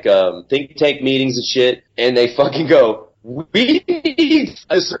crazy, like, think tank meetings and shit, and they fucking go, we need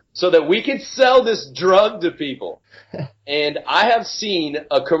this so that we can sell this drug to people. And I have seen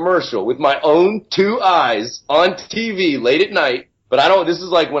a commercial with my own 2 eyes on TV late at night, but this is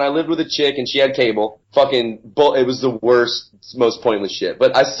like when I lived with a chick and she had cable. It was the worst, most pointless shit.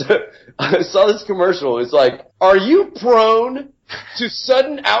 But I saw this commercial. It's like, are you prone to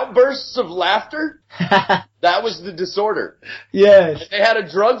sudden outbursts of laughter? That was the disorder. Yes. They had a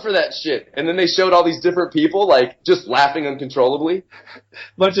drug for that shit. And then they showed all these different people, like, just laughing uncontrollably.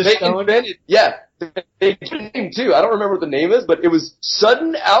 Bunch of They did a name too. I don't remember what the name is, but it was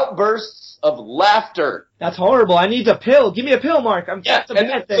sudden outbursts of laughter. That's horrible. I need a pill. Give me a pill, Mark. That's a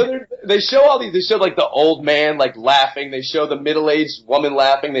bad thing. So they show all these. They show, like, the old man, like, laughing. They show the middle-aged woman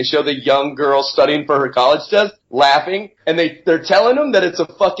laughing. They show the young girl studying for her college test laughing. And they're telling them that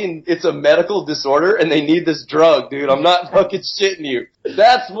it's a medical disorder and they need this drug, dude. I'm not fucking shitting you.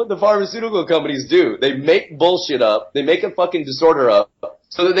 That's what the pharmaceutical companies do. They make bullshit up. They make a fucking disorder up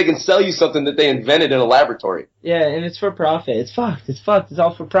so that they can sell you something that they invented in a laboratory. Yeah, and it's for profit. It's fucked. It's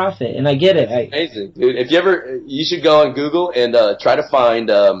all for profit. And I get it. Amazing, dude. If you should go on Google and try to find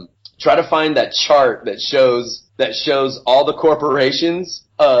that chart that shows all the corporations,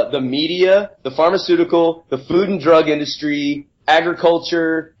 the media, the pharmaceutical, the food and drug industry,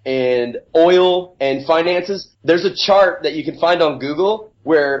 agriculture, and oil and finances. There's a chart that you can find on Google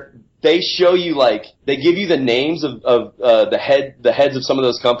where they show you, like, they give you the names of the heads of some of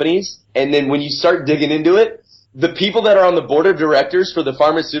those companies, and then when you start digging into it, the people that are on the board of directors for the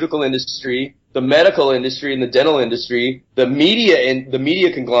pharmaceutical industry, the medical industry and the dental industry, the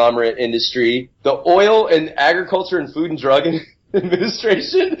media conglomerate industry, the oil and agriculture and food and drug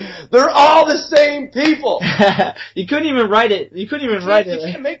administration, they're all the same people. You couldn't even write it. You couldn't even write it.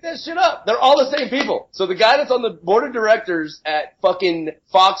 You can't make that shit up. They're all the same people. So the guy that's on the board of directors at fucking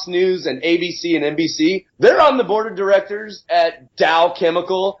Fox News and ABC and NBC, they're on the board of directors at Dow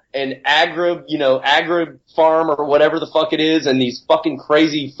Chemical and Agri Farm or whatever the fuck it is, and these fucking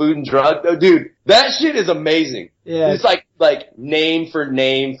crazy food and drug. Oh, dude, that shit is amazing. Yeah. It's like name for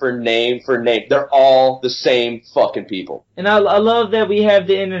name for name for name. They're all the same fucking people. And I love that we have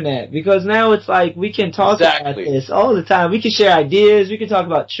the internet, because now it's like we can talk about this all the time. We can share ideas. We can talk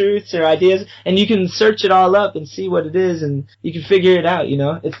about truths or ideas, and you can search it all up and see what it is, and you can figure it out, you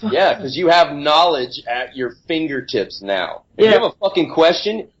know? It's fun. Yeah, because you have knowledge at your fingertips now. If you have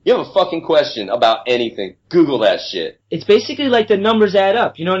a fucking question about anything, Google that shit. It's basically like the numbers add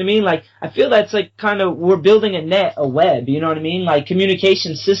up, you know what I mean? Like, I feel that's like kind of, we're building a web, you know what I mean? Like,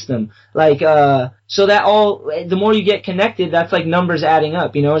 communication system. Like, so that the more you get connected, that's like numbers adding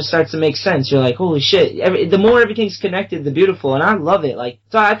up, you know? It starts to make sense. You're like, holy shit. The more everything's connected, the beautiful. And I love it. Like,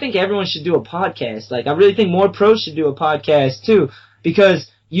 so I think everyone should do a podcast. Like, I really think more pros should do a podcast too, because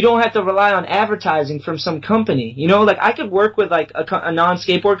you don't have to rely on advertising from some company. You know, like, I could work with, like, a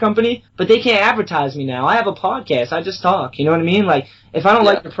non-skateboard company, but they can't advertise me now. I have a podcast. I just talk. You know what I mean? Like, if I don't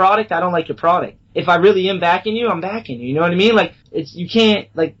like your product, I don't like your product. If I really am backing you, I'm backing you. You know what I mean? Like, you can't,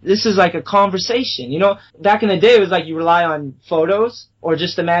 like, this is like a conversation. You know, back in the day, it was like you rely on photos or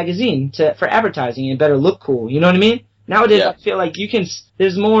just a magazine for advertising and better look cool. You know what I mean? Nowadays, I feel like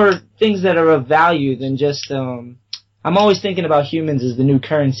there's more things that are of value than just, I'm always thinking about humans as the new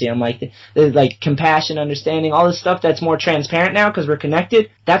currency. I'm like, there's like compassion, understanding, all this stuff that's more transparent now because we're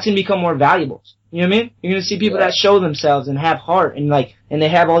connected. That's going to become more valuable. You know what I mean? You're going to see people that show themselves and have heart and they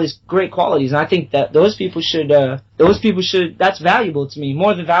have all these great qualities. And I think that those people should, that's valuable to me.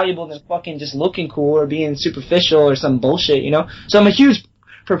 More than valuable than fucking just looking cool or being superficial or some bullshit, you know? So I'm a huge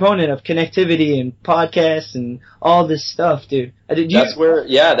proponent of connectivity and podcasts and all this stuff, dude. That's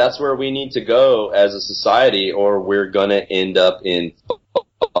where we need to go as a society, or we're gonna end up in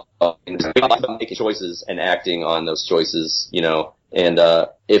making choices and acting on those choices, you know. And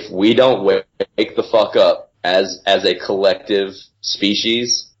if we don't wake the fuck up as a collective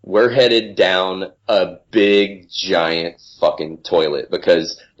species, we're headed down a big giant fucking toilet,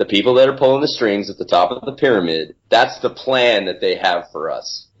 because the people that are pulling the strings at the top of the pyramid, that's the plan that they have for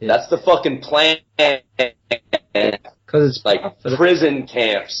us. Yeah. That's the fucking plan. Cause it's like prison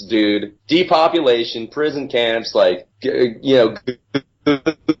camps, dude. Depopulation, prison camps, like, you know,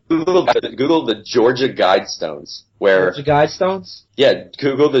 Google the Georgia Guidestones. Georgia Guidestones? Yeah,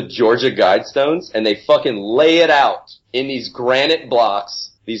 Google the Georgia Guidestones, and they fucking lay it out in these granite blocks.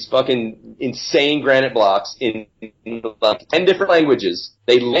 These fucking insane granite blocks in like 10 different languages.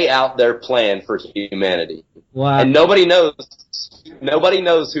 They lay out their plan for humanity. Wow. And nobody knows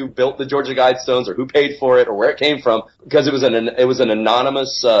who built the Georgia Guidestones or who paid for it or where it came from, because it was an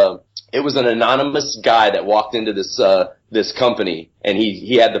anonymous guy that walked into this company, and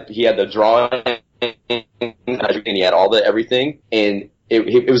he had the drawing and he had all the everything, and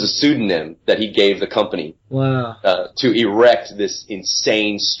it was a pseudonym that he gave the company. Wow. To erect this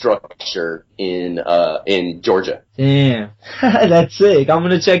insane structure in Georgia. Damn. That's sick. I'm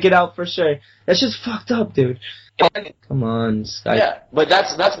gonna check it out for sure. That's just fucked up, dude. Come on. Yeah, but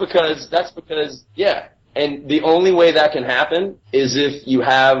that's because yeah. And the only way that can happen is if you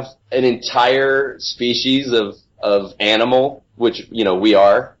have an entire species of animal, which, you know, we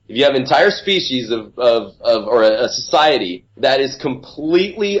are. If you have an entire species or a society that is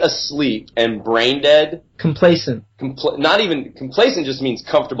completely asleep and brain dead. Complacent. Not even complacent, just means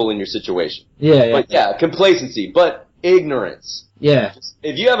comfortable in your situation. Yeah. But yeah, complacency, but ignorance. Yeah.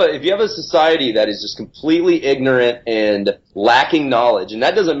 If you have a society that is just completely ignorant and lacking knowledge, and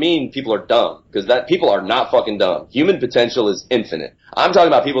that doesn't mean people are dumb, because people are not fucking dumb. Human potential is infinite. I'm talking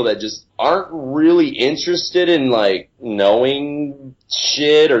about people that just aren't really interested in, like, knowing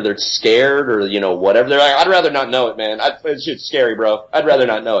shit, or they're scared, or, you know, whatever. They're like, I'd rather not know it, man. It's shit's scary, bro. I'd rather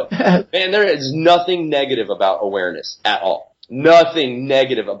not know it. Man, there is nothing negative about awareness at all. Nothing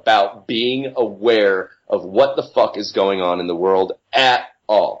negative about being aware of what the fuck is going on in the world at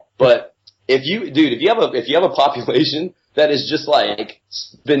all. But if you have a population that is just like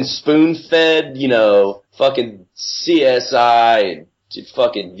been spoon-fed, you know, fucking CSI and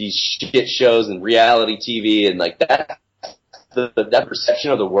fucking these shit shows and reality TV and like that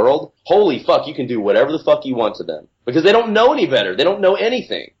perception of the world, holy fuck, you can do whatever the fuck you want to them. Because they don't know any better. They don't know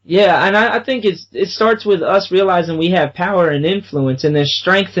anything. Yeah, and I think it starts with us realizing we have power and influence, and there's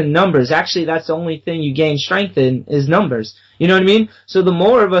strength in numbers. Actually, that's the only thing you gain strength in is numbers. You know what I mean? So the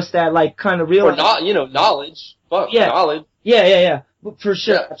more of us that, like, kind of realize... Or not, you know, knowledge. Fuck, yeah. Knowledge. Yeah. For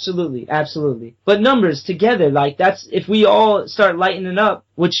sure, Yeah. absolutely. But numbers together, like that's, if we all start lightening up,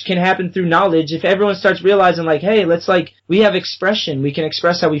 which can happen through knowledge, if everyone starts realizing like, hey, let's like, we have expression, we can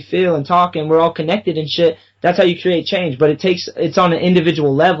express how we feel and talk and we're all connected and shit, that's how you create change. But it's on an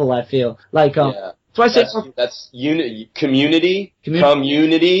individual level, I feel. Like, yeah. so I say that's unity, community. Yeah.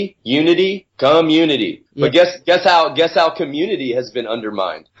 But guess how community has been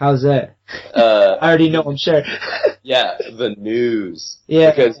undermined? How's that? I already know, I'm sure. Yeah, the news.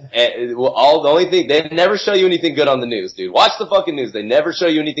 Yeah. Because the only thing, they never show you anything good on the news, dude. Watch the fucking news. They never show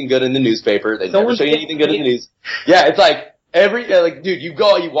you anything good in the newspaper. They never show you anything good in the news. Yeah, it's like dude, you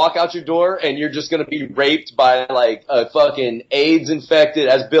walk out your door and you're just gonna be raped by like a fucking AIDS infected,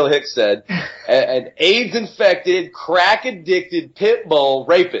 as Bill Hicks said, an AIDS infected, crack addicted pit bull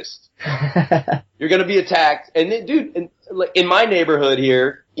rapist. You're gonna be attacked, and then, dude, in my neighborhood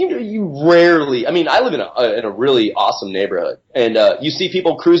here, you rarely. I mean, I live in a really awesome neighborhood, and you see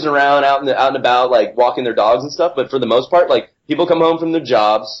people cruising around out and about, like walking their dogs and stuff. But for the most part, like people come home from their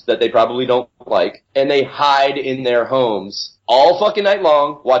jobs that they probably don't like, and they hide in their homes all fucking night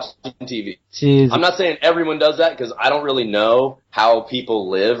long watching TV. Jeez. I'm not saying everyone does that because I don't really know how people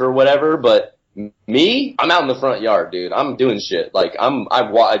live or whatever, but me, I'm out in the front yard, dude. I'm doing shit. Like I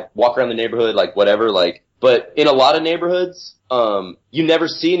walk around the neighborhood, like whatever, like. But in a lot of neighborhoods, you never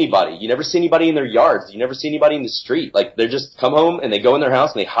see anybody. You never see anybody in their yards. You never see anybody in the street. Like they just come home and they go in their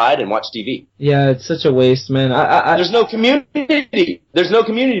house and they hide and watch TV. Yeah, it's such a waste, man. There's no community. There's no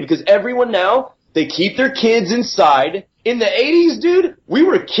community because everyone now, they keep their kids inside. In the 80s, dude, we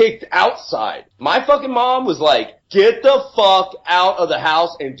were kicked outside. My fucking mom was like, get the fuck out of the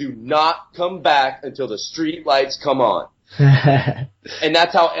house and do not come back until the street lights come on. And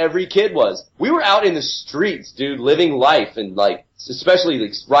that's how every kid was. We were out in the streets, dude, living life and like, especially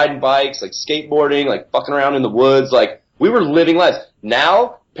like riding bikes, like skateboarding, like fucking around in the woods. Like we were living lives.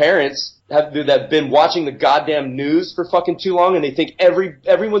 Now parents have been watching the goddamn news for fucking too long, and they think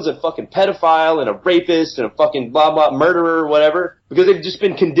everyone's a fucking pedophile and a rapist and a fucking blah blah murderer or whatever, because they've just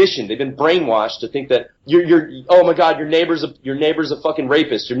been conditioned. They've been brainwashed to think that you're oh my god, your neighbor's a fucking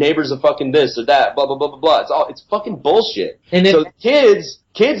rapist, your neighbor's a fucking this or that, blah blah blah blah blah. It's fucking bullshit. And so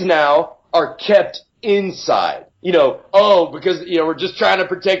kids now are kept inside. Because, we're just trying to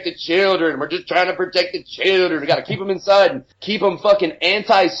protect the children. We're just trying to protect the children. We gotta keep them inside and keep them fucking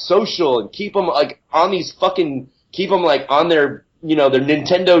antisocial and keep them, like, on these fucking, keep them, like, on their, their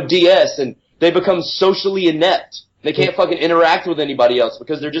Nintendo DS, and they become socially inept. They can't fucking interact with anybody else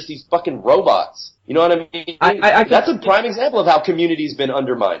because they're just these fucking robots. You know what I mean? That's a prime example of how community's been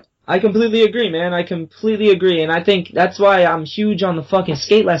undermined. I completely agree, man. I completely agree. And I think that's why I'm huge on the fucking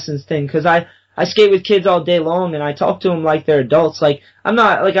skate lessons thing, because I skate with kids all day long, and I talk to them like they're adults. Like, I'm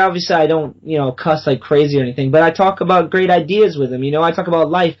not, like, obviously I don't, cuss like crazy or anything, but I talk about great ideas with them, I talk about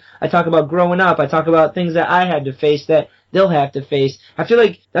life, I talk about growing up, I talk about things that I had to face that they'll have to face. I feel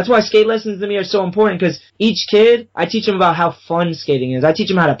like that's why skate lessons to me are so important, because each kid, I teach them about how fun skating is. I teach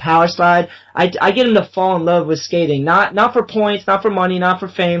them how to power slide. I get them to fall in love with skating, not for points, not for money, not for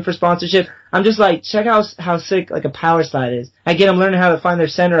fame, for sponsorship. I'm just like, check out how sick, like, a power slide is. I get them learning how to find their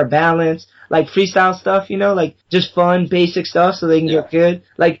center of balance, like freestyle stuff, like just fun, basic stuff so they can get good.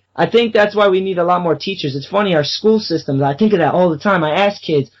 Like, I think that's why we need a lot more teachers. It's funny, our school systems, I think of that all the time. I ask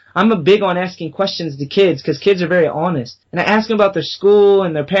kids, I'm a big on asking questions to kids because kids are very honest. And I ask them about their school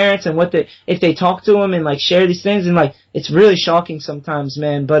and their parents and if they talk to them and like share these things, and like, it's really shocking sometimes,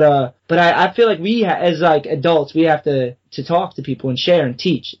 man. But I feel like we as like adults, we have to talk to people and share and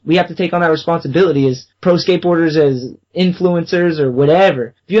teach. We have to take on that responsibility as pro skateboarders, as influencers or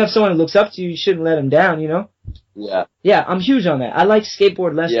whatever. If you have someone who looks up to you, you shouldn't let them down, Yeah. Yeah, I'm huge on that. I like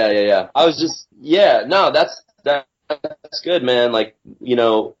skateboard lessons. Yeah. I was just, that's good, man. Like,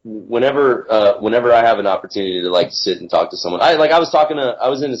 whenever I have an opportunity to like sit and talk to someone, I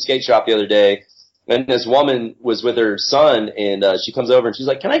was in a skate shop the other day, and this woman was with her son, and she comes over and she's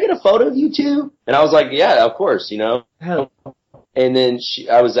like, "Can I get a photo of you two?" And I was like, "Yeah, of course, Hell. And then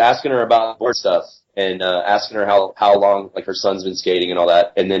I was asking her about board stuff and asking her how long like her son's been skating and all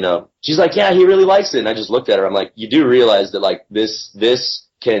that, and then she's like, "Yeah, he really likes it." And I just looked at her. I'm like, "You do realize that like this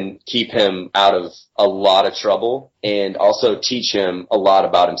can keep him out of a lot of trouble and also teach him a lot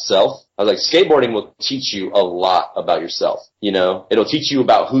about himself." I was like, skateboarding will teach you a lot about yourself, It'll teach you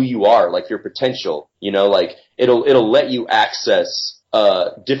about who you are, like your potential, like it'll let you access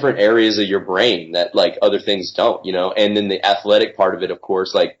different areas of your brain that like other things don't, and then the athletic part of it, of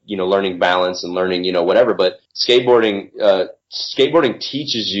course, like, learning balance and learning, whatever. But skateboarding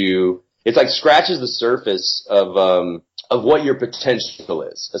teaches you, it's like scratches the surface of of what your potential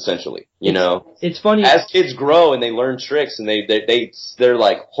is, essentially, you know? It's funny. As kids grow and they learn tricks and they're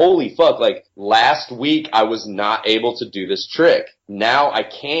like, holy fuck, like last week I was not able to do this trick. Now I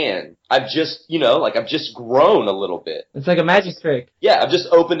can. I've just, you know, like I've just grown a little bit. It's like a magic trick. Yeah, I've just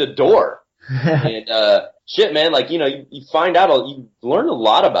opened a door. And, shit, man, like, you know, you find out, you learn a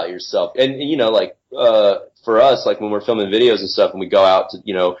lot about yourself. And, you know, like, for us, like when we're filming videos and stuff and we go out to,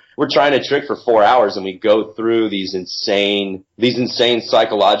 you know, we're trying to trick for 4 hours and we go through these insane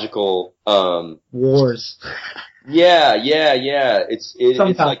psychological, wars. Yeah. It's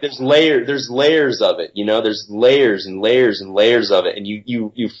like there's layers of it, you know, there's layers and layers and layers of it. And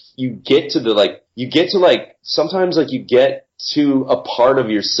you get to sometimes like you get to a part of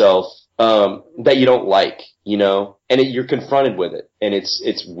yourself, that you don't like, you know, and you're confronted with it. And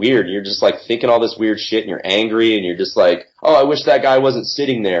it's weird. You're just like thinking all this weird shit and you're angry and you're just like, oh, I wish that guy wasn't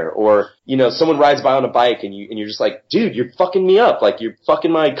sitting there. Or, you know, someone rides by on a bike and you're just like, dude, you're fucking me up. Like you're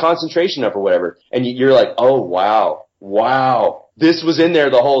fucking my concentration up or whatever. And you're like, oh, wow, this was in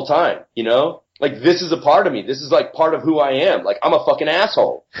there the whole time, you know? Like, this is a part of me. This is, like, part of who I am. Like, I'm a fucking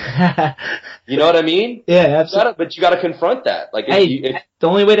asshole. You know what I mean? Yeah, absolutely. But you gotta confront that. Like, the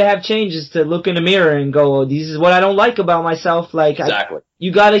only way to have change is to look in the mirror and go, oh, this is what I don't like about myself. Like, exactly.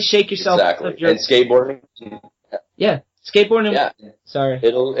 You gotta shake yourself. Exactly. And skateboarding. Yeah. Skateboarding. Yeah. Sorry.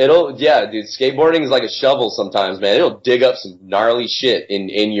 Yeah, dude, skateboarding is like a shovel sometimes, man. It'll dig up some gnarly shit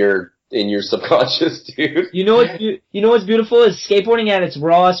in your subconscious, dude. You know what's beautiful is skateboarding at its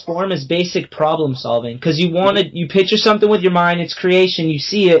rawest form is basic problem solving. Cause you picture something with your mind, it's creation, you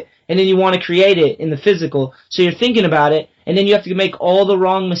see it, and then you want to create it in the physical. So you're thinking about it, and then you have to make all the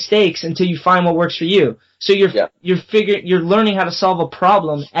wrong mistakes until you find what works for you. So you're learning how to solve a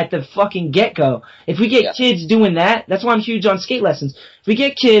problem at the fucking get-go. If we get kids doing that, that's why I'm huge on skate lessons. If we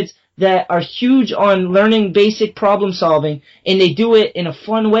get kids that are huge on learning basic problem solving, and they do it in a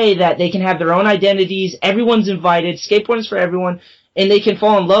fun way that they can have their own identities, everyone's invited, skateboarding's for everyone, and they can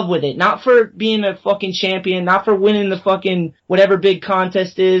fall in love with it. Not for being a fucking champion, not for winning the fucking whatever big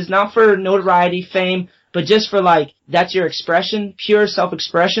contest is, not for notoriety, fame, but just for like, that's your expression, pure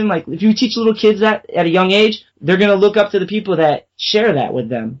self-expression. Like, if you teach little kids that at a young age, they're gonna look up to the people that share that with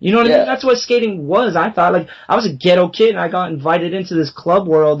them. You know what I mean? That's what skating was, I thought. Like, I was a ghetto kid and I got invited into this club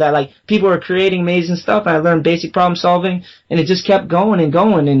world that like, people were creating amazing stuff and I learned basic problem solving and it just kept going and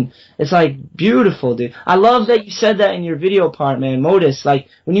going and it's like, beautiful, dude. I love that you said that in your video part, man, Modus. Like,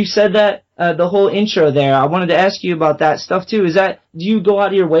 when you said that, the whole intro there, I wanted to ask you about that stuff too. Do you go out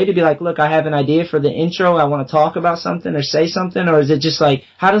of your way to be like, look, I have an idea for the intro, I want to talk about something or say something, or is it just like,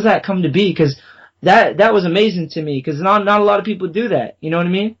 how does that come to be? Because that was amazing to me, because not a lot of people do that. You know what I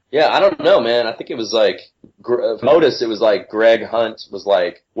mean? Yeah, I don't know, man. I think it was like, Modus, it was like Greg Hunt was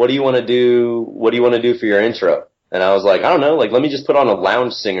like, what do you want to do for your intro? And I was like, I don't know, like, let me just put on a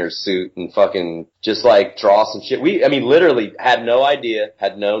lounge singer suit and fucking just like draw some shit. Literally had no idea,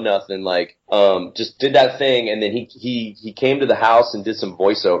 had no nothing, like, just did that thing. And then he came to the house and did some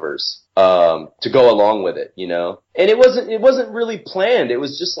voiceovers, to go along with it, you know? And it wasn't really planned. It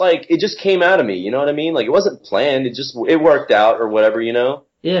was just like, it just came out of me, you know what I mean? Like, it wasn't planned. It worked out or whatever, you know?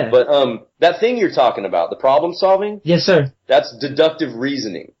 Yeah. But, that thing you're talking about, the problem solving. Yes, sir. That's deductive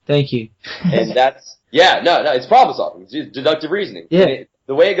reasoning. Thank you. And that's, it's problem solving. It's deductive reasoning. Yeah.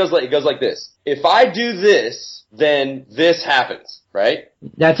 The way it goes like this. If I do this, then this happens, right?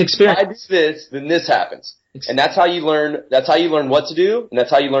 That's experience. If I do this, then this happens. And that's how you learn what to do, and that's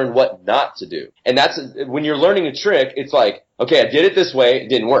how you learn what not to do. And that's, when you're learning a trick, it's like, okay, I did it this way, it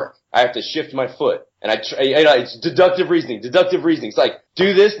didn't work. I have to shift my foot. And it's deductive reasoning. It's like,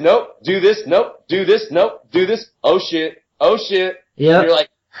 do this, nope, do this, nope, do this, nope, do this, oh shit. Yeah. And you're like,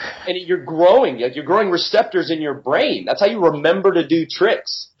 and you're growing receptors in your brain. That's how you remember to do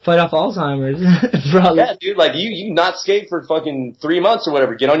tricks. Fight off Alzheimer's. Yeah, dude, like you not skate for fucking 3 months or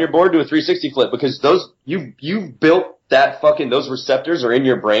whatever. Get on your board, do a 360 flip, because you've built those receptors are in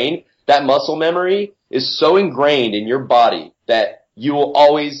your brain. That muscle memory is so ingrained in your body that you will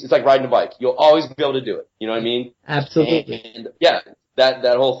always, it's like riding a bike. You'll always be able to do it. You know what I mean? Absolutely. And yeah,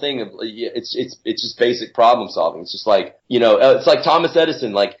 that whole thing of, it's just basic problem solving. It's just like, you know, it's like Thomas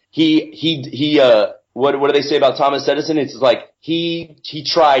Edison. Like what do they say about Thomas Edison? It's like he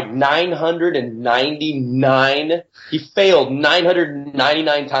tried 999. He failed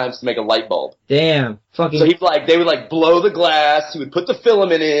 999 times to make a light bulb. Damn. Fucking. So they would like blow the glass. He would put the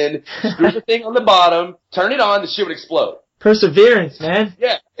filament in, screw the thing on the bottom, turn it on, the shit would explode. Perseverance, man.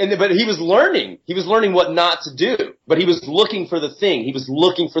 Yeah. But he was learning. He was learning what not to do. But he was looking for the thing. He was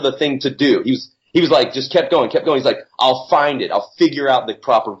looking for the thing to do. He was like, just kept going. He's like, I'll find it. I'll figure out the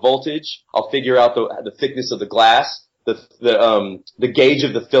proper voltage. I'll figure out the thickness of the glass. the gauge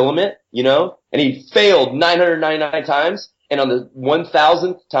of the filament, you know, and he failed 999 times, and on the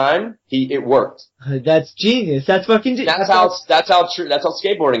 1000th time, it worked. That's genius. That's fucking genius. That's how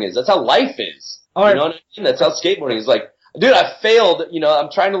skateboarding is. That's how life is. All right. You know what I mean? That's how skateboarding is. Like, dude, I failed, you know, I'm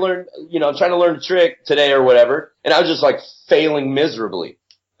trying to learn a trick today or whatever, and I was just like failing miserably.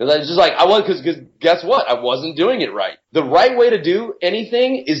 Because I was just like, because guess what? I wasn't doing it right. The right way to do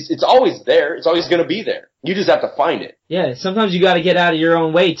anything it's always there. It's always going to be there. You just have to find it. Yeah, sometimes you got to get out of your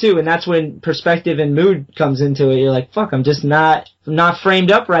own way too, and that's when perspective and mood comes into it. You're like, fuck, I'm just not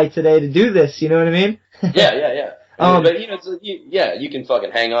framed up right today to do this. You know what I mean? Yeah. But you know, you can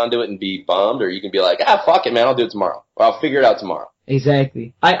fucking hang on to it and be bummed, or you can be like, fuck it, man, I'll do it tomorrow, or I'll figure it out tomorrow.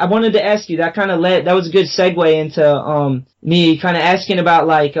 Exactly. I wanted to ask you, that was a good segue into me kind of asking about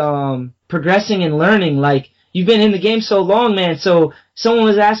like progressing and learning. Like, you've been in the game so long, man. So someone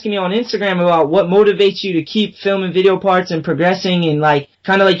was asking me on Instagram about what motivates you to keep filming video parts and progressing, and like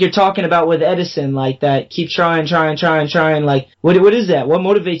kind of like you're talking about with Edison, like that keep trying. Like, what is that? What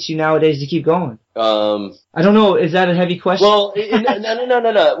motivates you nowadays to keep going? I don't know. Is that a heavy question? Well,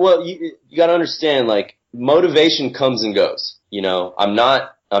 no. Well, you gotta understand, like, motivation comes and goes. You know, I'm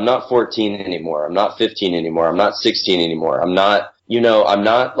not 14 anymore. I'm not 15 anymore. I'm not 16 anymore. I'm not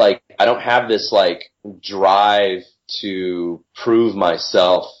like, I don't have this like drive to prove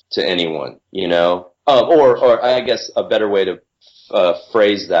myself to anyone, you know? Or I guess a better way to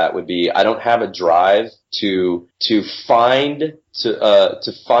phrase that would be, I don't have a drive to find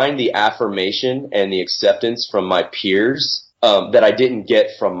the affirmation and the acceptance from my peers that I didn't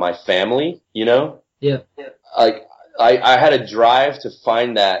get from my family, you know? Yeah. Like, I had a drive to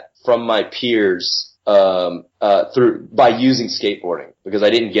find that from my peers by using skateboarding, because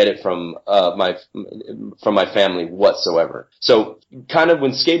I didn't get it from my family whatsoever. So kind of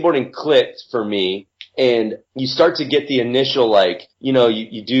when skateboarding clicked for me, and you start to get the initial, like, you know,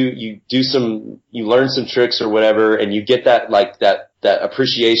 you learn some tricks or whatever, and you get that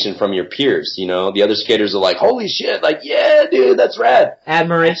appreciation from your peers, you know. The other skaters are like, holy shit, like, yeah, dude, that's rad.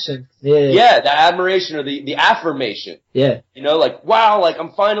 Admiration. Yeah, the admiration or the affirmation. Yeah. You know, like, wow, like,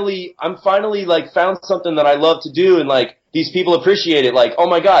 I'm finally like found something that I love to do, and like, these people appreciate it. Like, oh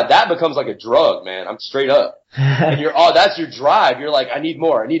my god, that becomes like a drug, man. I'm straight up. And that's your drive. You're like, I need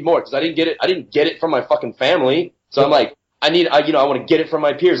more, because I didn't get it from my fucking family. So I'm like, I want to get it from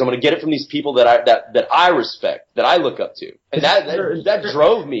my peers. I'm going to get it from these people that I respect, that I look up to. And that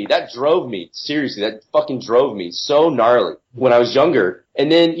drove me, seriously, that fucking drove me so gnarly when I was younger. And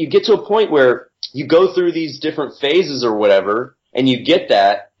then you get to a point where you go through these different phases or whatever, and you get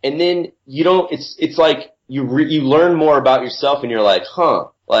that, and then it's like you learn more about yourself, and you're like,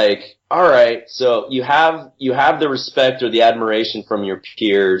 like, all right, so you have the respect or the admiration from your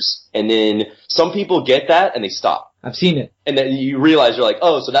peers, and then some people get that and they stop. I've seen it. And then you realize, you're like,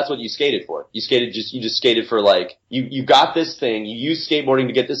 oh, so that's what you skated for. You just skated for, like, you got this thing, you used skateboarding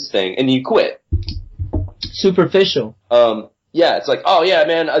to get this thing, and you quit. Superficial. Yeah, it's like, oh yeah,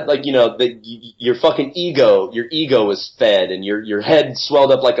 man, like, you know, your fucking ego was fed, and your head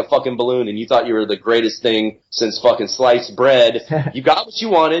swelled up like a fucking balloon, and you thought you were the greatest thing since fucking sliced bread. You got what you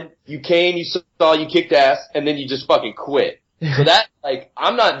wanted, you came, you saw, you kicked ass, and then you just fucking quit. So that, like,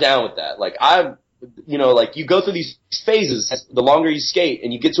 I'm not down with that. Like, you know, like, you go through these phases the longer you skate,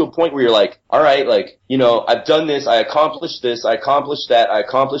 and you get to a point where you're like, all right, like, you know, I've done this, I accomplished this, I accomplished that, I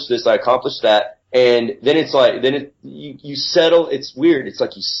accomplished this, I accomplished that. And then it's like, you settle, it's weird, it's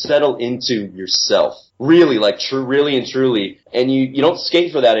like you settle into yourself. Really, like, really and truly. And you don't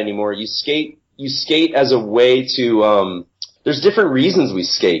skate for that anymore. You skate as a way to, there's different reasons we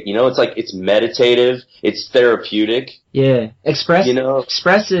skate, you know? It's like, it's meditative, it's therapeutic. Yeah. You know?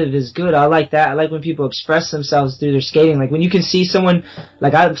 Expressive is good. I like that. I like when people express themselves through their skating. Like, when you can see someone,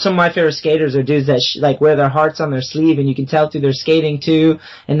 like, some of my favorite skaters are dudes that like wear their hearts on their sleeve, and you can tell through their skating too.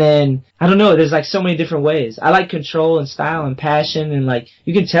 And then, I don't know, there's like so many different ways. I like control and style and passion, and like,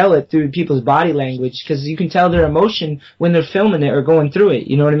 you can tell it through people's body language, because you can tell their emotion when they're filming it or going through it.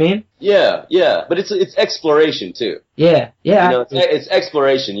 You know what I mean? Yeah. But it's exploration too. Yeah. You know, it's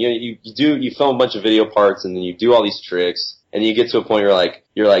exploration. You film a bunch of video parts, and then you do all these tricks, and you get to a point where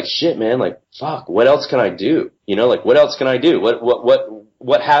you're like, shit, man, like, fuck, what else can I do? You know, like, what else can I do?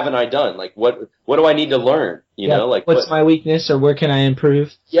 What haven't I done? Like, what do I need to learn? You know, like, what's my weakness, or where can I improve?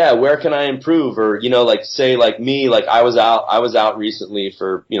 Yeah, where can I improve? Or, you know, like, say, like me, like, I was out recently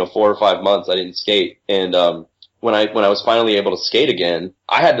for, you know, 4 or 5 months. I didn't skate. And, when I was finally able to skate again,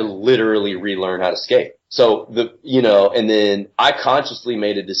 I had to literally relearn how to skate. So and then I consciously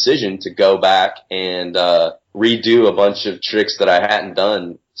made a decision to go back and, redo a bunch of tricks that I hadn't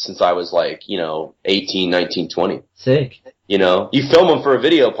done since I was like, 18, 19, 20. Sick. You film them for a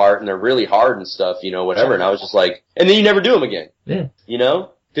video part and they're really hard and stuff, whatever. And I was just like, and then you never do them again. Yeah.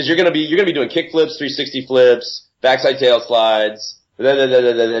 Cause you're gonna be doing kick flips, 360 flips, backside tail slides,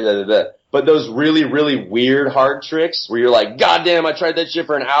 but those really, really weird hard tricks where you're like, God damn, I tried that shit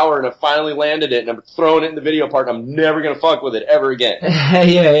for an hour and I finally landed it and I'm throwing it in the video part and I'm never gonna fuck with it ever again.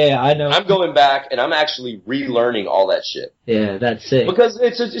 yeah, I know. I'm going back and I'm actually relearning all that shit. Yeah, that's sick. Because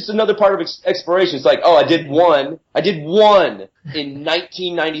it's another part of exploration. It's like, oh, I did one in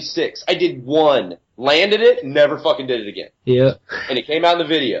 1996. I did one. Landed it, never fucking did it again. Yeah. And it came out in the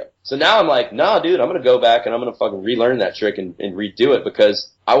video. So now I'm like, nah, dude, I'm gonna go back and I'm gonna fucking relearn that trick and redo it because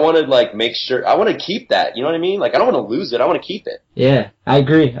I wanna make sure, I wanna keep that, you know what I mean? Like, I don't wanna lose it, I wanna keep it. Yeah, I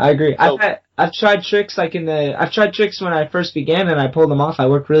agree. So, I've tried tricks I've tried tricks when I first began and I pulled them off. I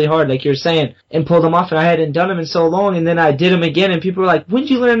worked really hard, like you were saying, and pulled them off and I hadn't done them in so long and then I did them again and people were like,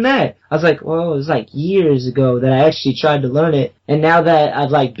 when'd you learn that? I was like, well, it was like years ago that I actually tried to learn it. And now that I've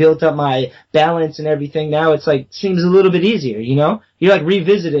like built up my balance and everything, now it's like, seems a little bit easier, You're like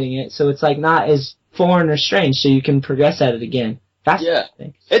revisiting it, so it's like not as foreign or strange, so you can progress at it again. Yeah.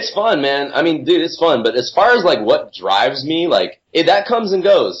 It's fun, man. I mean, dude, it's fun. But as far as like what drives me, like that comes and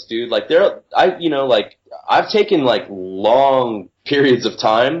goes, dude. Like I've taken like long periods of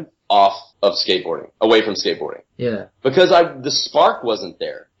time off of skateboarding, away from skateboarding. Yeah. Because the spark wasn't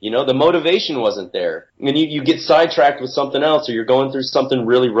there. The motivation wasn't there. I mean, you get sidetracked with something else or you're going through something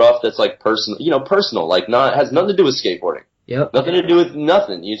really rough that's like personal, like has nothing to do with skateboarding. Yep. Nothing to do with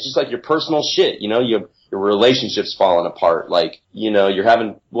nothing. It's just like your personal shit, your relationship's falling apart, like, you're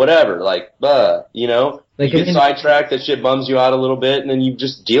having whatever, like, you get sidetracked, that shit bums you out a little bit, and then you're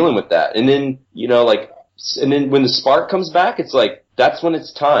just dealing with that. And then, and then when the spark comes back, it's like, that's when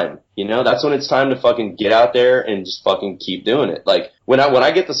it's time, that's when it's time to fucking get out there and just fucking keep doing it. Like, when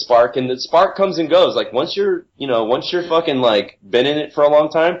I get the spark, and the spark comes and goes, like, once you're fucking, like, been in it for a long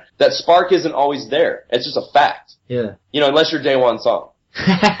time, that spark isn't always there. It's just a fact. Yeah. Unless you're Daewon Song.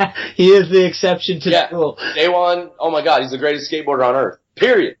 He is the exception to the rule. Daewon, oh my god, he's the greatest skateboarder on earth.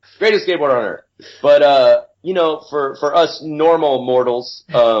 Period. Greatest skateboarder on earth. But, for us normal mortals,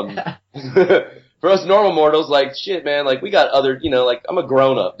 for us normal mortals, like, shit, man, like, we got other, like, I'm a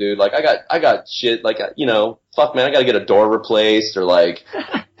grown up, dude. Like, I got shit, like, fuck, man, I gotta get a door replaced, or like,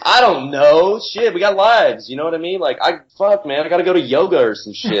 I don't know, shit, we got lives, you know what I mean? Like, fuck, man, I gotta go to yoga or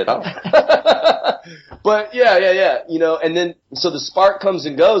some shit. But, yeah, and then, so the spark comes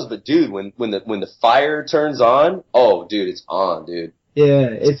and goes, but dude, when the fire turns on, oh, dude, it's on, dude. Yeah,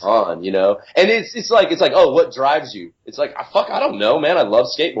 it's on, and it's like, oh, what drives you? It's like, I don't know, man, I love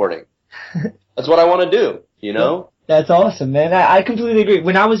skateboarding. That's what I want to do, That's awesome, man. I completely agree.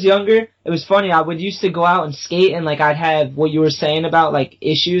 When I was younger, it was funny. I would used to go out and skate, and like I'd have what you were saying about like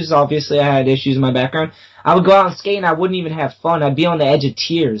issues. Obviously, I had issues in my background. I would go out and skate, and I wouldn't even have fun. I'd be on the edge of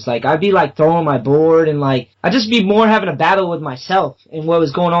tears. Like I'd be like throwing my board, and like I'd just be more having a battle with myself and what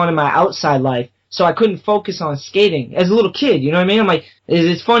was going on in my outside life. So I couldn't focus on skating as a little kid, you know what I mean? I'm like,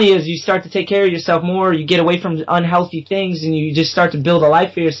 it's funny as you start to take care of yourself more, you get away from unhealthy things and you just start to build a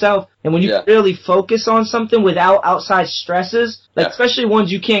life for yourself. And when you really focus on something without outside stresses, like especially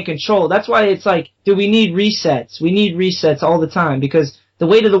ones you can't control, that's why it's like, dude, we need resets. We need resets all the time because the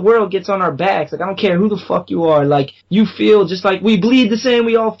weight of the world gets on our backs. Like, I don't care who the fuck you are. Like, you feel just like we bleed the same.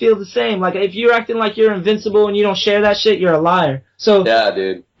 We all feel the same. Like, if you're acting like you're invincible and you don't share that shit, you're a liar. So, yeah,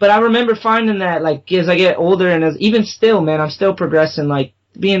 dude. But I remember finding that, like, as I get older and even still, man, I'm still progressing. Like,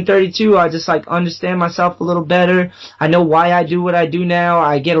 being 32, I just, like, understand myself a little better. I know why I do what I do now.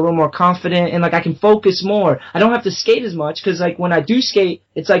 I get a little more confident and, like, I can focus more. I don't have to skate as much because, like, when I do skate,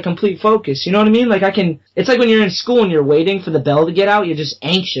 it's, like, complete focus. You know what I mean? Like, it's like when you're in school and you're waiting for the bell to get out, you're just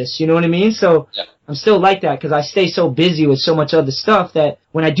anxious. You know what I mean? So, I'm still like that because I stay so busy with so much other stuff that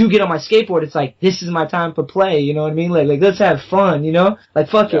when I do get on my skateboard, it's like, this is my time for play, you know what I mean? Like let's have fun, you know? Like,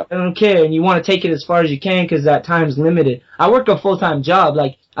 fuck it, I don't care. And you want to take it as far as you can because that time's limited. I work a full-time job.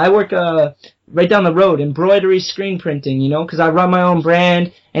 Like, I work right down the road, embroidery, screen printing, you know, because I run my own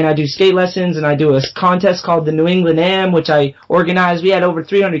brand and I do skate lessons and I do a contest called the New England Am, which I organized. We had over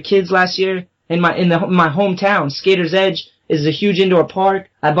 300 kids last year in my hometown. Skater's Edge is a huge indoor park.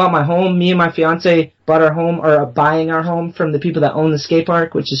 I bought my home. Me and my fiance bought our home, or buying our home from the people that own the skate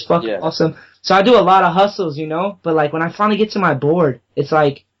park, which is fucking awesome. So I do a lot of hustles, you know, but like when I finally get to my board, it's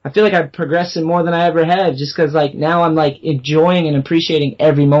like, I feel like I've progressed more than I ever have just because, like, now I'm, like, enjoying and appreciating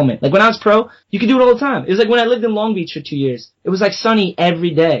every moment. Like, when I was pro, you could do it all the time. It was like when I lived in Long Beach for 2 years. It was, like, sunny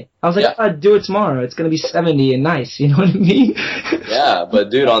every day. I was like, I'll do it tomorrow. It's going to be 70 and nice. You know what I mean? Yeah,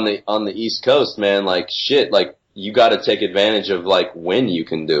 but, dude, on the East Coast, man, like, shit, like, you got to take advantage of like when you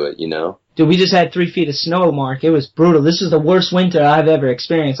can do it, you know? Dude, we just had 3 feet of snow, Mark. It was brutal. This is the worst winter I've ever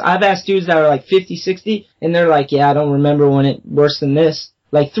experienced. I've asked dudes that are like 50, 60, and they're like, yeah, I don't remember when it worse than this.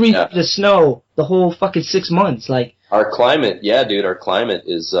 Like 3 feet of snow the whole fucking 6 months. Like our climate, yeah, dude, our climate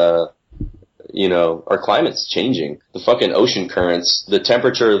is, you know, our climate's changing. The fucking ocean currents, the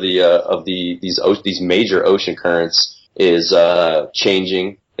temperature of these major ocean currents is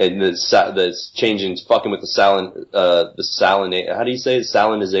changing. And the changing, fucking with the salinate, how do you say it?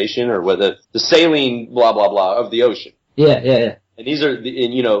 Salinization, or whether the saline, blah, blah, blah, of the ocean. Yeah. And these are,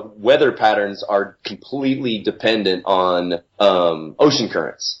 you know, weather patterns are completely dependent on, ocean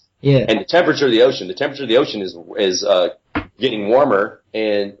currents. Yeah. And the temperature of the ocean is getting warmer.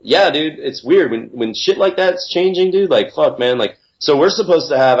 And yeah, dude, it's weird when shit like that's changing, dude, like, fuck, man, like, so we're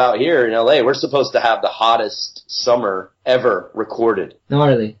supposed to have out here in LA, we're supposed to have the hottest summer ever recorded.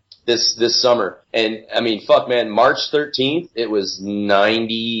 Gnarly. This summer. And I mean, fuck, man, March 13th, it was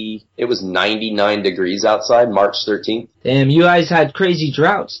 99 degrees outside, March 13th. Damn, you guys had crazy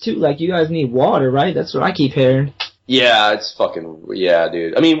droughts too. Like, you guys need water, right? That's what I keep hearing. Yeah, it's fucking, yeah,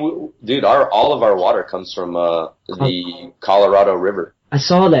 dude. I mean, dude, all of our water comes from, the Colorado River. I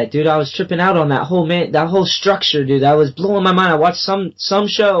saw that, dude. I was tripping out on that whole structure, dude. That was blowing my mind. I watched some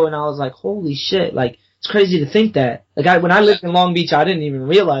show and I was like, holy shit, like, it's crazy to think that. Like, when I lived in Long Beach, I didn't even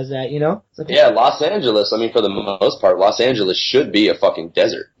realize that, you know? Like, yeah, Los Angeles, I mean, for the most part, Los Angeles should be a fucking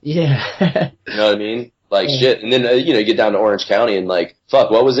desert. Yeah. You know what I mean? Like, shit. And then, you know, you get down to Orange County and like, fuck,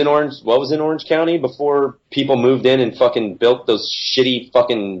 what was in Orange County before people moved in and fucking built those shitty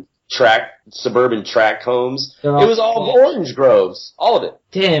fucking suburban tract homes? It was all orange groves. All of it.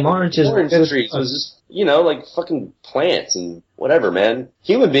 Damn, orange trees. It was just, you know, like fucking plants and whatever, man.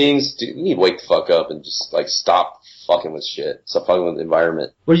 Human beings, dude, you need to wake the fuck up and just like stop fucking with shit. Stop fucking with the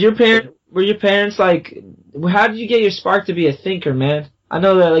environment. Were your parents like, how did you get your spark to be a thinker, man? I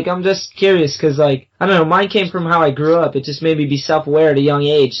know that, like, I'm just curious, cause like, I don't know, mine came from how I grew up. It just made me be self-aware at a young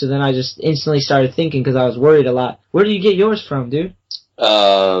age, so then I just instantly started thinking cause I was worried a lot. Where do you get yours from, dude?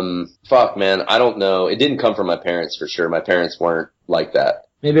 Fuck, man, I don't know. It didn't come from my parents for sure. My parents weren't like that.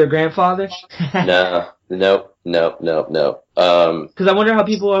 Maybe your grandfather? Nope. Cause I wonder how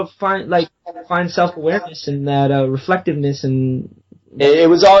people find self-awareness and that, reflectiveness and... It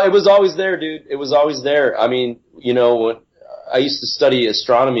was always there, dude. It was always there. I mean, you know, I used to study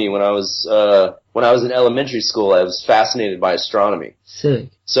astronomy when I was in elementary school. I was fascinated by astronomy. Sick.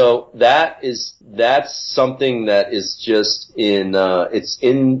 So that's something that is just it's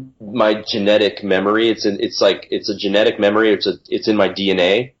in my genetic memory. It's a genetic memory. It's in my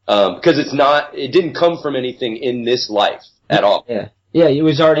DNA. Because it didn't come from anything in this life at all. Yeah. Yeah, it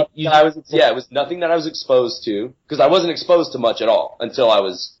was already... it was nothing that I was exposed to, because I wasn't exposed to much at all until I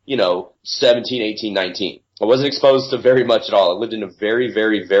was, 17, 18, 19. I wasn't exposed to very much at all. I lived in a very,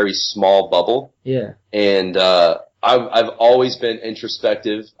 very, very small bubble. Yeah. And, I've always been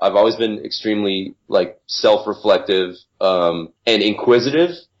introspective. I've always been extremely, self-reflective, and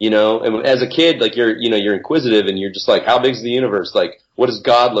inquisitive, and as a kid, you're inquisitive and you're just like, how big's the universe? Like, what does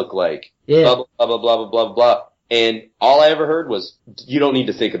God look like? Yeah. Blah, blah, blah, blah, blah, blah, blah, blah. And all I ever heard was, you don't need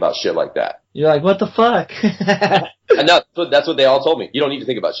to think about shit like that. You're like, what the fuck? And that's what they all told me. You don't need to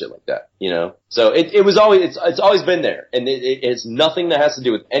think about shit like that, So it's always been there. And it's nothing that has to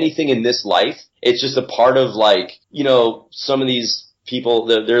do with anything in this life. It's just a part of some of these people,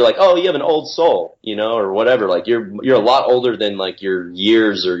 they're like, oh, you have an old soul, or whatever. Like you're a lot older than your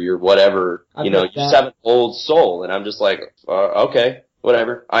years or your whatever, you just have an old soul. And I'm just like, okay.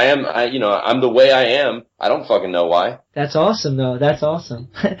 Whatever. I'm the way I am. I don't fucking know why. That's awesome though. That's awesome.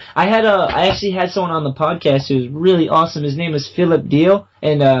 I actually had someone on the podcast who was really awesome. His name is Philip Deal,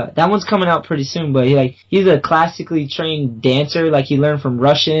 and that one's coming out pretty soon, but he's a classically trained dancer. Like, he learned from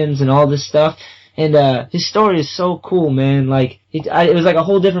Russians and all this stuff. And his story is so cool, man. It was like a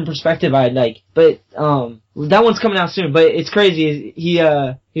whole different perspective I'd like. But that one's coming out soon. But it's crazy. He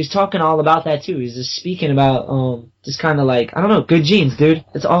was talking all about that too. He's just speaking about just kind of I don't know, good genes, dude.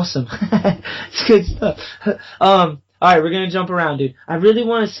 It's awesome. It's good stuff. All right, we're gonna jump around, dude. I really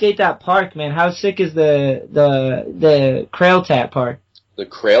want to skate that park, man. How sick is the Crail Tap park? The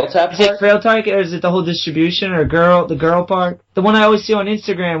Crail Tap park? Is it Crail Tap, or is it the whole distribution, or the girl park? The one I always see on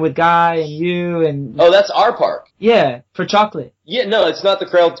Instagram with Guy and you and... Oh, that's our park. Yeah, for chocolate. Yeah, no, it's not the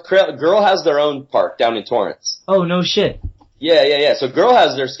Crail. Girl has their own park down in Torrance. Oh, no shit. Yeah. So Girl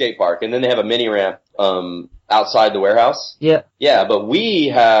has their skate park, and then they have a mini ramp outside the warehouse. Yeah. Yeah, but we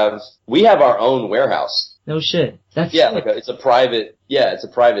have our own warehouse. No shit. That's sick. It's a private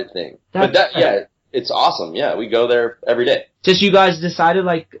thing. it's awesome. Yeah, we go there every day. Just you guys decided,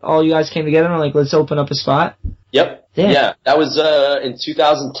 like, all you guys came together and like, let's open up a spot? Yep. Damn. Yeah, that was in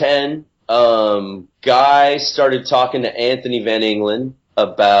 2010. Guy started talking to Anthony Van Engelen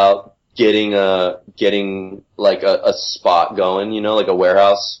about getting like a spot going, you know, like a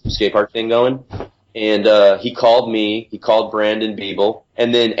warehouse skate park thing going. And he called me, he called Brandon Biebel,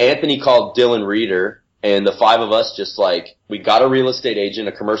 and then Anthony called Dylan Reeder, and the five of us just like, we got a real estate agent,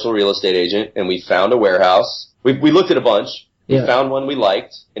 a commercial real estate agent, and we found a warehouse. We looked at a bunch. We found one we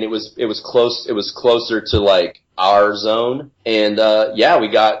liked, and it was closer to like our zone. And yeah, we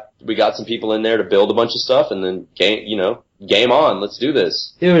got some people in there to build a bunch of stuff, and then game on, let's do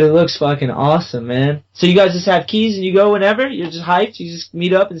this. Dude, it looks fucking awesome, man. So you guys just have keys and you go whenever? You're just hyped? You just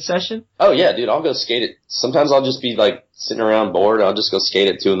meet up in session? Oh yeah, dude, I'll go skate it. Sometimes I'll just be like sitting around bored, and I'll just go skate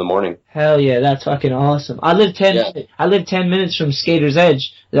at 2 a.m. Hell yeah, that's fucking awesome. I live 10 minutes from Skater's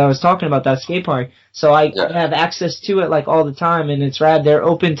Edge that I was talking about, that skate park. So I have access to it like all the time, and it's rad. They're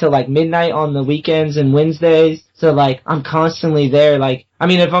open till like midnight on the weekends and Wednesdays. So like I'm constantly there. Like, I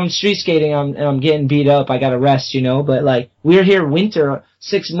mean, if I'm street skating and I'm getting beat up, I gotta rest, you know. But like we're here winter,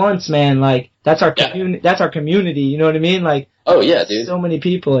 6 months, man. Like that's our that's our community. You know what I mean? Like, oh yeah, dude. So many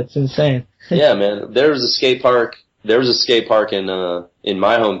people, it's insane. Yeah, man. There was a skate park in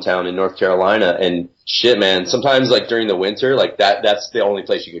my hometown in North Carolina, and shit, man. Sometimes like during the winter, like that's the only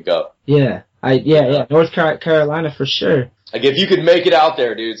place you could go. Yeah. North Carolina for sure. Like if you could make it out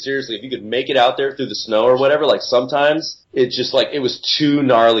there, dude, seriously, if you could make it out there through the snow or whatever, like sometimes it's just like, it was too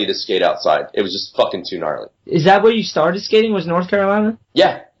gnarly to skate outside. It was just fucking too gnarly. Is that where you started skating, was North Carolina?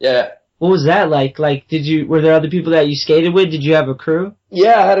 Yeah. What was that like? Like, were there other people that you skated with? Did you have a crew?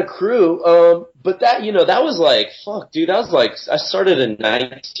 Yeah, I had a crew. But that, that was like, fuck, dude, I started in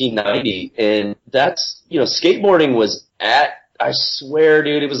 1990, and that's, skateboarding was I swear,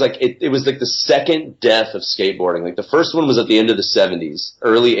 dude, it was like the second death of skateboarding. Like the first one was at the end of the 70s,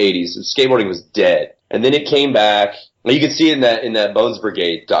 early 80s. Skateboarding was dead. And then it came back. You can see in that Bones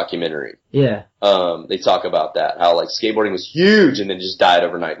Brigade documentary. Yeah. They talk about that, how like skateboarding was huge and then just died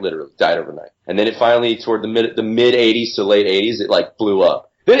overnight, literally died overnight. And then it finally, toward the mid 80s to late 80s, it like blew up.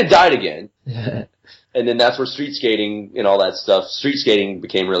 Then it died again. And then that's where street skating and all that stuff, street skating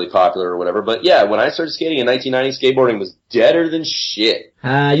became really popular or whatever. But yeah, when I started skating in 1990, skateboarding was deader than shit.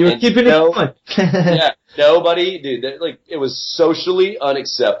 You were keeping it fun. Yeah, nobody, dude, it was socially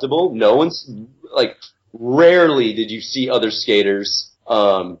unacceptable. No one's, rarely did you see other skaters.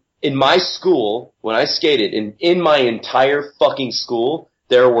 In my school, when I skated, in my entire fucking school,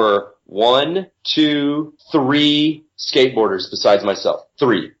 there were 1, 2, 3 skateboarders besides myself.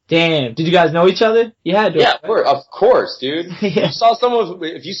 3. Damn. Did you guys know each other? You had to. Yeah, of course, dude.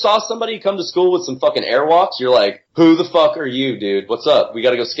 If you saw somebody come to school with some fucking airwalks, you're like, who the fuck are you, dude? What's up? We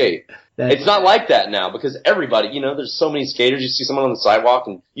gotta go skate. It's not like that now because everybody, there's so many skaters. You see someone on the sidewalk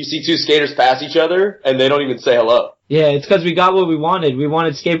and you see 2 skaters pass each other and they don't even say hello. Yeah, it's because we got what we wanted. We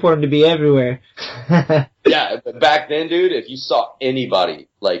wanted skateboarding to be everywhere. Yeah, but back then, dude, if you saw anybody,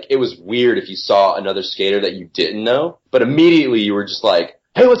 like, it was weird if you saw another skater that you didn't know, but immediately you were just like,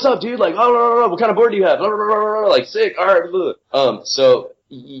 hey, what's up, dude? Like, what kind of board do you have? Like, sick, alright, so,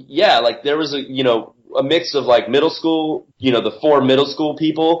 yeah, like, there was a mix of like middle school, the 4 middle school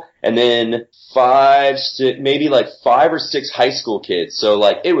people, and then 5 or 6 high school kids. So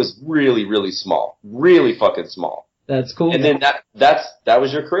like, it was really, really small. Really fucking small. That's cool. And then that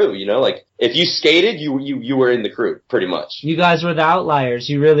was your crew, like if you skated, you were in the crew pretty much. You guys were the outliers.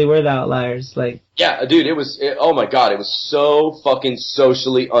 You really were the outliers. Like, yeah, dude, oh my God, it was so fucking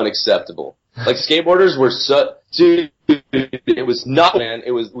socially unacceptable. Like skateboarders were dude, it was not, man.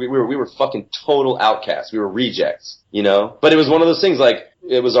 It was, we were fucking total outcasts. We were rejects, But it was one of those things like,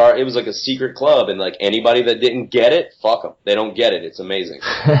 it was like a secret club, and like anybody that didn't get it, fuck them. They don't get it. It's amazing.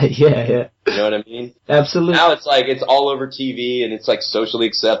 Yeah. You know what I mean? Absolutely. Now it's like, it's all over TV, and it's like socially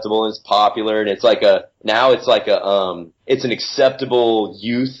acceptable, and it's popular, and it's an acceptable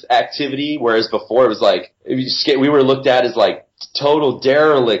youth activity, whereas before it was like, we were looked at as like total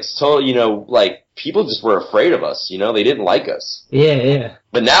derelicts, like people just were afraid of us, they didn't like us. Yeah.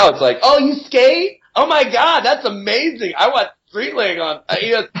 But now it's like, oh, you skate? Oh my God, that's amazing. I watch Street League on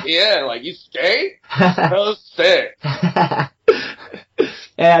ESPN. Like, you skate? So sick.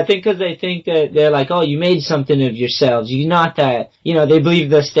 Yeah, I think because they think that they're like, oh, you made something of yourselves. You're not that, they believe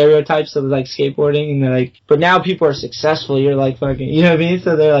the stereotypes of like skateboarding, and they're like, but now people are successful. You're like fucking, you know what I mean?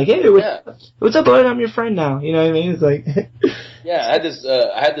 So they're like, hey, what's up, bud? I'm your friend now. You know what I mean? It's like, yeah, I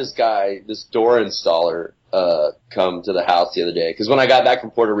had this guy, this door installer, come to the house the other day. Cause when I got back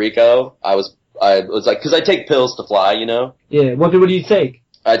from Puerto Rico, I was like, cause I take pills to fly, Yeah. What do you take?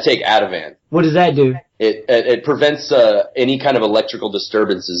 I take Ativan. What does that do? It prevents any kind of electrical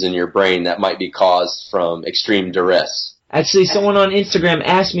disturbances in your brain that might be caused from extreme duress. Actually, someone on Instagram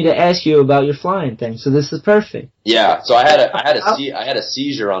asked me to ask you about your flying thing, so this is perfect. Yeah, so I had a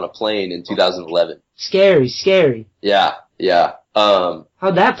seizure on a plane in 2011. Scary. Yeah.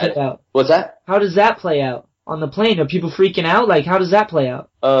 How'd that play out? What's that? How does that play out? On the plane, are people freaking out? Like, how does that play out?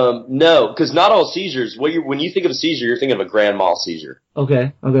 No, because not all seizures. When you think of a seizure, you're thinking of a grand mal seizure.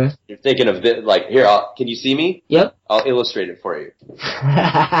 Okay. You're thinking of here. Can you see me? Yep. I'll illustrate it for you.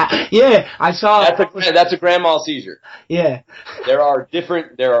 Yeah, I saw. That's a grand mal seizure. Yeah. There are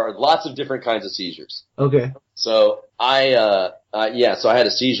lots of different kinds of seizures. Okay. So I had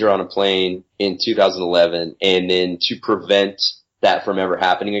a seizure on a plane in 2011, and then to prevent that from ever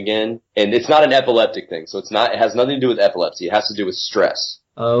happening again. And it's not an epileptic thing, so it has nothing to do with epilepsy. It has to do with stress.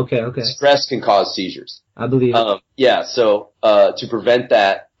 Oh, okay. Stress can cause seizures. I believe it. So to prevent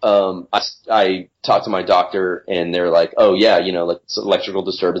that, I talked to my doctor, and they're like, oh yeah, like it's electrical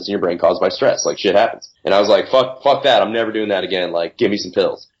disturbance in your brain caused by stress, like shit happens. And I was like, fuck that, I'm never doing that again, like give me some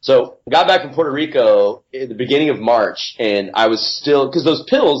pills. So I got back from Puerto Rico at the beginning of March, and I was still, cause those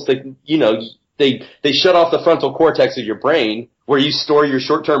pills, they shut off the frontal cortex of your brain where you store your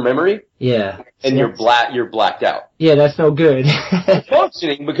short-term memory. Yeah. And you're blacked out. Yeah, that's no good. It's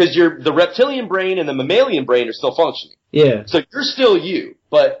functioning because the reptilian brain and the mammalian brain are still functioning. Yeah. So you're still you,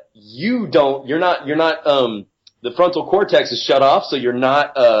 but you're not, the frontal cortex is shut off, so you're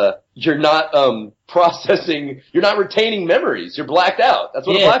not processing, you're not retaining memories. You're blacked out. That's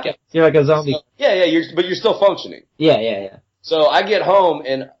what a blackout is. You're like a zombie. So, but you're still functioning. Yeah. So I get home,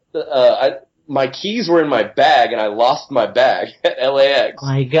 and my keys were in my bag, and I lost my bag at LAX.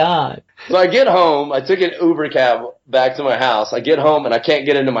 My God. So I get home, I took an Uber cab back to my house. I get home, and I can't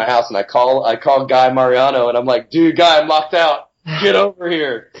get into my house, and I call Guy Mariano, and I'm like, dude, Guy, I'm locked out. Get over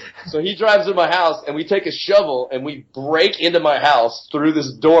here. So he drives to my house, and we take a shovel, and we break into my house through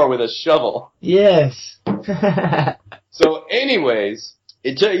this door with a shovel. Yes. So anyways,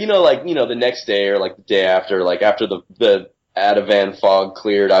 it took, the next day or like the day after, like after the Ativan fog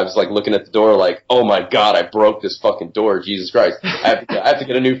cleared, I was like looking at the door like, oh my God, I broke this fucking door, Jesus Christ. I have to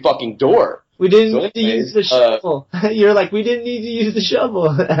get a new fucking door. We didn't need to use the shovel. You're like, we didn't need to use the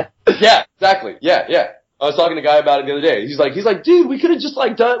shovel. Yeah, exactly. Yeah. I was talking to a guy about it the other day. He's like, dude, we could have just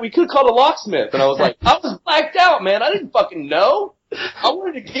we could have called a locksmith. And I was like, I was blacked out, man. I didn't fucking know. I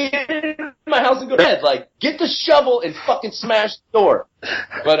wanted to get in my house and go to bed. Like, get the shovel and fucking smash the door.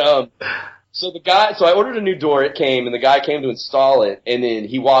 But, so I ordered a new door, it came, and the guy came to install it, and then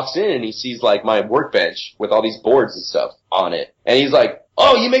he walks in and he sees like my workbench with all these boards and stuff on it. And he's like,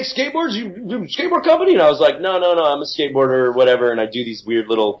 oh, you make skateboards? You do a skateboard company? And I was like, no, I'm a skateboarder or whatever, and I do these weird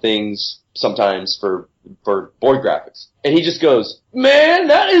little things sometimes for board graphics. And he just goes, man,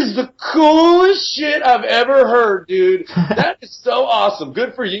 that is the coolest shit I've ever heard, dude. That is so awesome.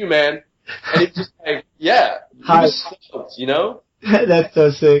 Good for you, man. And it's just like, yeah, he was stoked, That's so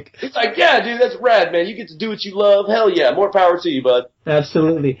sick. He's like, yeah, dude, that's rad, man. You get to do what you love. Hell yeah, more power to you, bud.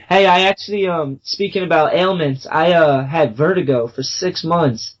 Absolutely. Hey, I actually, speaking about ailments, I had vertigo for 6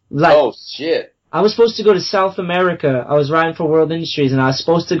 months. Oh, shit. I was supposed to go to South America. I was riding for World Industries, and I was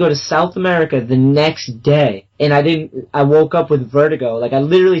supposed to go to South America the next day. And I woke up with vertigo. Like, I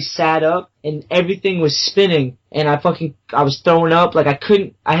literally sat up, and everything was spinning, and I was throwing up. Like,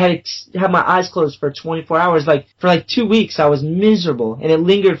 I had to have my eyes closed for 24 hours. Like, for 2 weeks, I was miserable, and it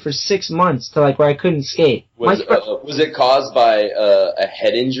lingered for 6 months to, where I couldn't skate. Was it caused by a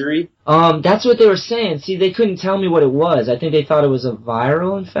head injury? That's what they were saying. See, they couldn't tell me what it was. I think they thought it was a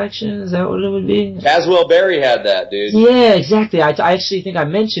viral infection. Is that what it would be? Caswell Berry had that, dude. Yeah, exactly. I actually think I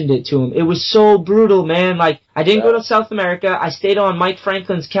mentioned it to him. It was so brutal, man. I didn't go to South America. I stayed on Mike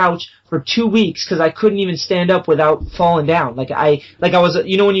Franklin's couch for 2 weeks because I couldn't even stand up without falling down. I was,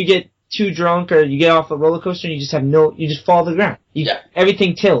 when you get too drunk or you get off a roller coaster and you just fall to the ground.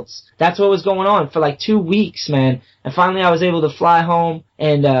 Everything tilts. That's what was going on for 2 weeks, man. And finally I was able to fly home,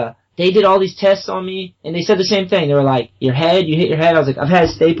 and they did all these tests on me, and they said the same thing. They were like, you hit your head. I was like, I've had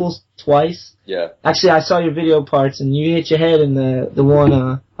staples twice. Yeah. Actually, I saw your video parts, and you hit your head in the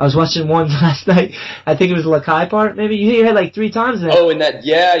one, I was watching one last night. I think it was Lakai part, maybe. You hit your head 3 times in that. Oh, in that,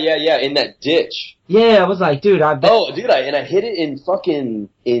 in that ditch. Yeah, I was like, dude, I bet. Oh, dude, I hit it in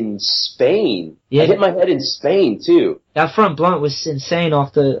Spain. Yeah. I hit my head in Spain, too. That front blunt was insane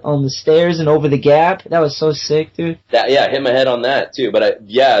on the stairs and over the gap. That was so sick, dude. I hit my head on that, too. But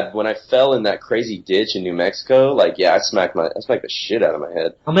when I fell in that crazy ditch in New Mexico, I smacked the shit out of my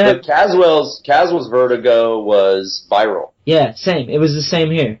head. But Caswell's vertigo was viral. Yeah, same. It was the same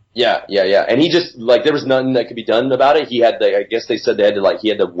here. Yeah. And he just, there was nothing that could be done about it. He had I guess they said he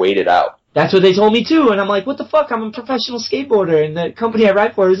had to wait it out. that's what they told me too. And I'm like, what the fuck? I'm a professional skateboarder, and the company I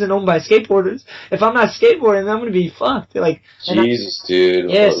ride for isn't owned by skateboarders. If I'm not skateboarding, then I'm gonna be fucked. Like, Jesus, dude.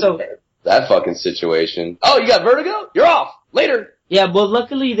 Yeah, so that fucking situation. Oh, you got vertigo? You're off. Later. Yeah, well,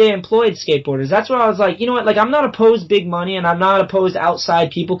 luckily they employed skateboarders. That's where I was like, you know what? Like, I'm not opposed big money, and I'm not opposed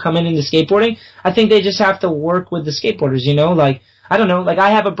outside people coming into skateboarding. I think they just have to work with the skateboarders, you know? Like, I don't know. Like,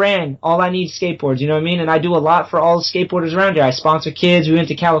 I have a brand. All I need is skateboards, you know what I mean? And I do a lot for all the skateboarders around here. I sponsor kids. We went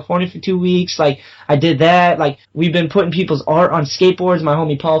to California for 2 weeks. Like, I did that. Like, we've been putting people's art on skateboards. My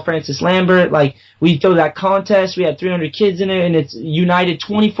homie Paul Francis Lambert. Like, we threw that contest. We had 300 kids in it, and it's united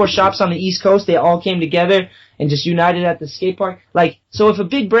 24 shops on the East Coast. They all came together and just united at the skate park. Like, so if a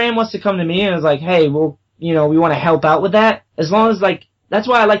big brand wants to come to me and is like, hey, well, you know, we want to help out with that, as long as, like, that's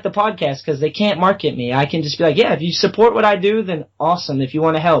why I like the podcast, because they can't market me. I can just be like, yeah, if you support what I do, then awesome. If you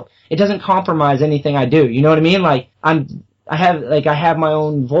want to help, it doesn't compromise anything I do. You know what I mean? Like, I have my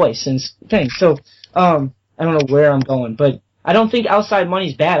own voice and thing. So, I don't know where I'm going, but I don't think outside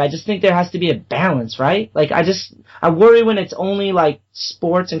money's bad. I just think there has to be a balance, right? Like, I worry when it's only, like,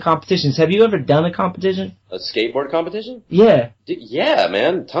 sports and competitions. Have you ever done a competition? A skateboard competition? Yeah. Yeah,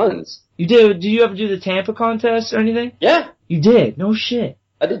 man. Tons. You do? Do you ever do the Tampa contest or anything? Yeah. You did? No shit.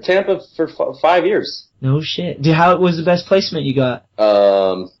 I did Tampa for 5 years. No shit. How was the best placement you got? I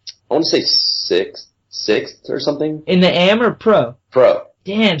want to say sixth or something. In the AM or pro? Pro.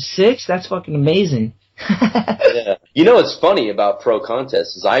 Damn, 6? That's fucking amazing. Yeah. You know what's funny about pro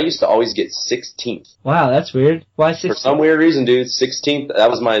contests is I used to always get 16th. Wow, that's weird. Why 16th? For some weird reason, dude, 16th, that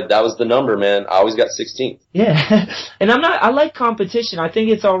was the number, man. I always got 16th. Yeah. And I like competition. I think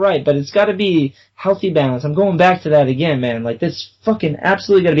it's alright, but it's gotta be healthy balance. I'm going back to that again, man. Like, this fucking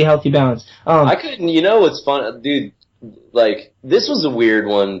absolutely gotta be healthy balance. I couldn't, you know what's fun, dude, like, this was a weird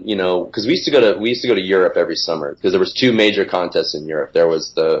one, you know, because we used to go to Europe every summer, because there was 2 major contests in Europe. There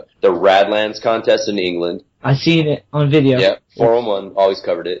was the Radlands contest in England. I seen it on video. Yeah, 401 always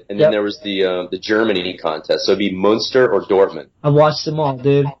covered it. And then there was the Germany contest. So it'd be Munster or Dortmund. I watched them all,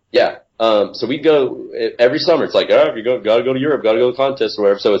 dude. Yeah. So we'd go every summer. It's like, if you gotta go to Europe, gotta go to contests or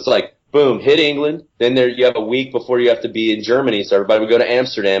whatever. So it's like, boom, hit England. Then you have a week before you have to be in Germany. So everybody would go to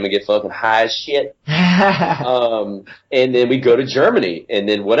Amsterdam and get fucking high as shit. And then we go to Germany and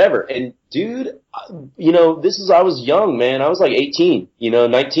then whatever. And dude, you know, I was young, man. I was like 18,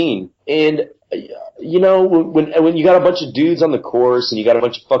 19. And, you know, when you got a bunch of dudes on the course and you got a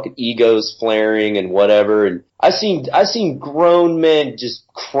bunch of fucking egos flaring and whatever, and I seen grown men just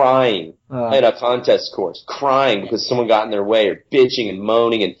crying at a contest course, crying because someone got in their way or bitching and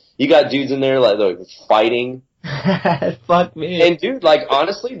moaning, and you got dudes in there like fighting. Fuck me. And dude, like,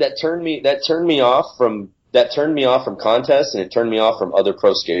 honestly, that turned me off from contests, and it turned me off from other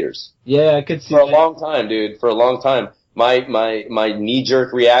pro skaters. Yeah, I could see for a long time, dude. For a long time. My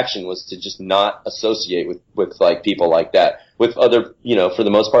knee-jerk reaction was to just not associate with like people like that, with other, you know, for the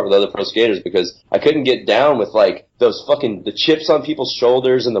most part with other pro skaters, because I couldn't get down with like those fucking, the chips on people's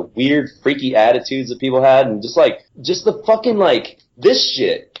shoulders and the weird freaky attitudes that people had, and just the fucking like this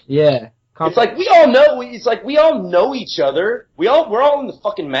shit. Yeah. It's like we all know each other. We're all in the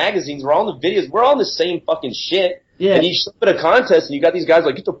fucking magazines, we're all in the videos, we're all in the same fucking shit. Yeah. And you show up at a contest and you got these guys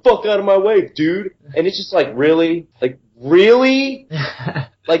like, get the fuck out of my way, dude. And it's just like, really? Like, really?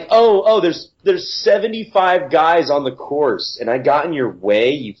 Like, there's 75 guys on the course and I got in your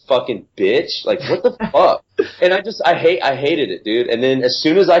way, you fucking bitch. Like, what the fuck? And I hated it, dude. And then as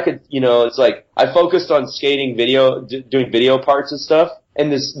soon as I could, you know, it's like, I focused on skating doing video parts and stuff. And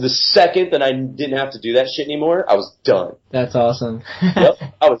the second that I didn't have to do that shit anymore, I was done. That's awesome. Yep,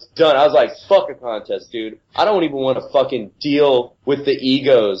 I was done. I was like, fuck a contest, dude. I don't even want to fucking deal with the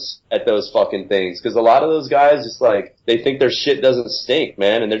egos at those fucking things. Because a lot of those guys just like, they think their shit doesn't stink,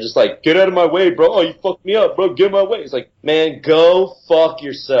 man. And they're just like, get out of my way, bro. Oh, you fucked me up, bro. Get in my way. It's like, man, go fuck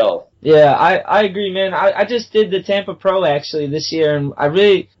yourself. Yeah, I agree, man. I just did the Tampa Pro actually this year, and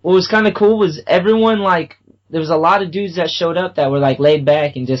what was kind of cool was everyone, like, there was a lot of dudes that showed up that were like laid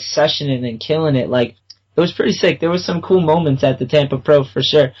back and just sessioning and killing it. Like, it was pretty sick. There was some cool moments at the Tampa Pro for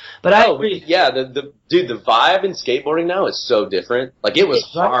sure. But I agree. Yeah, the vibe in skateboarding now is so different. Like, it was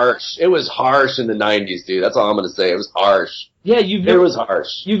harsh. It was harsh in the 90s, dude. That's all I'm gonna say. It was harsh. Yeah, it was harsh.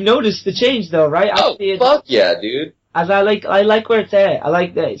 You've noticed the change though, right? Fuck yeah, dude. I like where it's at. I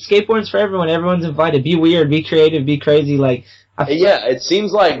like that skateboarding's for everyone. Everyone's invited. Be weird, be creative, be crazy. Like, it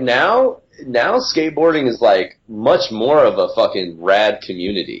seems like now skateboarding is like much more of a fucking rad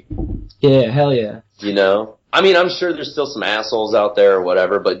community. Yeah, hell yeah. You know? I mean, I'm sure there's still some assholes out there or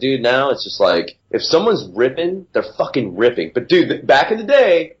whatever, but dude, now it's just like, if someone's ripping, they're fucking ripping. But dude, back in the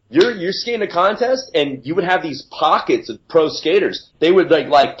day, you're skating a contest and you would have these pockets of pro skaters. They would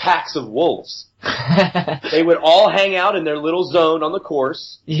like packs of wolves. They would all hang out in their little zone on the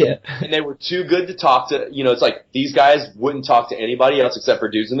course. Yeah. And they were too good to talk to, it's like these guys wouldn't talk to anybody else except for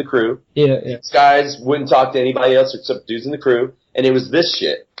dudes in the crew. Yeah. These guys wouldn't talk to anybody else except dudes in the crew. And it was this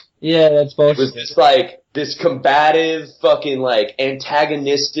shit. Yeah, that's bullshit. It was just like this combative, fucking like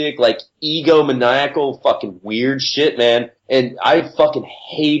antagonistic, like egomaniacal, fucking weird shit, man. And I fucking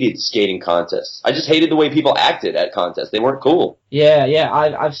hated skating contests. I just hated the way people acted at contests. They weren't cool. Yeah,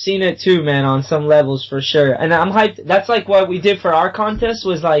 I've seen it too, man, on some levels for sure. And I'm hyped. That's like what we did for our contest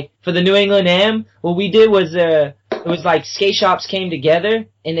was like, for the New England Am, what we did was, it was like skate shops came together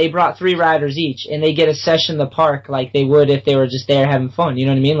and they brought 3 riders each and they get a session in the park like they would if they were just there having fun. You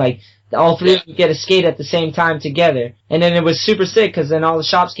know what I mean? Like, all 3 of them get a skate at the same time together. And then it was super sick because then all the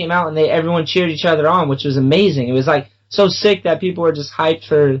shops came out and everyone cheered each other on, which was amazing. It was like so sick that people were just hyped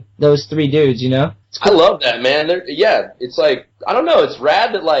for those 3 dudes, you know? Cool. I love that, man. It's like, I don't know, it's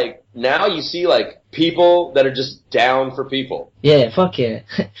rad that like, now you see like people that are just down for people. Yeah, fuck yeah.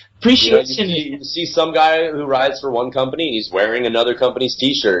 Appreciation. You see some guy who rides for one company and he's wearing another company's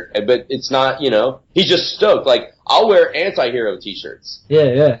t-shirt, but it's not, he's just stoked. Like, I'll wear anti-hero t-shirts.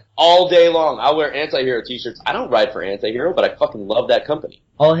 Yeah. All day long. I'll wear anti-hero t-shirts. I don't ride for anti-hero, but I fucking love that company.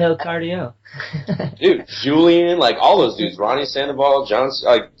 All hail cardio. Dude, Julian, like all those dudes, Ronnie Sandoval, John,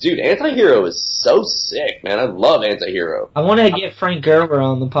 like, dude, anti-hero is so sick, man. I love anti-hero. I want to get Frank Gerber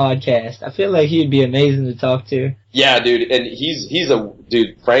on the podcast. I feel like he'd be amazing to talk to. Yeah, dude, and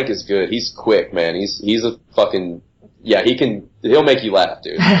dude, Frank is good. He's quick, man. He's a fucking, yeah, he'll make you laugh,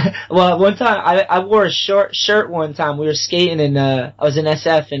 dude. Well, one time, I wore a short shirt one time. We were skating and, I was in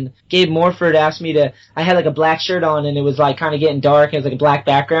SF and Gabe Morford asked me I had like a black shirt on and it was like kind of getting dark and it was like a black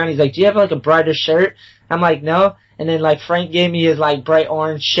background. He's like, do you have like a brighter shirt? I'm like, no. And then like Frank gave me his like bright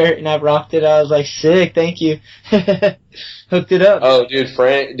orange shirt and I rocked it. I was like, sick, thank you. Hooked it up. Oh, dude,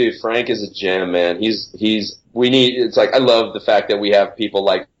 Frank is a gem, man. It's like, I love the fact that we have people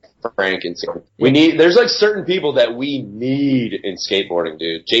like Frank and there's like certain people that we need in skateboarding,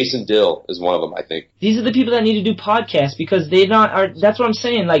 dude. Jason Dill is one of them, I think. These are the people that need to do podcasts because that's what I'm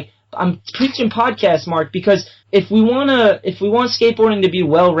saying. Like, I'm preaching podcasts, Mark, because if we want skateboarding to be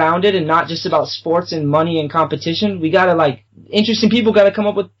well-rounded and not just about sports and money and competition, we gotta like, interesting people gotta come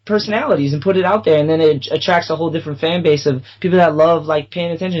up with personalities and put it out there, and then it attracts a whole different fan base of people that love like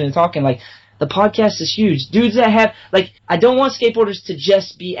paying attention and talking. Like, the podcast is huge. Dudes that have, like, I don't want skateboarders to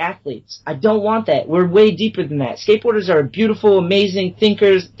just be athletes. I don't want that. We're way deeper than that. Skateboarders are beautiful, amazing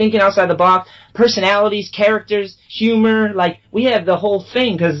thinkers, thinking outside the box, personalities, characters, humor. Like, we have the whole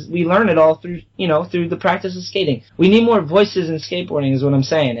thing because we learn it all through the practice of skating. We need more voices in skateboarding is what I'm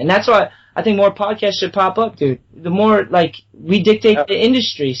saying. And that's why I think more podcasts should pop up, dude. The more, like, we dictate the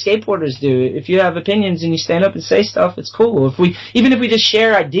industry, skateboarders do. If you have opinions and you stand up and say stuff, it's cool. Even if we just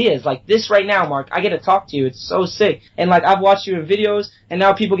share ideas, like this right now, Mark, I get to talk to you. It's so sick. And, like, I've watched your videos, and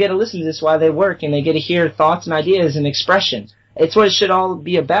now people get to listen to this while they work, and they get to hear thoughts and ideas and expression. It's what it should all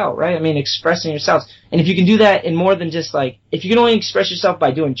be about, right? I mean, expressing yourself. And if you can do that in more than just like, if you can only express yourself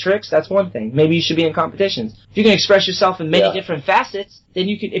by doing tricks, that's one thing. Maybe you should be in competitions. If you can express yourself in many different facets, then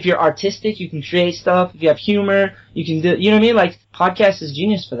you can, if you're artistic, you can create stuff. If you have humor, you can do, you know what I mean? Like, podcast is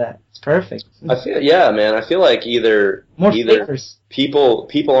genius for that. It's perfect. I feel like either people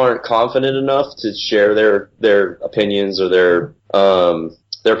aren't confident enough to share their opinions or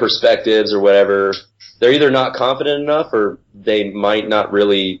their perspectives or whatever. They're either not confident enough or they might not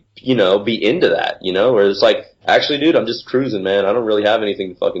really, be into that, where it's like, actually, dude, I'm just cruising, man. I don't really have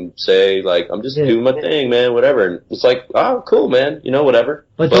anything to fucking say. Like, I'm just doing my thing, man, whatever. And it's like, oh, cool, man, whatever.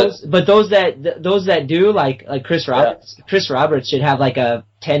 But those that do, like Chris Roberts, Chris Roberts should have like a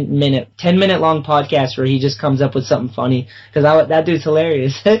 10 minute long podcast where he just comes up with something funny. Cause that dude's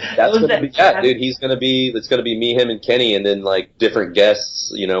hilarious. Dude, it's gonna be me, him, and Kenny, and then like different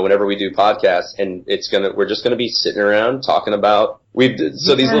guests, whenever we do podcasts, and we're just gonna be sitting around talking about, these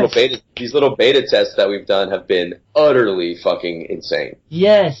little beta tests that we've done have been utterly fucking insane.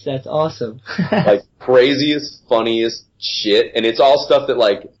 Yes, that's awesome. Like craziest, funniest shit, and it's all stuff that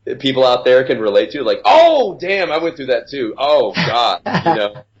like people out there can relate to. Like, oh damn, I went through that too. Oh god,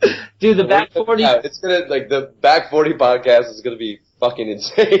 Dude, the Back 40. It's gonna the Back 40 podcast is gonna be fucking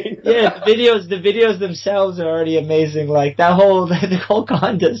insane. Yeah, the videos themselves are already amazing. Like the whole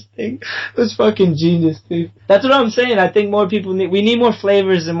contest thing was fucking genius, dude. That's what I'm saying. I think more people we need more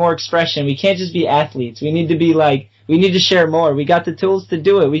flavors and more expression. We can't just be athletes. We need to share more. We got the tools to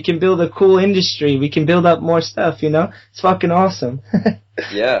do it. We can build a cool industry. We can build up more stuff, you know? It's fucking awesome.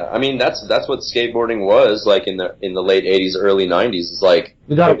 Yeah, I mean that's what skateboarding was like in the late 80s, early 90s. It's like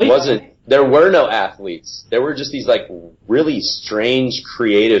there were no athletes. There were just these like really strange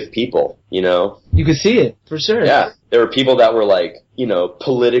creative people, you know? You could see it, for sure. Yeah. There were people that were like, you know,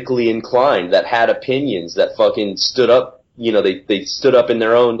 politically inclined, that had opinions, that fucking stood up, you know, they stood up in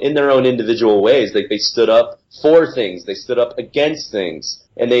their own individual ways. They stood up for things. They stood up against things.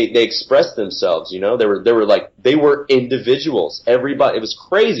 And they expressed themselves, you know? They were individuals. Everybody, it was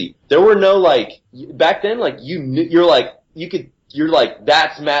crazy. There were no like, back then, like you're like,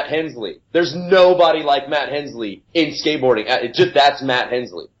 that's Matt Hensley. There's nobody like Matt Hensley in skateboarding. That's Matt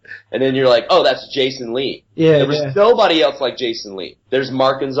Hensley. And then you're like, oh, that's Jason Lee. Yeah, there was nobody else like Jason Lee. There's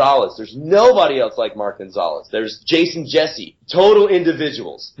Mark Gonzalez. There's nobody else like Mark Gonzalez. There's Jason Jesse. Total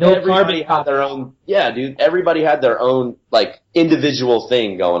individuals. Everybody had their own, yeah, dude, everybody had their own, like, individual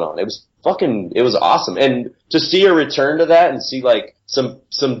thing going on. It was awesome. And to see a return to that and see, like, some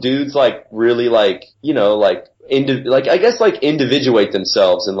dudes, like, really, like, you know, like, I guess, like, individuate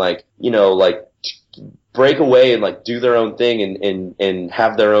themselves and, like, you know, like, break away and like do their own thing and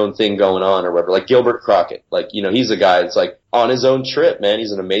have their own thing going on or whatever. Like Gilbert Crockett, like, you know, he's a guy that's like on his own trip, man.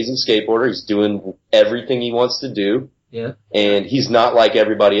 He's an amazing skateboarder. He's doing everything he wants to do. Yeah. And he's not like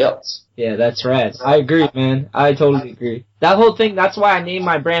everybody else. Yeah, that's rad. I agree, man. I totally agree. That whole thing, that's why I named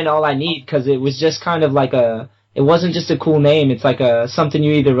my brand All I Need, because it was just kind of like it wasn't just a cool name. It's like something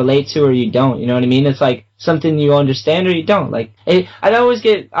you either relate to or you don't. You know what I mean? It's like something you understand or you don't. Like, I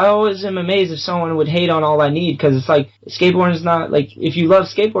always am amazed if someone would hate on All I Need, because it's like, skateboarding is not, like, if you love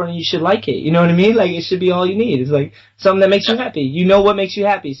skateboarding, you should like it. You know what I mean? Like, it should be all you need. It's like something that makes you happy. You know what makes you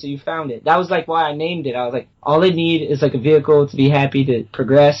happy, so you found it. That was like why I named it. I was like, all I need is like a vehicle to be happy, to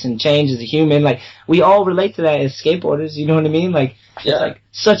progress and change as a human. Like, we all relate to that as skateboarders. You know what I mean? Like, it's like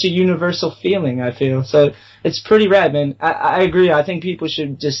such a universal feeling, I feel. So it's pretty rad, man. I agree. I think people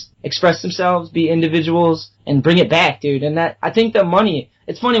should just express themselves, be individuals, and bring it back, dude. And that, I think the money,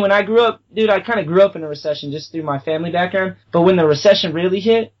 it's funny, when I grew up, dude, I kind of grew up in a recession just through my family background. But when the recession really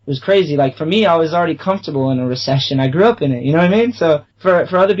hit, it was crazy. Like, for me, I was already comfortable in a recession. I grew up in it, you know what I mean? So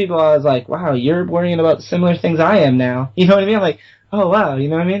for other people, I was like, wow, you're worrying about similar things I am now. You know what I mean? I'm like, oh wow, you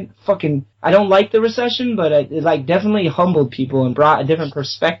know what I mean? Fucking, I don't like the recession, but it like definitely humbled people and brought a different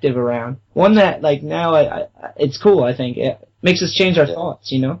perspective around. One that, like, now it's cool, I think. It makes us change our thoughts,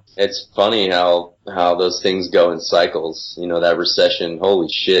 you know? It's funny how those things go in cycles. You know, that recession, holy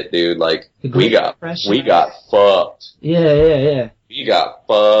shit, dude, like, we got fucked. Yeah. We got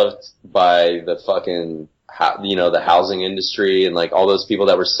fucked by the fucking, you know, the housing industry and like all those people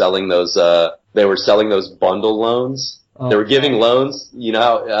that were selling those, bundle loans. They were giving loans. You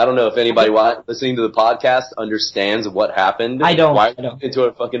know, I don't know if anybody listening to the podcast understands what happened. I don't. Into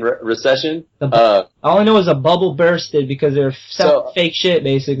a fucking recession. All I know is a bubble bursted because they were selling fake shit,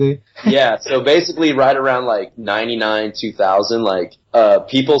 basically. Yeah, so basically right around like 99, 2000, like,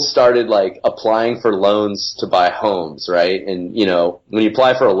 people started like applying for loans to buy homes, right? And, you know, when you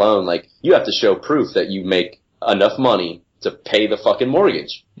apply for a loan, like, you have to show proof that you make enough money to pay the fucking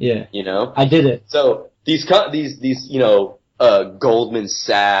mortgage. Yeah. You know? I did it. So, these, you know, Goldman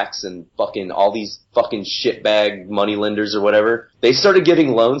Sachs and fucking all these fucking shitbag money lenders or whatever, they started giving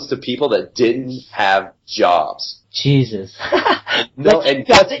loans to people that didn't have jobs. Jesus. No, and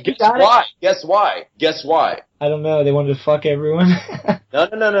guess why? I don't know. They wanted to fuck everyone.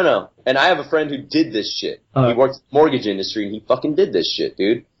 No. And I have a friend who did this shit. He worked in the mortgage industry and he fucking did this shit,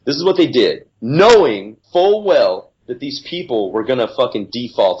 dude. This is what they did. Knowing full well that these people were gonna fucking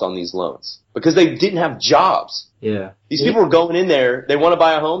default on these loans. Because they didn't have jobs. Yeah. These people were going in there, they want to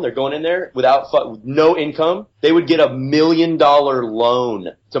buy a home, they're going in there with no income. They would get $1 million loan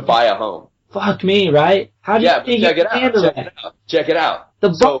to buy a home. Fuck me, right? How do you think you handle that? Check it out.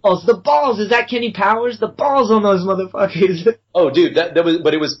 The balls. Is that Kenny Powers? The balls on those motherfuckers. Oh, dude,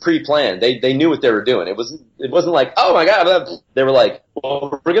 but it was pre-planned. They knew what they were doing. It wasn't like, oh my god. They were like, well,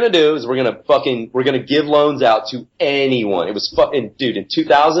 what we're gonna do is we're gonna give loans out to anyone. It was dude, in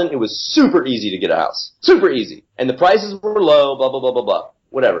 2000, it was super easy to get a house. Super easy. And the prices were low, blah, blah, blah, blah, blah.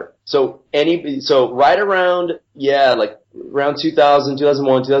 Whatever. So right around, like around 2000,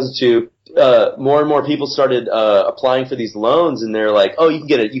 2001, 2002, more and more people started applying for these loans, and they're like, oh, you can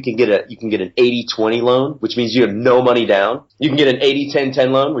get an 80-20 loan, which means you have no money down. You can get an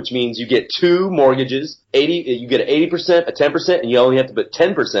 80-10-10 loan, which means you get 2 mortgages. You get 80%, a 10%, and you only have to put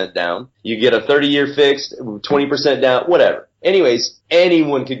 10% down. You get a 30-year fixed, 20% down, whatever. Anyways,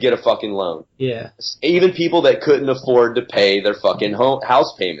 anyone could get a fucking loan. Yeah. Even people that couldn't afford to pay their fucking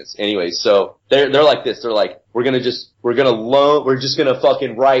house payments. Anyways, so they're like this. They're like, we're just gonna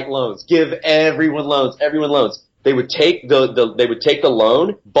fucking write loans. Give everyone loans. They would take the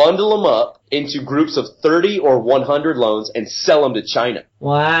loan, bundle them up into groups of 30 or 100 loans and sell them to China.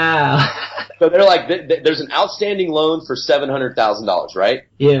 Wow. So they're like, there's an outstanding loan for $700,000, right?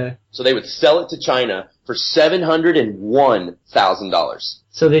 Yeah. So they would sell it to China for $701,000.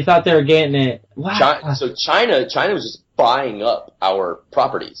 So they thought they were getting it. Wow. So China was just buying up our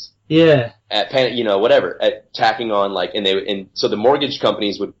properties. Yeah. At tacking on so the mortgage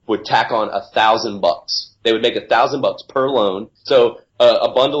companies would tack on $1,000. They would make $1,000 per loan. So a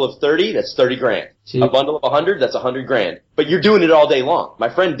bundle of 30, that's 30 grand. Jeez. A bundle of 100, that's 100 grand. But you're doing it all day long. My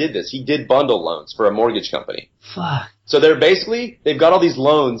friend did this. He did bundle loans for a mortgage company. Fuck. So they've got all these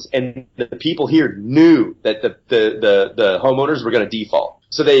loans, and the people here knew that the homeowners were going to default.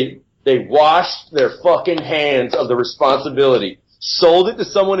 So they washed their fucking hands of the responsibility, sold it to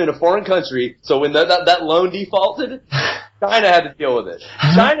someone in a foreign country. So when that loan defaulted, China had to deal with it.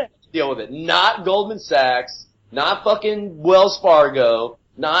 Not Goldman Sachs, not fucking Wells Fargo,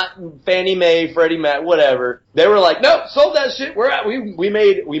 not Fannie Mae, Freddie Mac, whatever. They were like, no, sold that shit. We're out. We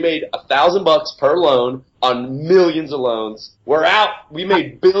made $1,000 per loan on millions of loans. We're out. We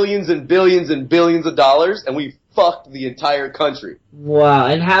made billions and billions and billions of dollars, and we fucked the entire country. Wow.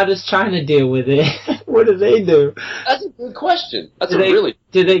 And how does China deal with it? What do they do? That's a good question.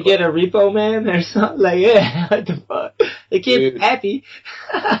 Did they get a repo man or something? Like, yeah, what the fuck? They keep happy.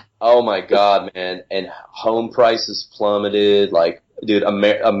 Oh my God, man. And home prices plummeted. Like, dude,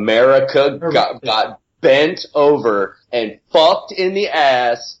 America got bent over and fucked in the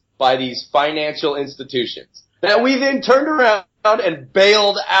ass by these financial institutions that we then turned around and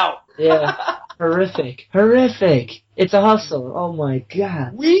bailed out. Yeah. Horrific. It's a hustle. Oh my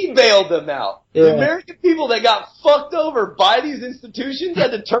God. We bailed them out. Yeah. The American people that got fucked over by these institutions had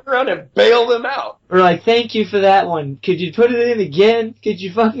to turn around and bail them out. We're like, thank you for that one. Could you put it in again? Could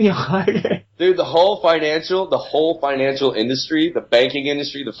you fuck me harder? Dude, the whole financial industry, the banking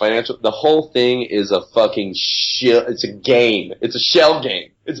industry, the whole thing is a fucking shit. It's a game. It's a shell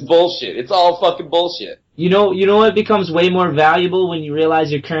game. It's bullshit. It's all fucking bullshit. You know what becomes way more valuable when you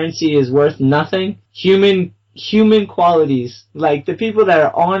realize your currency is worth nothing? Human qualities. Like, the people that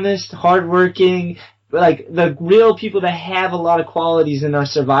are honest, hardworking, like, the real people that have a lot of qualities and are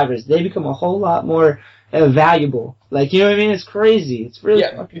survivors, they become a whole lot more valuable. Like, you know what I mean? It's crazy. It's really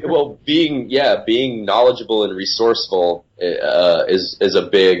fucking crazy. Well, being knowledgeable and resourceful is a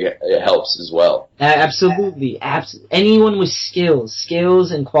big, it helps as well. Absolutely. Anyone with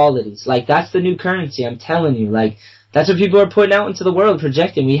skills and qualities. Like, that's the new currency, I'm telling you. Like, that's what people are putting out into the world,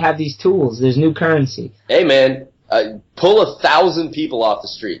 projecting. We have these tools. There's new currency. Hey, man, pull 1,000 people off the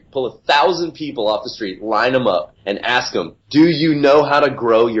street. Line them up, and ask them, do you know how to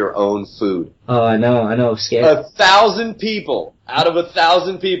grow your own food? Oh, I know. Scary. 1,000 people out of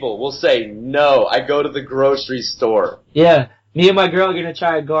 1,000 people will say, no, I go to the grocery store. Yeah. Me and my girl are gonna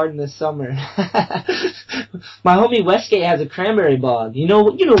try a garden this summer. My homie Westgate has a cranberry bog. You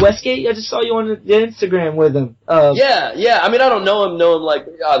know Westgate? I just saw you on the Instagram with him. Yeah. I mean, I don't know him like,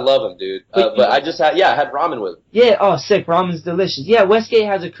 I love him, dude. But I had ramen with him. Yeah, oh, sick. Ramen's delicious. Yeah, Westgate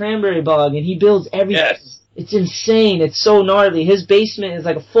has a cranberry bog, and he builds everything. Yes. It's insane. It's so gnarly. His basement is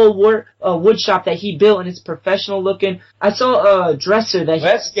like a full wood shop that he built, and it's professional looking. I saw a dresser that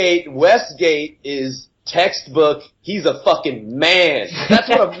Westgate is textbook. He's a fucking man. That's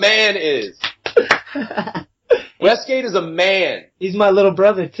what a man is. Westgate is a man. He's my little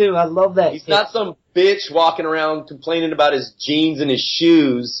brother too. I love that. He's not some bitch walking around complaining about his jeans and his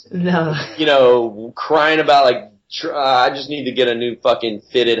shoes. No. You know, crying about like, I just need to get a new fucking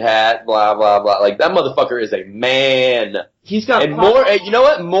fitted hat, blah, blah, blah. Like, that motherfucker is a man. He's got more, you know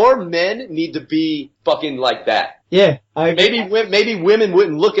what? More men need to be fucking like that. Yeah, I agree. Maybe women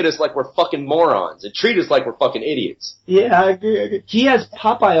wouldn't look at us like we're fucking morons and treat us like we're fucking idiots. Yeah, I agree. He has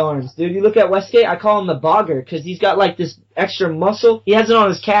Popeye arms, dude. You look at Westgate, I call him the bogger because he's got like this extra muscle. He has it on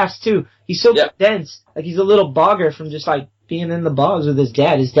his calves too. He's so dense. Like, he's a little bogger from just like being in the bogs with his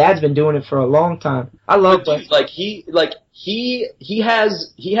dad. His dad's been doing it for a long time. I love Westgate. He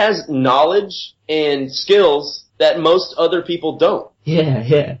has knowledge and skills that most other people don't.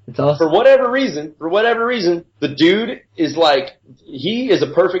 Yeah, it's awesome. For whatever reason, the dude is like, he is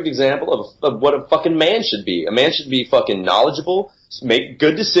a perfect example of what a fucking man should be. A man should be fucking knowledgeable, make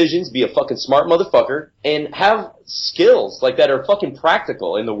good decisions, be a fucking smart motherfucker, and have skills like that are fucking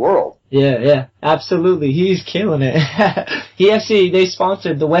practical in the world. Yeah, absolutely. He's killing it. They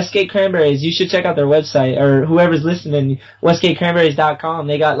sponsored the Westgate Cranberries. You should check out their website, or whoever's listening, westgatecranberries.com.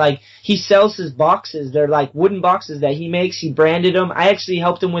 They got he sells his boxes. They're like wooden boxes that he makes. He branded them. I actually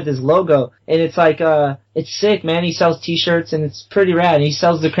helped him with his logo, and it's it's sick, man. He sells t-shirts, and it's pretty rad. And he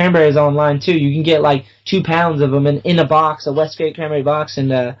sells the cranberries online too. You can get 2 pounds of them in a box, a Westgate Cranberry box,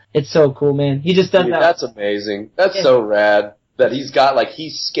 and it's so cool, man. He just does that. That's amazing. That's so rad that he's got he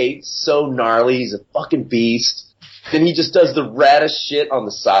skates so gnarly. He's a fucking beast. Then he just does the raddest shit on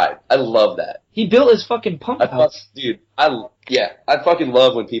the side. I love that. He built his fucking pump house. Dude, I fucking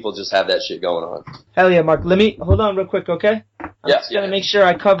love when people just have that shit going on. Hell yeah, Mark. Let me hold on real quick, okay? I'm just gonna make sure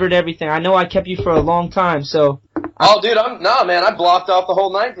I covered everything. I know I kept you for a long time, so. Dude, man. I blocked off the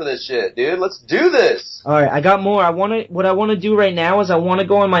whole night for this shit, dude. Let's do this. All right, I got more. What I want to do right now is I want to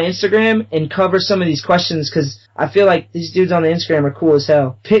go on my Instagram and cover some of these questions because I feel like these dudes on the Instagram are cool as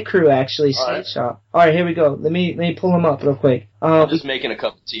hell. Pit Crew, actually, skate shop. All right, here we go. Let me pull them up real quick. I'm just making a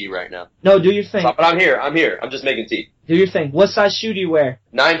cup of tea right now. No, do your thing. But I'm here. I'm just making tea. Do your thing. What size shoe do you wear?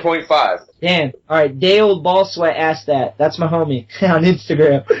 9.5. Damn. All right, Day Old Ball Sweat asked that. That's my homie on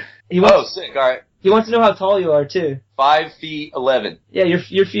Instagram. Sick. All right. He wants to know how tall you are too. 5'11". Yeah,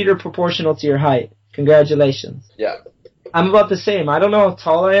 your feet are proportional to your height. Congratulations. Yeah. I'm about the same. I don't know how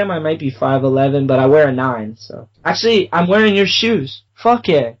tall I am. I might be 5'11", but I wear a 9. So actually, I'm wearing your shoes. Fuck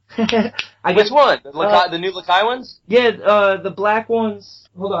yeah. Which one? The new Lakai ones? Yeah, the black ones.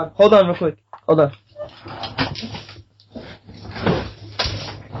 Hold on, real quick. Hold on.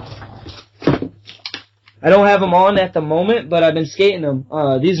 I don't have them on at the moment, but I've been skating them.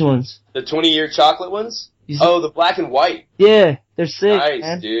 These ones. The 20-year chocolate ones? The black and white. Yeah, they're sick. Nice,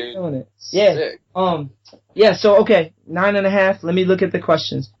 man. dude. Yeah. Sick. Yeah, so, okay, 9.5. Let me look at the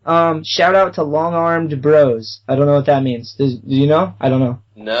questions. Shout out to long-armed bros. I don't know what that means. Do you know? I don't know.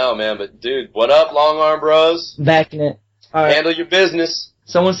 No, man, but dude, what up, long-arm bros? Backing it. All right. Handle your business.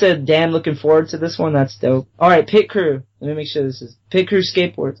 Someone said, damn, looking forward to this one. That's dope. All right, Pit Crew. Let me make sure this is Pit Crew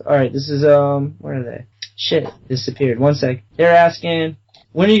Skateboards. All right, this is, where are they? Shit, disappeared. One sec. They're asking,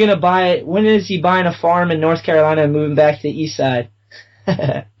 when is he buying a farm in North Carolina and moving back to the east side?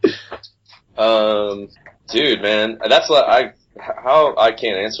 Dude, man, that's how I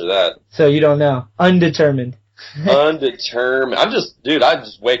can't answer that. So you don't know. Undetermined. Undetermined. I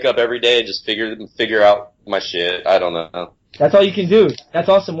just wake up every day and just figure out my shit. I don't know. That's all you can do. That's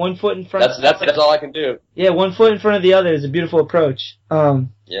awesome. One foot in front. That's all I can do. Yeah, one foot in front of the other is a beautiful approach.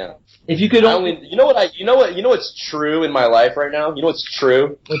 Yeah. If you could you know what's true in my life right now? You know what's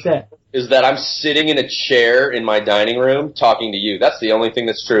true? What's that? Is that I'm sitting in a chair in my dining room talking to you. That's the only thing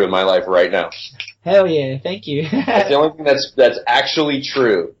that's true in my life right now. Hell yeah, thank you. That's the only thing that's actually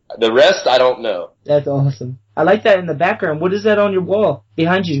true. The rest, I don't know. That's awesome. I like that in the background. What is that on your wall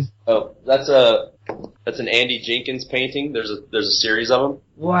behind you? Oh, that's an Andy Jenkins painting. There's a series of them.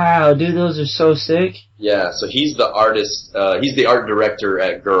 Wow, dude, those are so sick. Yeah, so he's the artist. He's the art director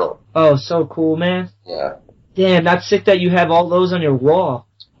at Girl. Oh, so cool, man. Yeah. Damn, that's sick that you have all those on your wall.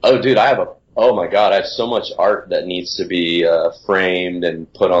 Oh, dude, oh my god, I have so much art that needs to be framed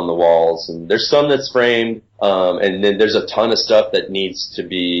and put on the walls. And there's some that's framed, and then there's a ton of stuff that needs to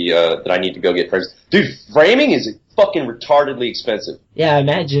be, that I need to go get framed. Dude, framing is fucking retardedly expensive. Yeah, I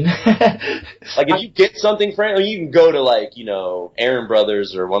imagine. If you get something framed, you can go to Aaron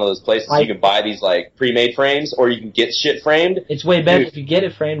Brothers or one of those places. You can buy these pre-made frames, or you can get shit framed. It's way better if you get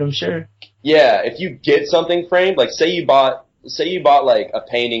it framed, I'm sure. Yeah, if you get something framed, say you bought a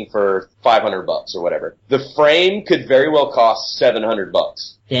painting for $500 or whatever. The frame could very well cost $700.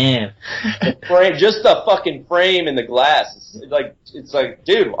 Damn. Just the fucking frame and the glass. It's like,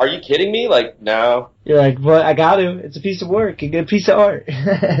 dude, are you kidding me? No. You're like, well, I got to. It's a piece of work. A piece of art.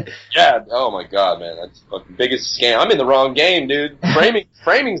 Yeah. Oh my god, man. That's the biggest scam. I'm in the wrong game, dude.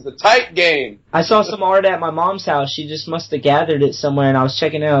 Framing's the tight game. I saw some art at my mom's house. She just must have gathered it somewhere, and I was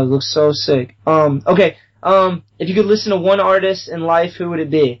checking it out. It looks so sick. Okay. If you could listen to one artist in life, who would it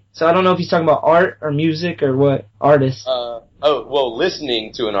be? So I don't know if he's talking about art or music or what artist.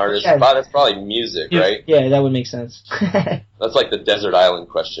 Listening to an artist, yeah. That's probably music, right? Yeah, that would make sense. That's like the desert island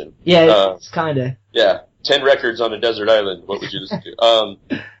question. Yeah, it's kinda. Yeah, 10 records on a desert island, what would you listen to?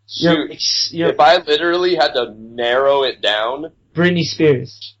 If I literally had to narrow it down. Britney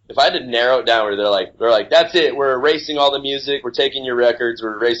Spears. If I had to narrow it down, where they're like, that's it, we're erasing all the music, we're taking your records,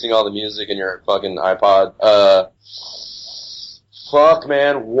 we're erasing all the music in your fucking iPod. fuck,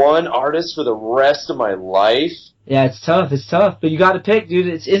 man. One artist for the rest of my life? Yeah, it's tough. But you got to pick, dude.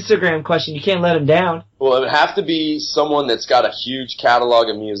 It's Instagram question. You can't let them down. Well, it would have to be someone that's got a huge catalog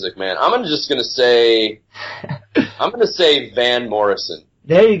of music, man. I'm just gonna say Van Morrison.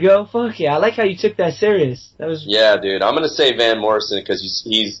 There you go. Fuck yeah. I like how you took that serious. Yeah, dude. I'm gonna say Van Morrison because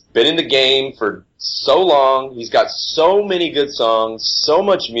he's been in the game for so long. He's got so many good songs, so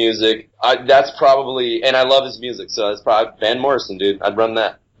much music. That's probably, and I love his music, so that's probably Van Morrison, dude. I'd run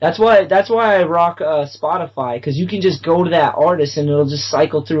that. That's why I rock Spotify, because you can just go to that artist and it'll just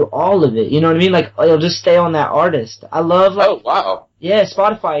cycle through all of it. You know what I mean? Like, it'll just stay on that artist. I love, like... Oh, wow. Yeah,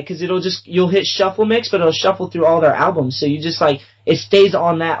 Spotify, because you'll hit shuffle mix, but it'll shuffle through all their albums. So you just, like, it stays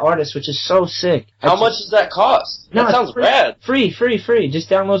on that artist, which is so sick. How much does that cost? That sounds rad. Free. Just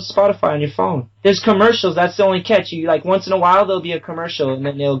download Spotify on your phone. There's commercials, that's the only catch. You, like, once in a while there'll be a commercial, and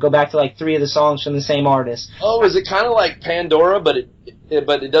then they'll go back to, like, 3 of the songs from the same artist. Oh, is it kind of like Pandora, but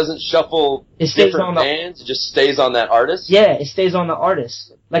it doesn't shuffle different bands? It just stays on that artist? Yeah, it stays on the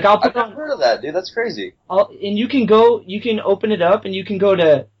artist. Like, I've never heard of that, dude. That's crazy. And you can open it up, and you can go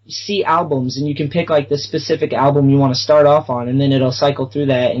to see albums, and you can pick, like, the specific album you want to start off on, and then it'll cycle through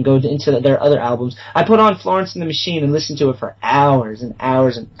that and go into their other albums. I put on Florence and the Machine and listened to it for hours and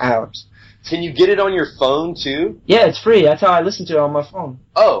hours and hours. Can you get it on your phone, too? Yeah, it's free. That's how I listen to it on my phone.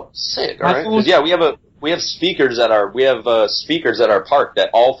 Oh, sick. All right. 'Cause, yeah, we have speakers at our park that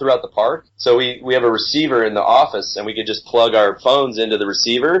all throughout the park. So we have a receiver in the office, and we could just plug our phones into the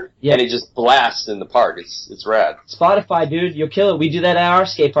receiver, and it just blasts in the park. It's rad. Spotify, dude, you'll kill it. We do that at our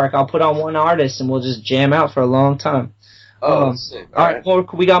skate park. I'll put on one artist, and we'll just jam out for a long time. Oh, sick. All right,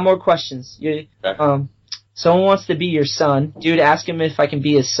 we got more questions. Okay. Someone wants to be your son. Dude, ask him if I can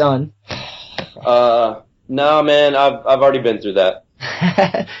be his son. No, man, I've already been through that.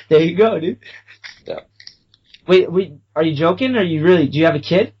 There you go, dude. Yeah. Wait, are you joking? Do you have a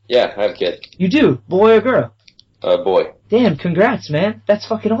kid? Yeah, I have a kid. You do? Boy or girl? Boy. Damn, congrats, man. That's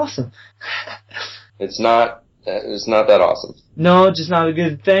fucking awesome. It's not that awesome. No, just not a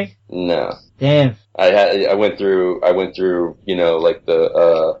good thing? No. Damn. I went through, you know, like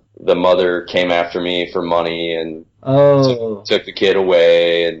the mother came after me for money and took the kid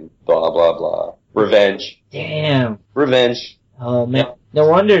away and blah, blah, blah. Revenge. Damn. Revenge. Oh, man. No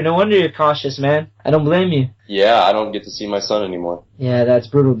wonder you're cautious, man. I don't blame you. Yeah, I don't get to see my son anymore. Yeah, that's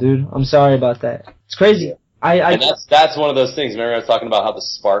brutal, dude. I'm sorry about that. It's crazy. And that's one of those things. Remember I was talking about how the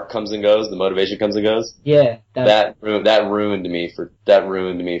spark comes and goes, the motivation comes and goes? Yeah. That ruined me for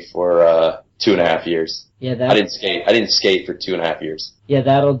 2.5 years. Yeah, I didn't skate for 2.5 years. Yeah,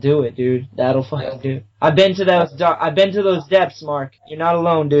 that'll do it, dude. That'll fucking do it. I've been to those depths, Mark. You're not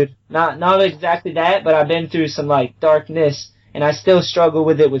alone, dude. Not exactly that, but I've been through some, like, darkness, and I still struggle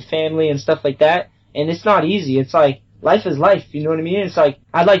with it with family and stuff like that. And it's not easy. It's like, life is life, you know what I mean? It's like,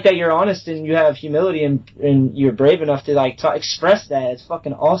 I like that you're honest and you have humility and you're brave enough to, like, express that. It's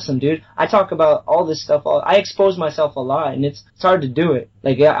fucking awesome, dude. I talk about all this stuff. I expose myself a lot, and it's hard to do it.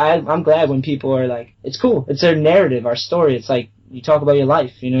 Like, I'm glad when people are like, it's cool. It's their narrative, our story. It's like, you talk about your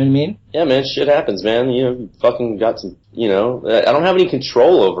life, you know what I mean? Yeah, man, shit happens, man. You fucking got some, I don't have any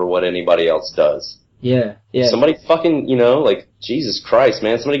control over what anybody else does. Yeah. Somebody fucking, like, Jesus Christ,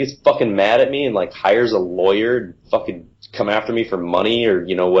 man. Somebody gets fucking mad at me and, like, hires a lawyer and fucking come after me for money or,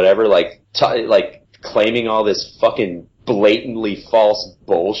 whatever, like claiming all this fucking blatantly false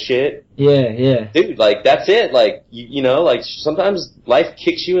bullshit. Yeah. Dude, like, that's it. Like, like, sometimes life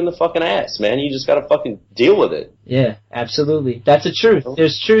kicks you in the fucking ass, man. You just gotta fucking deal with it. Yeah, absolutely. That's a truth.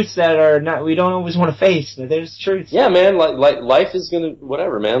 There's truths that we don't always want to face, but there's truths. Yeah, man, like life is gonna,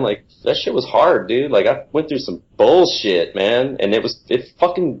 whatever, man. Like, that shit was hard, dude. Like, I went through some bullshit, man, and it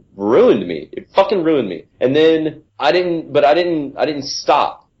fucking ruined me. It fucking ruined me. And then, I didn't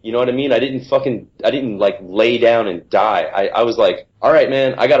stop. You know what I mean? I didn't like lay down and die. I was like, all right,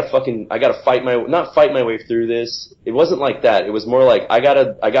 man, I gotta not fight my way through this. It wasn't like that. It was more like, I've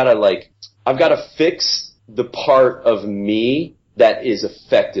gotta fix the part of me that is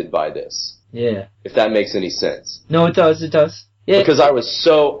affected by this. Yeah. If that makes any sense. No, it does. Yeah. Because I was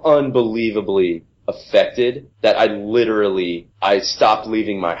so unbelievably affected that I stopped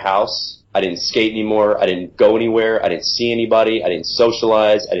leaving my house. I didn't skate anymore. I didn't go anywhere. I didn't see anybody. I didn't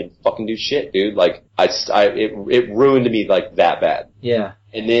socialize. I didn't fucking do shit, dude. Like, it ruined me like that bad. Yeah.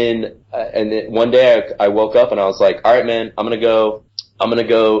 And then one day I woke up and I was like, all right, man, I'm gonna go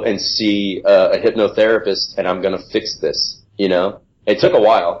and see a hypnotherapist and I'm gonna fix this. It took a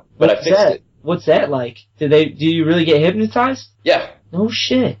while, but I fixed it. What's that like? Do you really get hypnotized? Yeah. No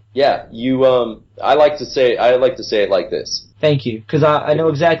shit. Yeah. I like to say it like this. Thank you, because I know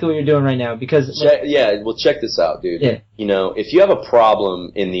exactly what you're doing right now. Because check this out, dude. Yeah. You know, if you have a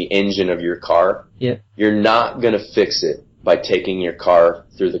problem in the engine of your car, yeah, you're not gonna fix it by taking your car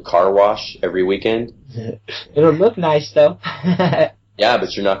through the car wash every weekend. It'll look nice though. Yeah,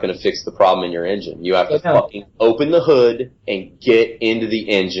 but you're not going to fix the problem in your engine. You have to fucking open the hood and get into the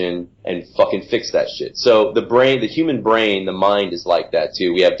engine and fucking fix that shit. So the human brain, the mind is like that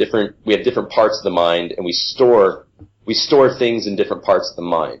too. We have different parts of the mind, and we store things in different parts of the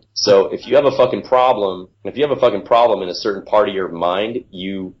mind. So if you have a fucking problem in a certain part of your mind,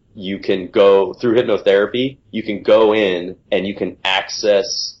 you can go through hypnotherapy, you can go in and you can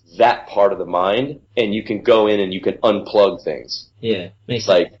access that part of the mind, and you can go in and you can unplug things. Yeah, makes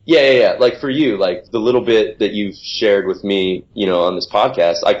sense. Yeah. Like for you, like the little bit that you've shared with me, you know, on this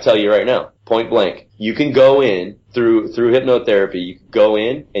podcast, I can tell you right now, point blank, you can go in through hypnotherapy, you could go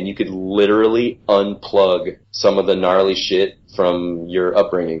in and you could literally unplug some of the gnarly shit from your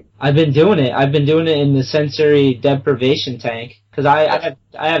upbringing. I've been doing it in the sensory deprivation tank. Cause I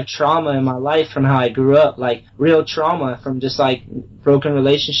have trauma in my life from how I grew up, like real trauma from just like broken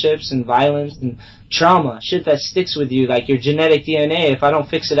relationships and violence and trauma, shit that sticks with you, like your genetic DNA. If I don't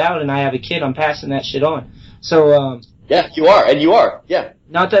fix it out and I have a kid, I'm passing that shit on. So, yeah, you are, yeah.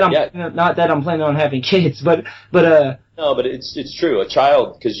 Not that I'm planning on having kids, but no, but it's true. A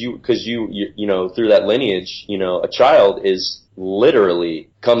child, cause you know, through that lineage, you know, a child is literally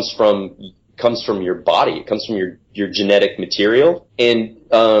comes from your body. It comes from your genetic material. And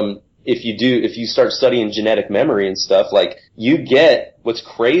if you start studying genetic memory and stuff, like what's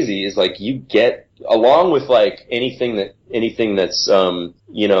crazy is like you get, along with like anything that's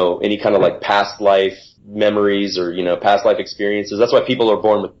you know, any kind of like past life memories or, you know, past life experiences. That's why people are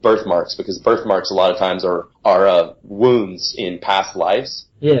born with birthmarks, because birthmarks a lot of times are wounds in past lives.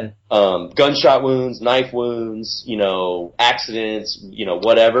 Yeah. Gunshot wounds, knife wounds, you know, accidents, you know,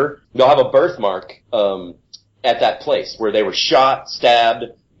 whatever. They'll have a birthmark, at that place where they were shot, stabbed,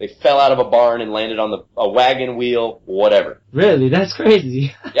 they fell out of a barn and landed on a wagon wheel, whatever. Really? That's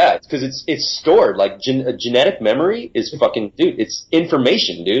crazy. Yeah, it's because it's stored. Like genetic memory is fucking, dude, it's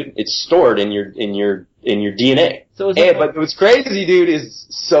information, dude. It's stored in your DNA. So but what's crazy, dude, is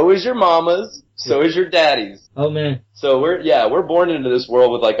so is your mama's, so is your daddy's. Oh man. So we're born into this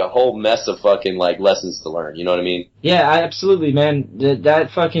world with like a whole mess of fucking like lessons to learn. You know what I mean? Yeah, absolutely, man.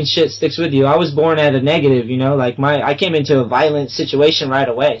 That fucking shit sticks with you. I was born at a negative, you know, like I came into a violent situation right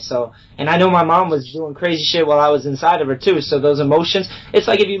away. So, and I know my mom was doing crazy shit while I was inside of her too. So those emotions, it's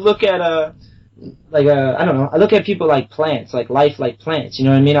like if you look at I don't know, I look at people like plants, like life like plants. You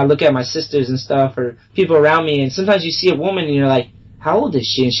know what I mean? I look at my sisters and stuff or people around me, and sometimes you see a woman and you're like, how old is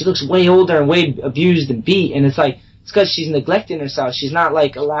she? And she looks way older and way abused and beat, and it's like, it's because she's neglecting herself. She's not,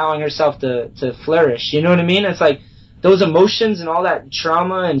 like, allowing herself to flourish. You know what I mean? It's like, those emotions and all that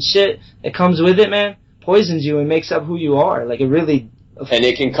trauma and shit that comes with it, man, poisons you and makes up who you are. Like, it really... And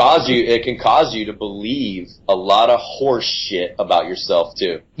it can cause you to believe a lot of horse shit about yourself,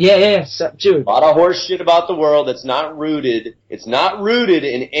 too. Yeah, dude. A lot of horse shit about the world that's not rooted. It's not rooted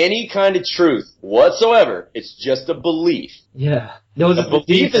in any kind of truth whatsoever. It's just a belief. Yeah. A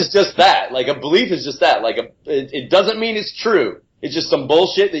belief is just that. Like, a belief is just that. Like, it doesn't mean it's true. It's just some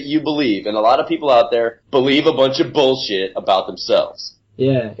bullshit that you believe. And a lot of people out there believe a bunch of bullshit about themselves.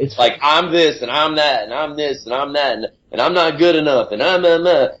 Yeah, it's like, I'm this, and I'm that, and I'm this, and I'm that, and I'm not good enough, and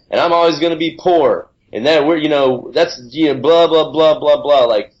I'm always gonna be poor. And that we're, you know, that's, you know, blah, blah, blah, blah, blah.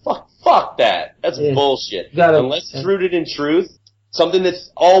 Like, fuck that. That's bullshit. Unless it's rooted in truth, something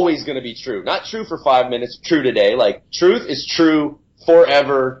that's always gonna be true. Not true for 5 minutes, true today. Like, truth is true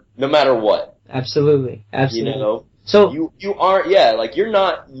forever, no matter what. Absolutely. You know? So, you aren't, yeah, like, you're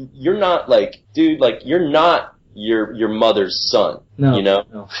not like, dude, like, you're not your mother's son. No. You know?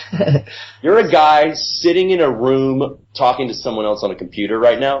 No. You're a guy sitting in a room talking to someone else on a computer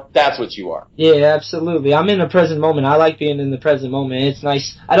right now. That's what you are. Yeah, absolutely. I'm in the present moment. I like being in the present moment. It's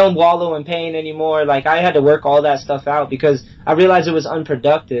nice. I don't wallow in pain anymore. Like, I had to work all that stuff out because I realized it was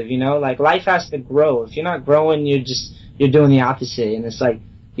unproductive, you know? Like, life has to grow. If you're not growing, you're doing the opposite. And it's like,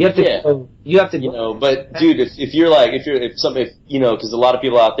 you have to grow. You have to grow. You know, but dude, if you know, because a lot of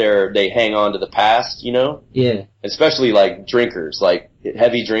people out there, they hang on to the past, you know? Yeah. Especially like drinkers, like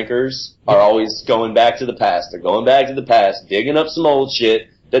heavy drinkers are always going back to the past. They're going back to the past, digging up some old shit,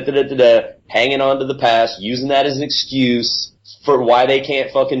 hanging on to the past, using that as an excuse for why they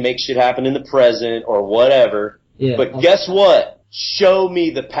can't fucking make shit happen in the present or whatever. Yeah. But guess what? Show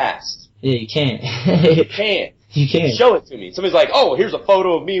me the past. Yeah, you can't. You can't. You can't. Show it to me. Somebody's like, oh, here's a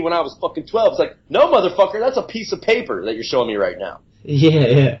photo of me when I was fucking 12. It's like, no, motherfucker, that's a piece of paper that you're showing me right now.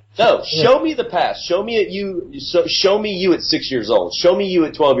 Yeah. No, show me the past. Show me show me you at 6 years old. Show me you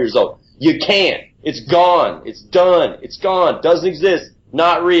at 12 years old. You can't. It's gone. It's done. It's gone. Doesn't exist.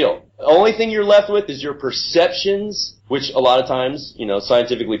 Not real. The only thing you're left with is your perceptions, which a lot of times,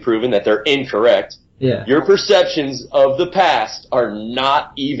 scientifically proven that they're incorrect. Yeah. Your perceptions of the past are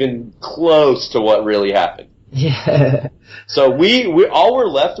not even close to what really happened. Yeah. So we all we're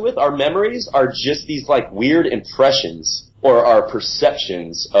left with, our memories, are just these like weird impressions or our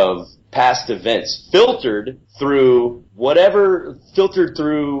perceptions of past events filtered through whatever,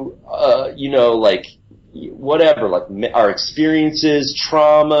 our experiences,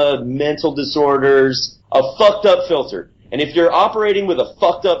 trauma, mental disorders, a fucked up filter. And if you're operating with a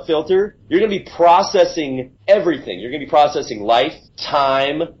fucked up filter, you're going to be processing everything. You're going to be processing life,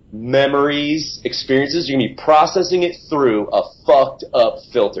 time, memories, experiences. You're going to be processing it through a fucked up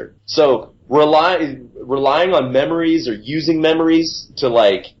filter. So relying on memories or using memories to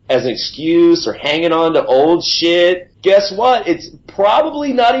as an excuse or hanging on to old shit, guess what? It's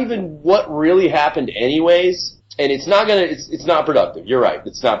probably not even what really happened anyways. And it's not productive. You're right.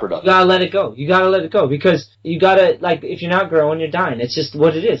 It's not productive. You gotta let it go. You gotta let it go because you gotta, if you're not growing, you're dying. It's just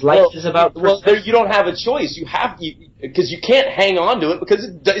what it is. Life is about. Well, you don't have a choice. Because you can't hang on to it because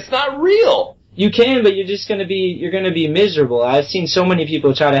it's not real. You can, but you're gonna be miserable. I've seen so many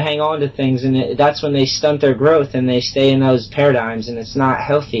people try to hang on to things, and that's when they stunt their growth and they stay in those paradigms, and it's not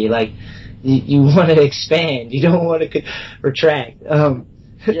healthy. You want to expand. You don't want to retract.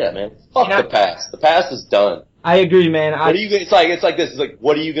 Yeah, man. Fuck the past. The past is done. I agree, man. It's like this. It's like,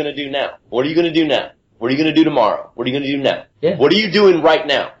 what are you gonna do now? What are you gonna do now? What are you gonna do tomorrow? What are you gonna do now? Yeah. What are you doing right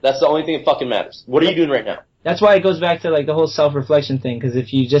now? That's the only thing that fucking matters. What are you doing right now? That's why it goes back to the whole self-reflection thing, because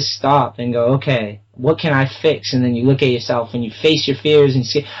if you just stop and go, okay, what can I fix? And then you look at yourself and you face your fears and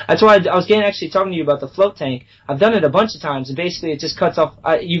see. That's why I was actually talking to you about the float tank. I've done it a bunch of times, and basically it just cuts off.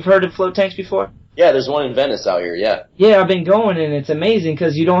 You've heard of float tanks before? Yeah, there's one in Venice out here, yeah. Yeah, I've been going, and it's amazing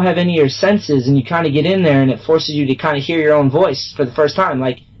because you don't have any of your senses, and you kind of get in there, and it forces you to kind of hear your own voice for the first time.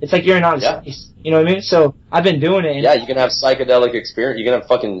 It's like you're in outer space. You know what I mean? So I've been doing it. And yeah, you can have psychedelic experience. You can have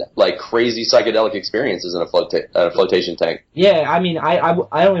fucking crazy psychedelic experiences in a flotation tank. Yeah, I mean, I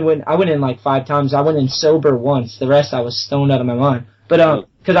went in 5 times. I went in sober once. The rest I was stoned out of my mind. But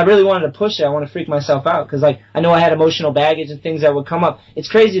because I really wanted to push it, I want to freak myself out because I know I had emotional baggage and things that would come up. It's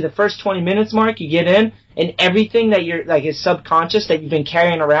crazy. The first 20 minutes, Mark, you get in and everything that you're is subconscious that you've been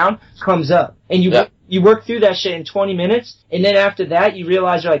carrying around comes up, and you work through that shit in 20 minutes, and then after that you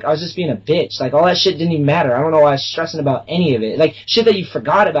realize you're I was just being a bitch. All that shit didn't even matter. I don't know why I was stressing about any of it. Shit that you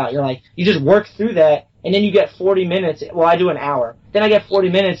forgot about. You're you just work through that. And then you get 40 minutes. Well, I do an hour. Then I get 40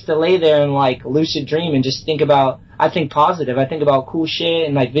 minutes to lay there and lucid dream and just think about. I think positive. I think about cool shit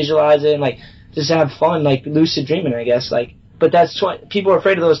and visualize it and just have fun, lucid dreaming, I guess. But that's people are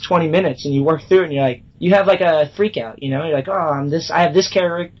afraid of those 20 minutes, and you work through it, and you're you have a freak out, You're oh, I'm this. I have this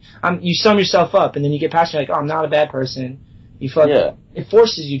character. You sum yourself up, and then you get past. You're oh, I'm not a bad person. You feel it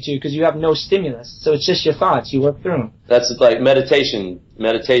forces you to because you have no stimulus, so it's just your thoughts. You work through them. That's meditation.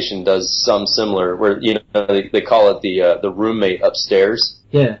 Meditation does some similar where they call it the roommate upstairs.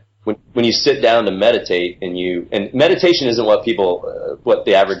 Yeah. When you sit down to meditate and meditation isn't what people what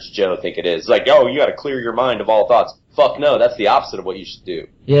the average Joe think it is. Oh, you got to clear your mind of all thoughts. Fuck no, that's the opposite of what you should do.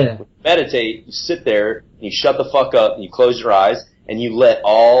 Yeah. When you meditate, you sit there and you shut the fuck up and you close your eyes and you let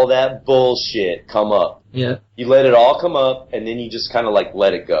all that bullshit come up. Yeah. You let it all come up, and then you just kind of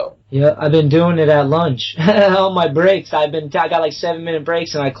let it go. Yeah, I've been doing it at lunch. On my breaks, I got 7-minute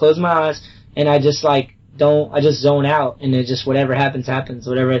breaks, and I close my eyes, and I just I just zone out, and it just whatever happens,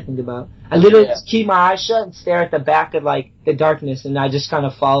 whatever I think about. I literally just keep my eyes shut and stare at the back of the darkness, and I just kind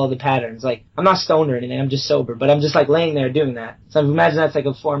of follow the patterns. I'm not stoned or anything, I'm just sober, but I'm just laying there doing that. So I imagine that's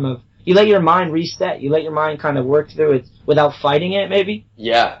a form of, you let your mind reset, you let your mind kind of work through it without fighting it, maybe?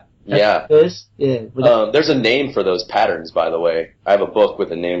 Yeah. Yeah. There's a name for those patterns, by the way. I have a book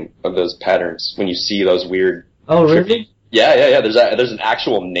with a name of those patterns. When you see those weird. Oh, really? Yeah. There's an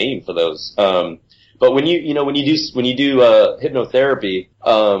actual name for those. But when you do hypnotherapy,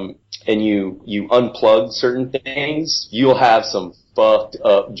 and you unplug certain things, you'll have some fucked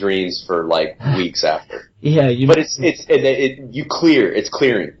up dreams for weeks after. Yeah, but it's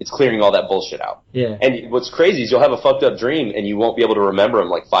clearing all that bullshit out. Yeah. And what's crazy is you'll have a fucked up dream and you won't be able to remember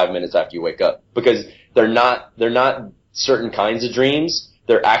them 5 minutes after you wake up because they're not certain kinds of dreams.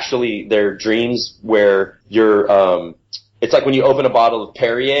 They're dreams where you're it's like when you open a bottle of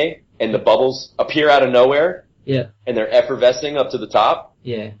Perrier and the bubbles appear out of nowhere. Yeah. And they're effervescing up to the top.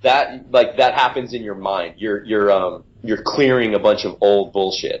 Yeah. That happens in your mind. You're clearing a bunch of old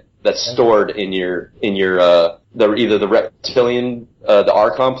bullshit. that's stored in your either the reptilian, the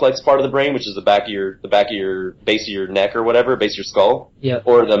R complex part of the brain, which is the back of your base of your neck or whatever, base of your skull. Yeah.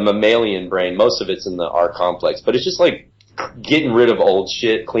 Or the mammalian brain. Most of it's in the R complex. But it's just like getting rid of old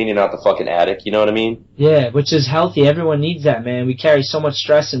shit, cleaning out the fucking attic, you know what I mean? Yeah, which is healthy. Everyone needs that, man. We carry so much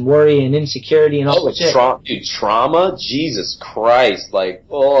stress and worry and insecurity and all that shit. Dude, trauma? Jesus Christ. Like,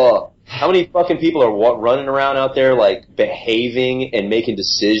 how many fucking people are running around out there, like, behaving and making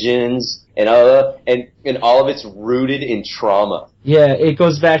decisions, and all of it's rooted in trauma. Yeah, it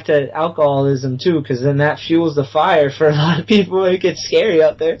goes back to alcoholism, too, because then that fuels the fire for a lot of people. It gets scary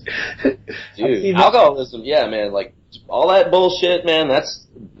out there. Dude, alcoholism, yeah, man, like, all that bullshit, man, that's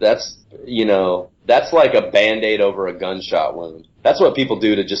like a Band-Aid over a gunshot wound. That's what people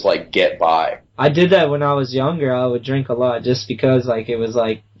do to just, like, get by. I did that when I was younger. I would drink a lot just because, like, it was,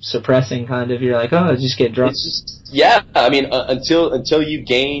 like, suppressing kind of. You're like, oh, just get drunk. It's just, yeah, I mean, until you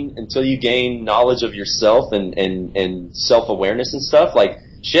gain knowledge of yourself and self-awareness and stuff, like,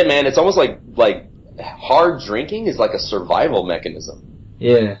 shit, man, it's almost like hard drinking is like a survival mechanism.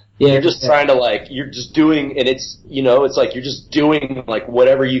 Yeah. Yeah. You're just trying to, like, you're just doing, and it's, it's like you're just doing, like,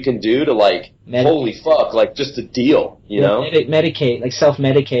 whatever you can do to, like, holy fuck, like, just to deal, you know? Medicate, like,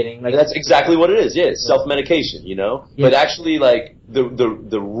 self-medicating. Like, that's exactly what it is, yeah, it's self-medication, you know? Yeah. But actually, like,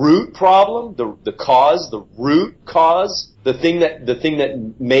 the root problem, the root cause, the thing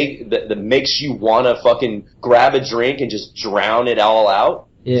that makes you wanna fucking grab a drink and just drown it all out,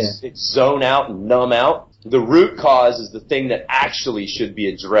 it's zone out and numb out. The root cause is the thing that actually should be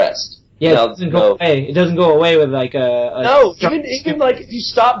addressed. Yeah, it doesn't go away. It doesn't go away with like a no, even like if you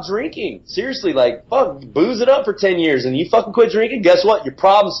stop drinking, seriously, like fuck, booze it up for 10 years and you fucking quit drinking. Guess what? Your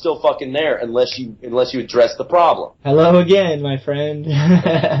problem's still fucking there unless you address the problem. Hello again, my friend.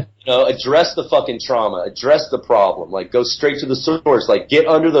 Address the fucking trauma. Address the problem. Like, go straight to the source. Like, get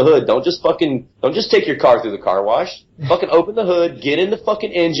under the hood. Don't just take your car through the car wash. Fucking open the hood, get in the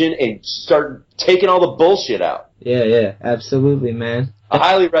fucking engine, and start taking all the bullshit out. Yeah, absolutely, man. I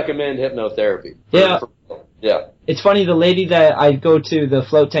highly recommend hypnotherapy. Yeah. Yeah. It's funny, the lady that I go to the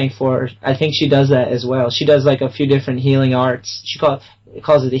float tank for, I think she does that as well. She does like a few different healing arts. She calls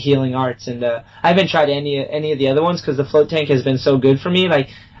it the healing arts, and I haven't tried any of the other ones because the float tank has been so good for me. Like,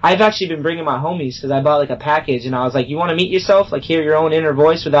 I've actually been bringing my homies because I bought like a package, and I was like, you want to meet yourself? Like, hear your own inner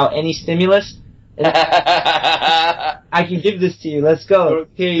voice without any stimulus? I can give this to you. Let's go.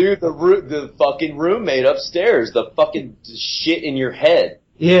 Dude, the fucking roommate upstairs, the fucking shit in your head.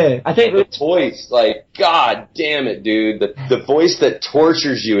 Yeah, I think the voice, like, god damn it, dude, the voice that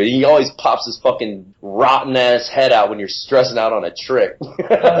tortures you, and he always pops his fucking rotten ass head out when you're stressing out on a trick.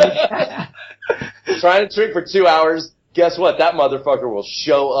 Trying to trick for 2 hours. Guess what? That motherfucker will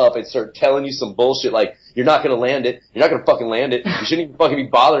show up and start telling you some bullshit like, you're not gonna land it. You're not gonna fucking land it. You shouldn't even fucking be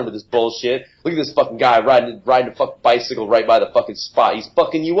bothering with this bullshit. Look at this fucking guy riding a fucking bicycle right by the fucking spot. He's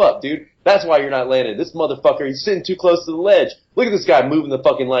fucking you up, dude. That's why you're not landing. This motherfucker, he's sitting too close to the ledge. Look at this guy moving the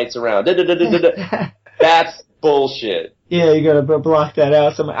fucking lights around. That's bullshit. Yeah, you gotta block that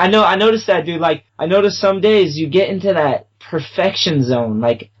out. I noticed that, dude. Like, I noticed some days you get into that perfection zone.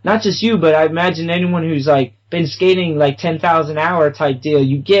 Like, not just you, but I imagine anyone who's like been skating like 10,000 hour type deal.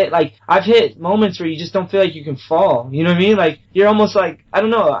 You get like, I've hit moments where you just don't feel like you can fall. You know what I mean? Like, you're almost like, I don't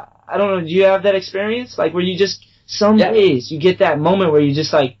know. Do you have that experience? Like, where you just, some days you get that moment where you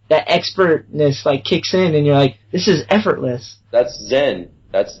just like, that expertness like kicks in and you're like, this is effortless. That's Zen.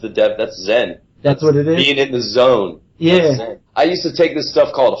 That's Zen. That's what it is? Being in the zone. Yeah. I used to take this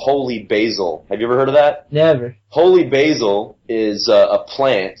stuff called holy basil. Have you ever heard of that? Never. Holy basil is a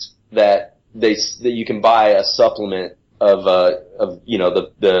plant that you can buy a supplement of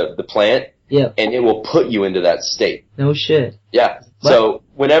the plant. Yeah. And it will put you into that state. No shit. Yeah. What? So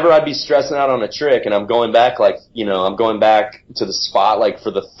whenever I'd be stressing out on a trick and I'm going back to the spot like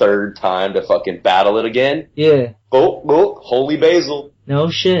for the third time to fucking battle it again. Yeah. Holy basil. No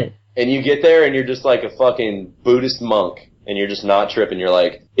shit. And you get there and you're just like a fucking Buddhist monk and you're just not tripping. You're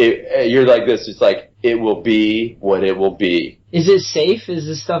like, you're like this. It's like, it will be what it will be. Is it safe? Is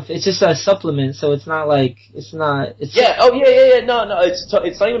this stuff, it's just a supplement, so it's not like, No, it's not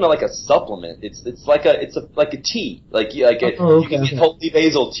even like a supplement. It's like a tea. You can get holy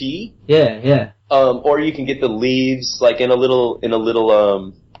basil tea. Yeah. Or you can get the leaves like in a little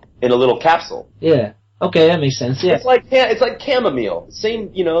capsule. Yeah. Okay, that makes sense. Yeah. It's like chamomile. Same,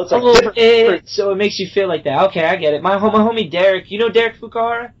 it's like different. So it makes you feel like that. Okay, I get it. My homie Derek, you know Derek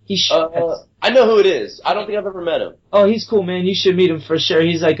Fukuhara? I know who it is. I don't think I've ever met him. Oh, he's cool, man. You should meet him for sure.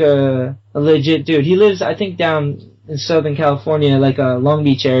 He's like a legit dude. He lives, I think, down in Southern California, like Long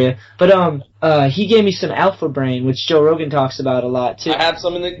Beach area. But he gave me some Alpha Brain, which Joe Rogan talks about a lot too. I have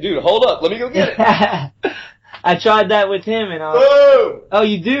some in the dude. Hold up, let me go get it. I tried that with him, and Boom! oh,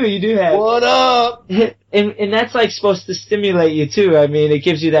 you do have. What up? And that's like supposed to stimulate you too. I mean, it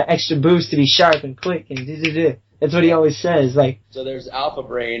gives you that extra boost to be sharp and quick and do. That's what he always says. Like, so there's Alpha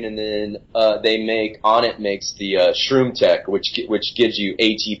Brain, and then Onnit makes the Shroom Tech, which gives you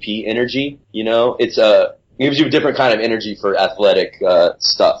ATP energy. You know, it gives you a different kind of energy for athletic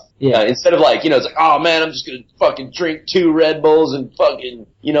stuff. Yeah. Instead of like, it's like, oh man, I'm just gonna fucking drink 2 Red Bulls and fucking,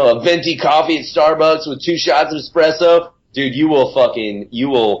 a venti coffee at Starbucks with 2 shots of espresso. Dude, you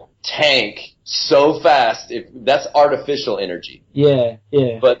will tank so fast. If that's artificial energy. Yeah.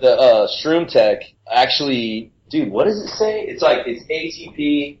 But the Shroom Tech actually, dude, what does it say? It's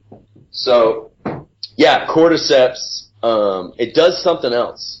ATP. So, yeah, cordyceps. It does something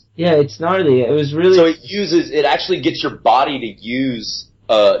else. Yeah, it's gnarly. It was really. So it actually gets your body to use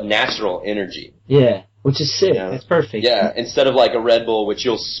natural energy. Yeah, which is sick. That's perfect. Yeah, instead of like a Red Bull, which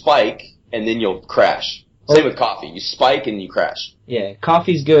you'll spike and then you'll crash. Same with coffee. You spike and you crash. Yeah,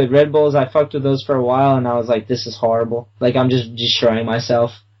 coffee's good. Red Bulls, I fucked with those for a while, and I was like, this is horrible. Like, I'm just destroying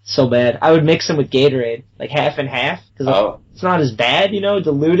myself. So bad. I would mix them with Gatorade, like half and half, because it's not as bad,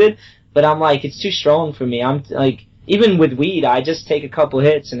 diluted, but I'm like, it's too strong for me. I'm like, even with weed, I just take a couple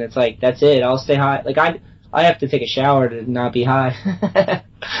hits, and it's like, that's it. I'll stay high. Like, I have to take a shower to not be high.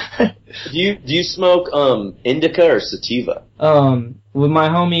 Do you smoke indica or sativa? With my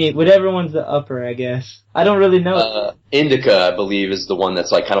homie, whatever one's the upper, I guess. I don't really know. Indica, I believe, is the one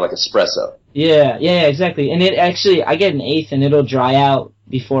that's like kind of like espresso. Yeah, exactly. And it actually, I get an eighth and it'll dry out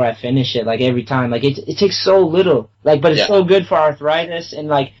before I finish it, like every time. Like it takes so little, like, but it's so good for arthritis and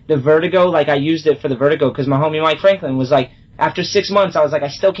like the vertigo. Like I used it for the vertigo because my homie Mike Franklin was like, after 6 months, I was like, I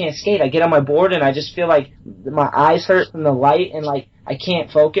still can't skate. I get on my board and I just feel like my eyes hurt from the light and like I can't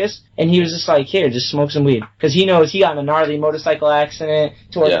focus. And he was just like, here, just smoke some weed. Because he knows he got in a gnarly motorcycle accident,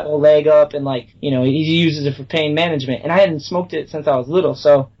 tore his whole leg up, and like, he uses it for pain management. And I hadn't smoked it since I was little,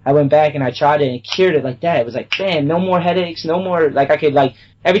 so I went back and I tried it and it cured it like that. It was like, damn, no more headaches, no more, like I could like,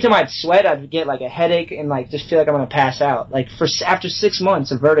 every time I'd sweat, I'd get like a headache and like just feel like I'm gonna pass out. Like after 6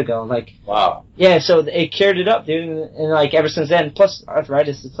 months of vertigo, like. Wow. Yeah, so it cured it up, dude, and like ever since then, plus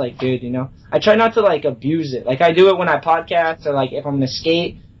arthritis, it's like, dude, I try not to like abuse it. Like I do it when I podcast or like if I'm gonna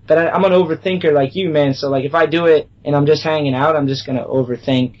skate, but I'm an overthinker like you, man. So like if I do it and I'm just hanging out, I'm just gonna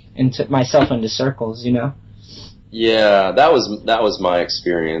overthink and myself into circles, Yeah, that was my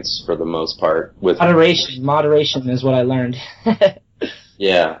experience for the most part with moderation is what I learned.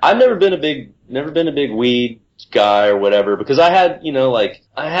 Yeah, I've never been a big weed guy or whatever because I had,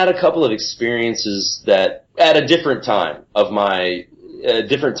 I had a couple of experiences that at a different time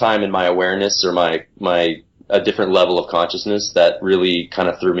in my awareness or a different level of consciousness that really kind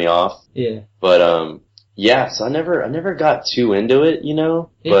of threw me off. Yeah. But so I never got too into it,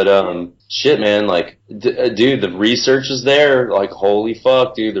 But shit, man, like, dude, the research is there. Like, holy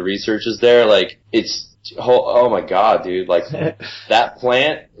fuck, dude, the research is there. Like, oh my god, dude, like that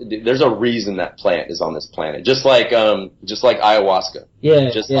plant, there's a reason that plant is on this planet. Just like ayahuasca.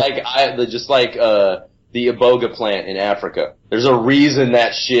 Yeah. Just like the iboga plant in Africa. There's a reason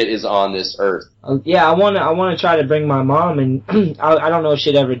that shit is on this earth. Yeah, I want to try to bring my mom, and I don't know if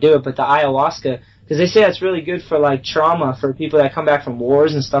she'd ever do it, but the ayahuasca, because they say that's really good for like trauma for people that come back from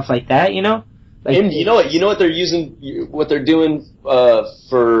wars and stuff like that, Like, and you know what they're using, what they're doing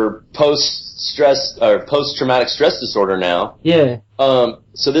for post-traumatic stress disorder now. Yeah. So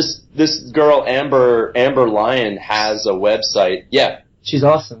this girl Amber Lyon has a website. Yeah. She's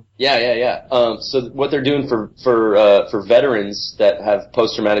awesome. Yeah. So what they're doing for veterans that have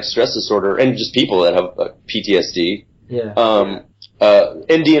post-traumatic stress disorder and just people that have PTSD. Yeah.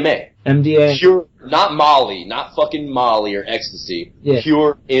 MDMA. MDMA. Pure, not Molly, not fucking Molly or ecstasy. Yeah.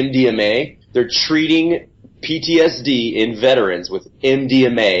 Pure MDMA. They're treating PTSD in veterans with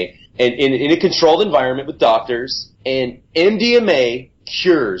MDMA and in a controlled environment with doctors, and MDMA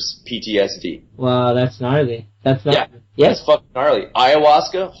cures PTSD. Wow, that's gnarly. That's gnarly. Yeah, that's fucking gnarly.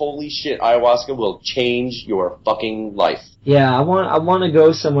 Ayahuasca, holy shit, ayahuasca will change your fucking life. Yeah, I want to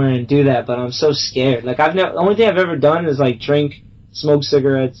go somewhere and do that, but I'm so scared. Like the only thing I've ever done is like drink, smoke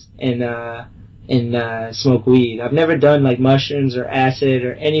cigarettes, and smoke weed. I've never done like mushrooms or acid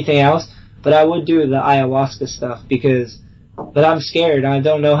or anything else. But I would do the ayahuasca stuff but I'm scared. I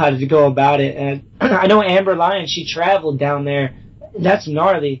don't know how to go about it. And I know Amber Lyon, she traveled down there That's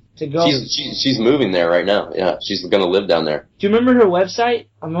gnarly to go. She's moving there right now. Yeah, she's gonna live down there. Do you remember her website?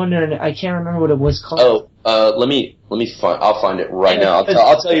 I'm wondering. I can't remember what it was called. Let me find. I'll find it right now.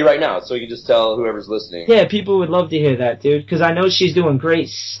 I'll tell you right now, so you can just tell whoever's listening. Yeah, people would love to hear that, dude, because I know she's doing great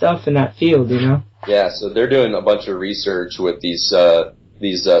stuff in that field. You know. Yeah, so they're doing a bunch of research with these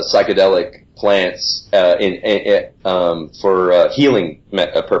psychedelic plants for healing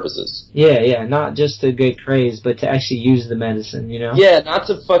purposes. Yeah, not just to get crazed, but to actually use the medicine, you know? Yeah, not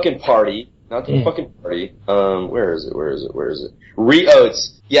to fucking party. Fucking party. Where is it?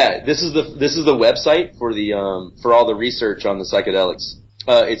 This is the website for the for all the research on the psychedelics.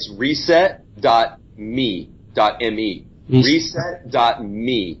 It's reset.me.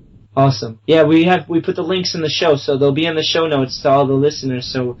 Reset.me. Awesome. Yeah, we put the links in the show, so they'll be in the show notes to all the listeners,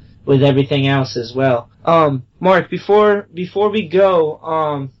 so with everything else as well. Mark, before we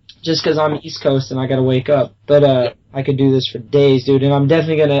go, just 'cause I'm East Coast and I gotta wake up, but I could do this for days, dude, and I'm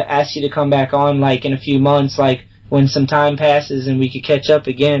definitely gonna ask you to come back on, like, in a few months, like, when some time passes and we could catch up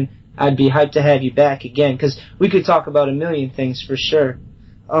again. I'd be hyped to have you back again, 'cause we could talk about a million things for sure.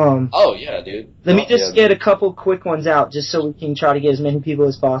 Oh yeah, dude. Let me just get a couple quick ones out, just so we can try to get as many people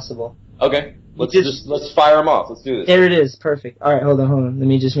as possible. Okay. Let's fire them off. Let's do this. There it is. Perfect. All right, hold on. Let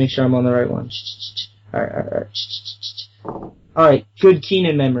me just make sure I'm on the right one. All right. All right. Good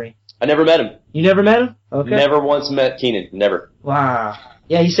Keenan memory. I never met him. You never met him? Okay. Never once met Keenan. Never. Wow.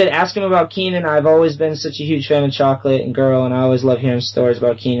 Yeah, he said ask him about Keenan. I've always been such a huge fan of Chocolate and Girl, and I always love hearing stories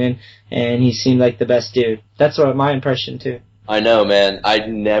about Keenan, and he seemed like the best dude. That's what my impression too. I know, man. I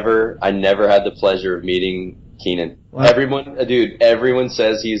never had the pleasure of meeting Keenan. Wow. Everyone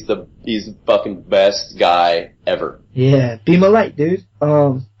says he's the fucking best guy ever. Yeah, beam a light, dude.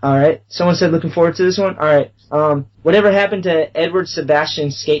 All right. Someone said looking forward to this one. All right. Whatever happened to Edward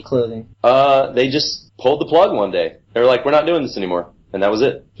Sebastian's skate clothing? They just pulled the plug one day. They were like, we're not doing this anymore, and that was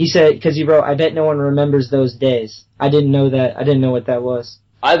it. He said, because he wrote, I bet no one remembers those days. I didn't know that. I didn't know what that was.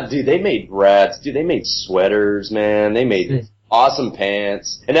 Dude, they made rats. Dude, they made sweaters, man. They made awesome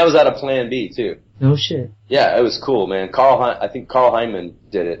pants, and that was out of Plan B too. No shit. Yeah, it was cool, man. I think Carl Hyman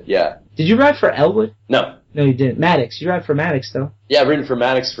did it. Yeah. Did you ride for Elwood? No. No, you didn't. Maddox. You ride for Maddox, though. Yeah, I've ridden for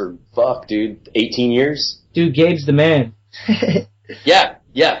Maddox for 18 years. Dude, Gabe's the man. Yeah.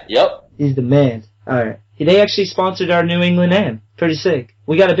 Yep. He's the man. All right. They actually sponsored our New England Am. Pretty sick.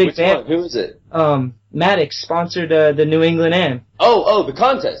 We got a big fan. Who is it? Maddox sponsored the New England Am. Oh, the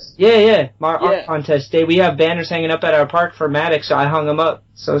contest. Yeah. Our contest day. We have banners hanging up at our park for Maddox, so I hung them up.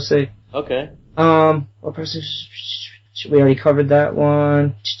 So sick. Okay. What person? We already covered that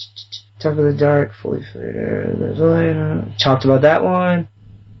one. Top of the Dark, fully fitted. Talked about that one.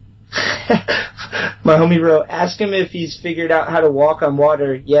 My homie wrote, ask him if he's figured out how to walk on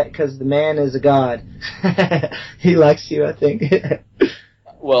water yet, because the man is a god. He likes you, I think.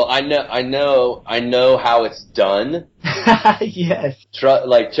 Well, I know how it's done. Yes.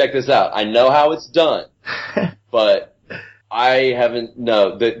 Check this out. I know how it's done, but I haven't.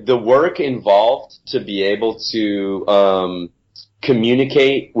 No, the work involved to be able to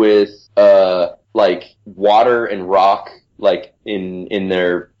communicate with water and rock, like in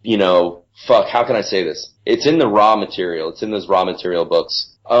their, how can I say this? It's in the raw material. It's in those raw material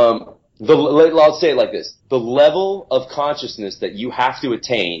books. I'll say it like this. The level of consciousness that you have to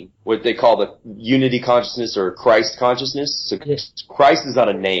attain, what they call the unity consciousness or Christ consciousness. So Christ is not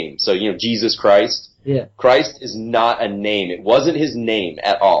a name. So, Jesus Christ. Yeah. Christ is not a name. It wasn't his name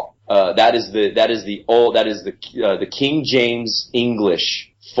at all. That is the King James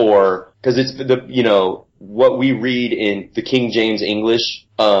English because it's what we read in the King James English,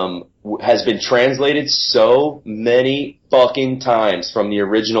 has been translated so many fucking times from the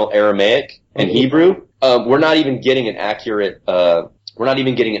original Aramaic and Hebrew. We're not even getting an accurate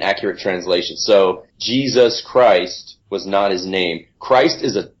translation. So Jesus Christ was not his name. Christ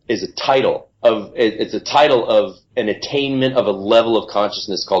is a title of an attainment of a level of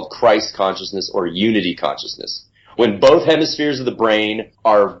consciousness called Christ consciousness or unity consciousness. When both hemispheres of the brain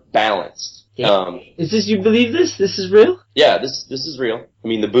are balanced. You believe this? This is real? Yeah, this is real. I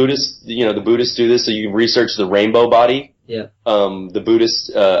mean, the Buddhists do this, so you can research the rainbow body. Yeah. The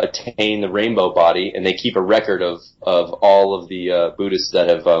Buddhists attain the rainbow body, and they keep a record of all of the Buddhists that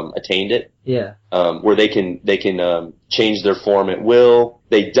have attained it. Yeah. Where they can change their form at will.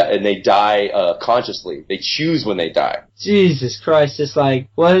 They die consciously. They choose when they die. Jesus Christ! It's like,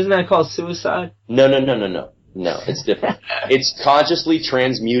 isn't that called suicide? No, it's different. It's consciously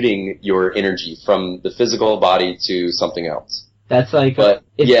transmuting your energy from the physical body to something else. That's like, but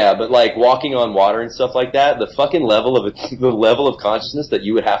like walking on water and stuff like that, the fucking level of consciousness that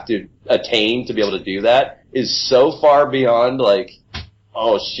you would have to attain to be able to do that is so far beyond, like,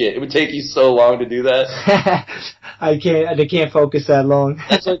 oh shit, it would take you so long to do that. I can't focus that long.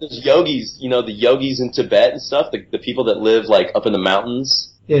 That's like those yogis, the yogis in Tibet and stuff, the people that live like up in the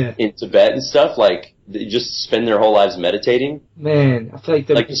mountains in Tibet and stuff, like they just spend their whole lives meditating. Man, I feel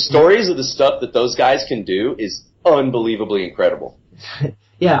like the stories of the stuff that those guys can do is unbelievably incredible.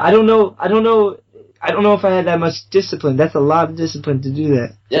 Yeah, I don't know if I had that much discipline. That's a lot of discipline to do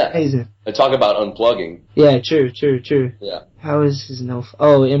that. Yeah. It's amazing. I talk about unplugging. Yeah, true. Yeah. How is his no?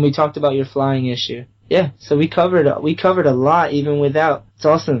 Oh, and we talked about your flying issue. Yeah, so we covered a lot even without. It's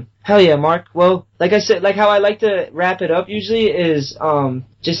awesome. Hell yeah, Mark. Well, like I said, like how I like to wrap it up usually is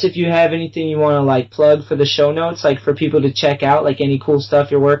just if you have anything you want to like plug for the show notes, like for people to check out, like any cool stuff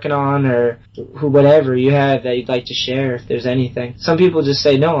you're working on or whatever you have that you'd like to share, if there's anything. Some people just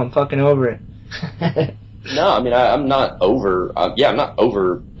say, no, I'm fucking over it. No, I mean, I'm not over. I'm not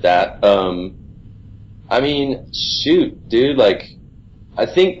over that. I mean, shoot, dude. Like, I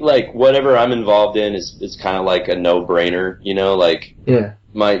think like whatever I'm involved in is kind of like a no-brainer. Like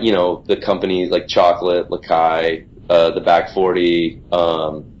my, the company like Chocolate, Lakai, the Back 40,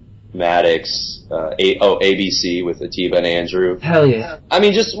 Maddox, ABC with Atiba and Andrew. Hell yeah. I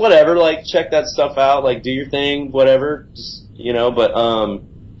mean, just whatever. Like, check that stuff out. Like, do your thing, whatever. Just but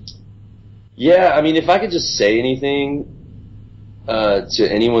yeah, I mean, if I could just say anything to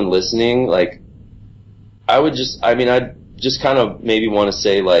anyone listening, like, I'd just kind of maybe want to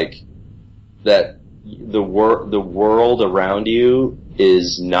say, like, that the world around you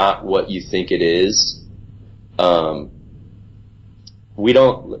is not what you think it is. We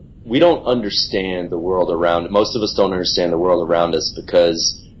don't understand the world around. Most of us don't understand the world around us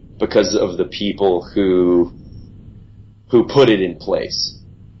because of the people who put it in place.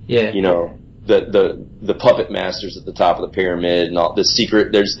 Yeah. The puppet masters at the top of the pyramid and all the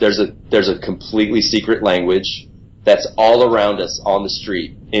secret. There's a completely secret language that's all around us on the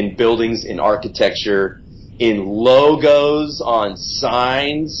street, in buildings, in architecture, in logos on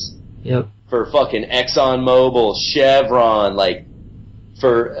signs. Yep. For fucking ExxonMobil, Chevron, like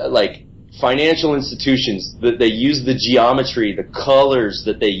for like financial institutions that they use the geometry, the colors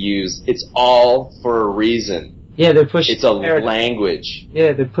that they use. It's all for a reason. Yeah, they're pushing. It's a language.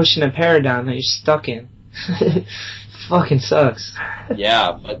 Yeah, they're pushing a paradigm that you're stuck in. Fucking sucks.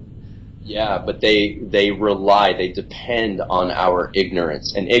 Yeah, but they depend on our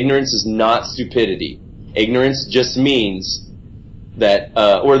ignorance, and ignorance is not stupidity. Ignorance just means that,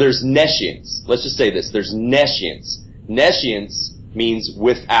 or there's nescience. Let's just say this: there's nescience. Nescience means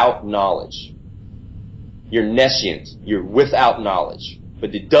without knowledge. You're nescient. You're without knowledge.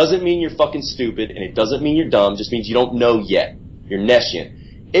 But it doesn't mean you're fucking stupid, and it doesn't mean you're dumb. It just means you don't know yet. You're nescient.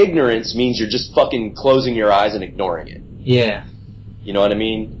 Ignorance means you're just fucking closing your eyes and ignoring it. Yeah. You know what I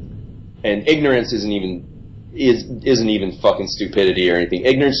mean? And ignorance isn't even fucking stupidity or anything.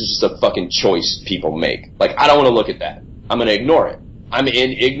 Ignorance is just a fucking choice people make. Like, I don't want to look at that. I'm gonna ignore it. I'm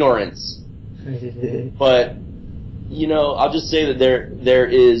in ignorance. But, I'll just say that there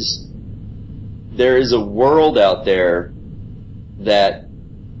is a world out there that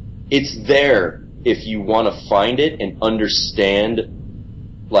it's there if you want to find it and understand,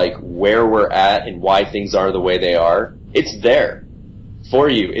 like, where we're at and why things are the way they are. It's there for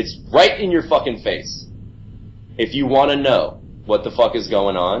you. It's right in your fucking face. If you want to know what the fuck is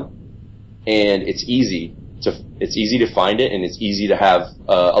going on, and it's easy to find it, and it's easy to have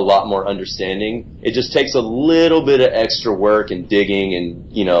a lot more understanding. It just takes a little bit of extra work and digging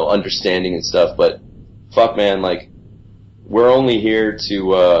and, understanding and stuff. But fuck, man, like, we're only here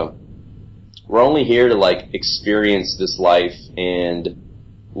to like experience this life and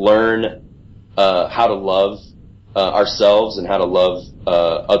learn how to love ourselves and how to love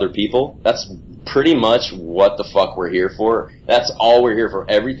other people. That's pretty much what the fuck we're here for. That's all we're here for.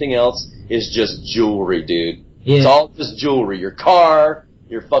 Everything else is just jewelry, dude. Yeah. It's all just jewelry. Your car,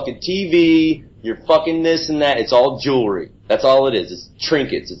 your fucking TV, your fucking this and that. It's all jewelry. That's all it is. It's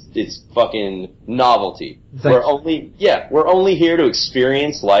trinkets. It's fucking novelty. We're only here to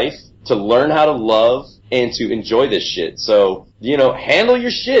experience life, to learn how to love, and to enjoy this shit. So, handle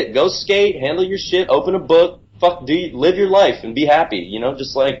your shit. Go skate, handle your shit, open a book, live your life and be happy,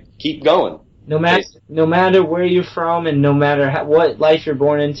 just like keep going. No matter where you're from and no matter what life you're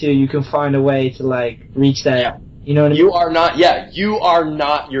born into, you can find a way to like reach that. Yeah. You know what I mean? You are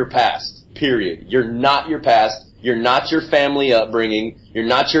not your past. Period. You're not your past. You're not your family upbringing. You're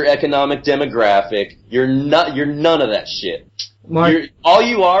not your economic demographic. You're none of that shit. Mark, All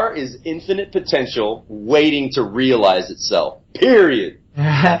you are is infinite potential waiting to realize itself. Period.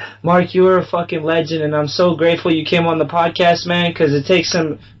 Mark, you are a fucking legend, and I'm so grateful you came on the podcast, man, because it takes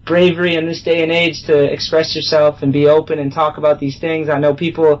some bravery in this day and age to express yourself and be open and talk about these things. I know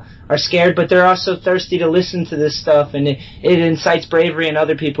people are scared, but they're also thirsty to listen to this stuff, and it incites bravery in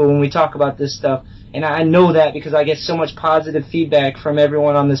other people when we talk about this stuff. And I know that because I get so much positive feedback from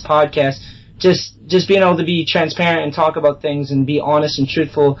everyone on this podcast. Just being able to be transparent and talk about things and be honest and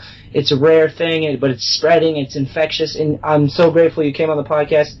truthful, it's a rare thing, but it's spreading, it's infectious, and I'm so grateful you came on the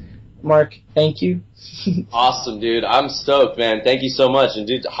podcast. Mark, thank you. Awesome, dude. I'm stoked, man. Thank you so much. And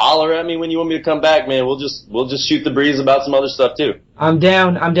dude, holler at me when you want me to come back, man. We'll just shoot the breeze about some other stuff too. I'm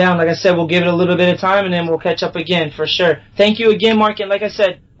down. Like I said, we'll give it a little bit of time and then we'll catch up again for sure. Thank you again, Mark. And like I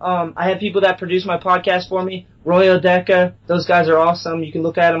said, I have people that produce my podcast for me. Royal Deca, those guys are awesome. You can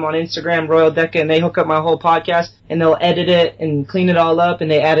look at them on Instagram, Royal Deca, and they hook up my whole podcast, and they'll edit it and clean it all up, and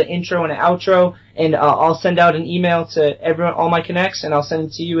they add an intro and an outro, and I'll send out an email to everyone, all my connects, and I'll send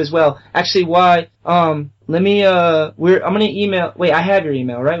it to you as well. Actually, I'm gonna email. Wait, I have your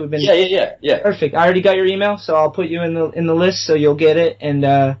email, right? Yeah. Perfect. I already got your email, so I'll put you in the list, so you'll get it.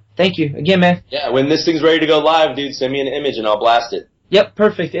 And thank you again, man. Yeah, when this thing's ready to go live, dude, send me an image and I'll blast it. Yep,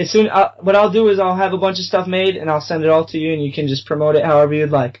 perfect. As soon, what I'll do is I'll have a bunch of stuff made and I'll send it all to you, and you can just promote it however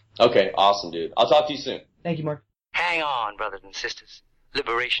you'd like. Okay, awesome, dude. I'll talk to you soon. Thank you, Mark. Hang on, brothers and sisters.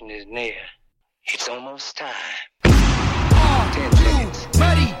 Liberation is near. It's almost time. 10 seconds.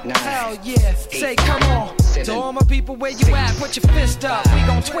 Ready? 9, Hell yeah. 8, Say come on. 7, To all my people where you at, put your fist up. We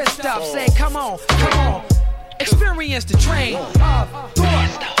gon' twist up. Say come on, come on. Experience the train of thought.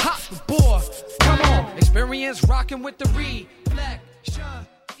 Hop aboard. Come on. Experience rocking with the reflection.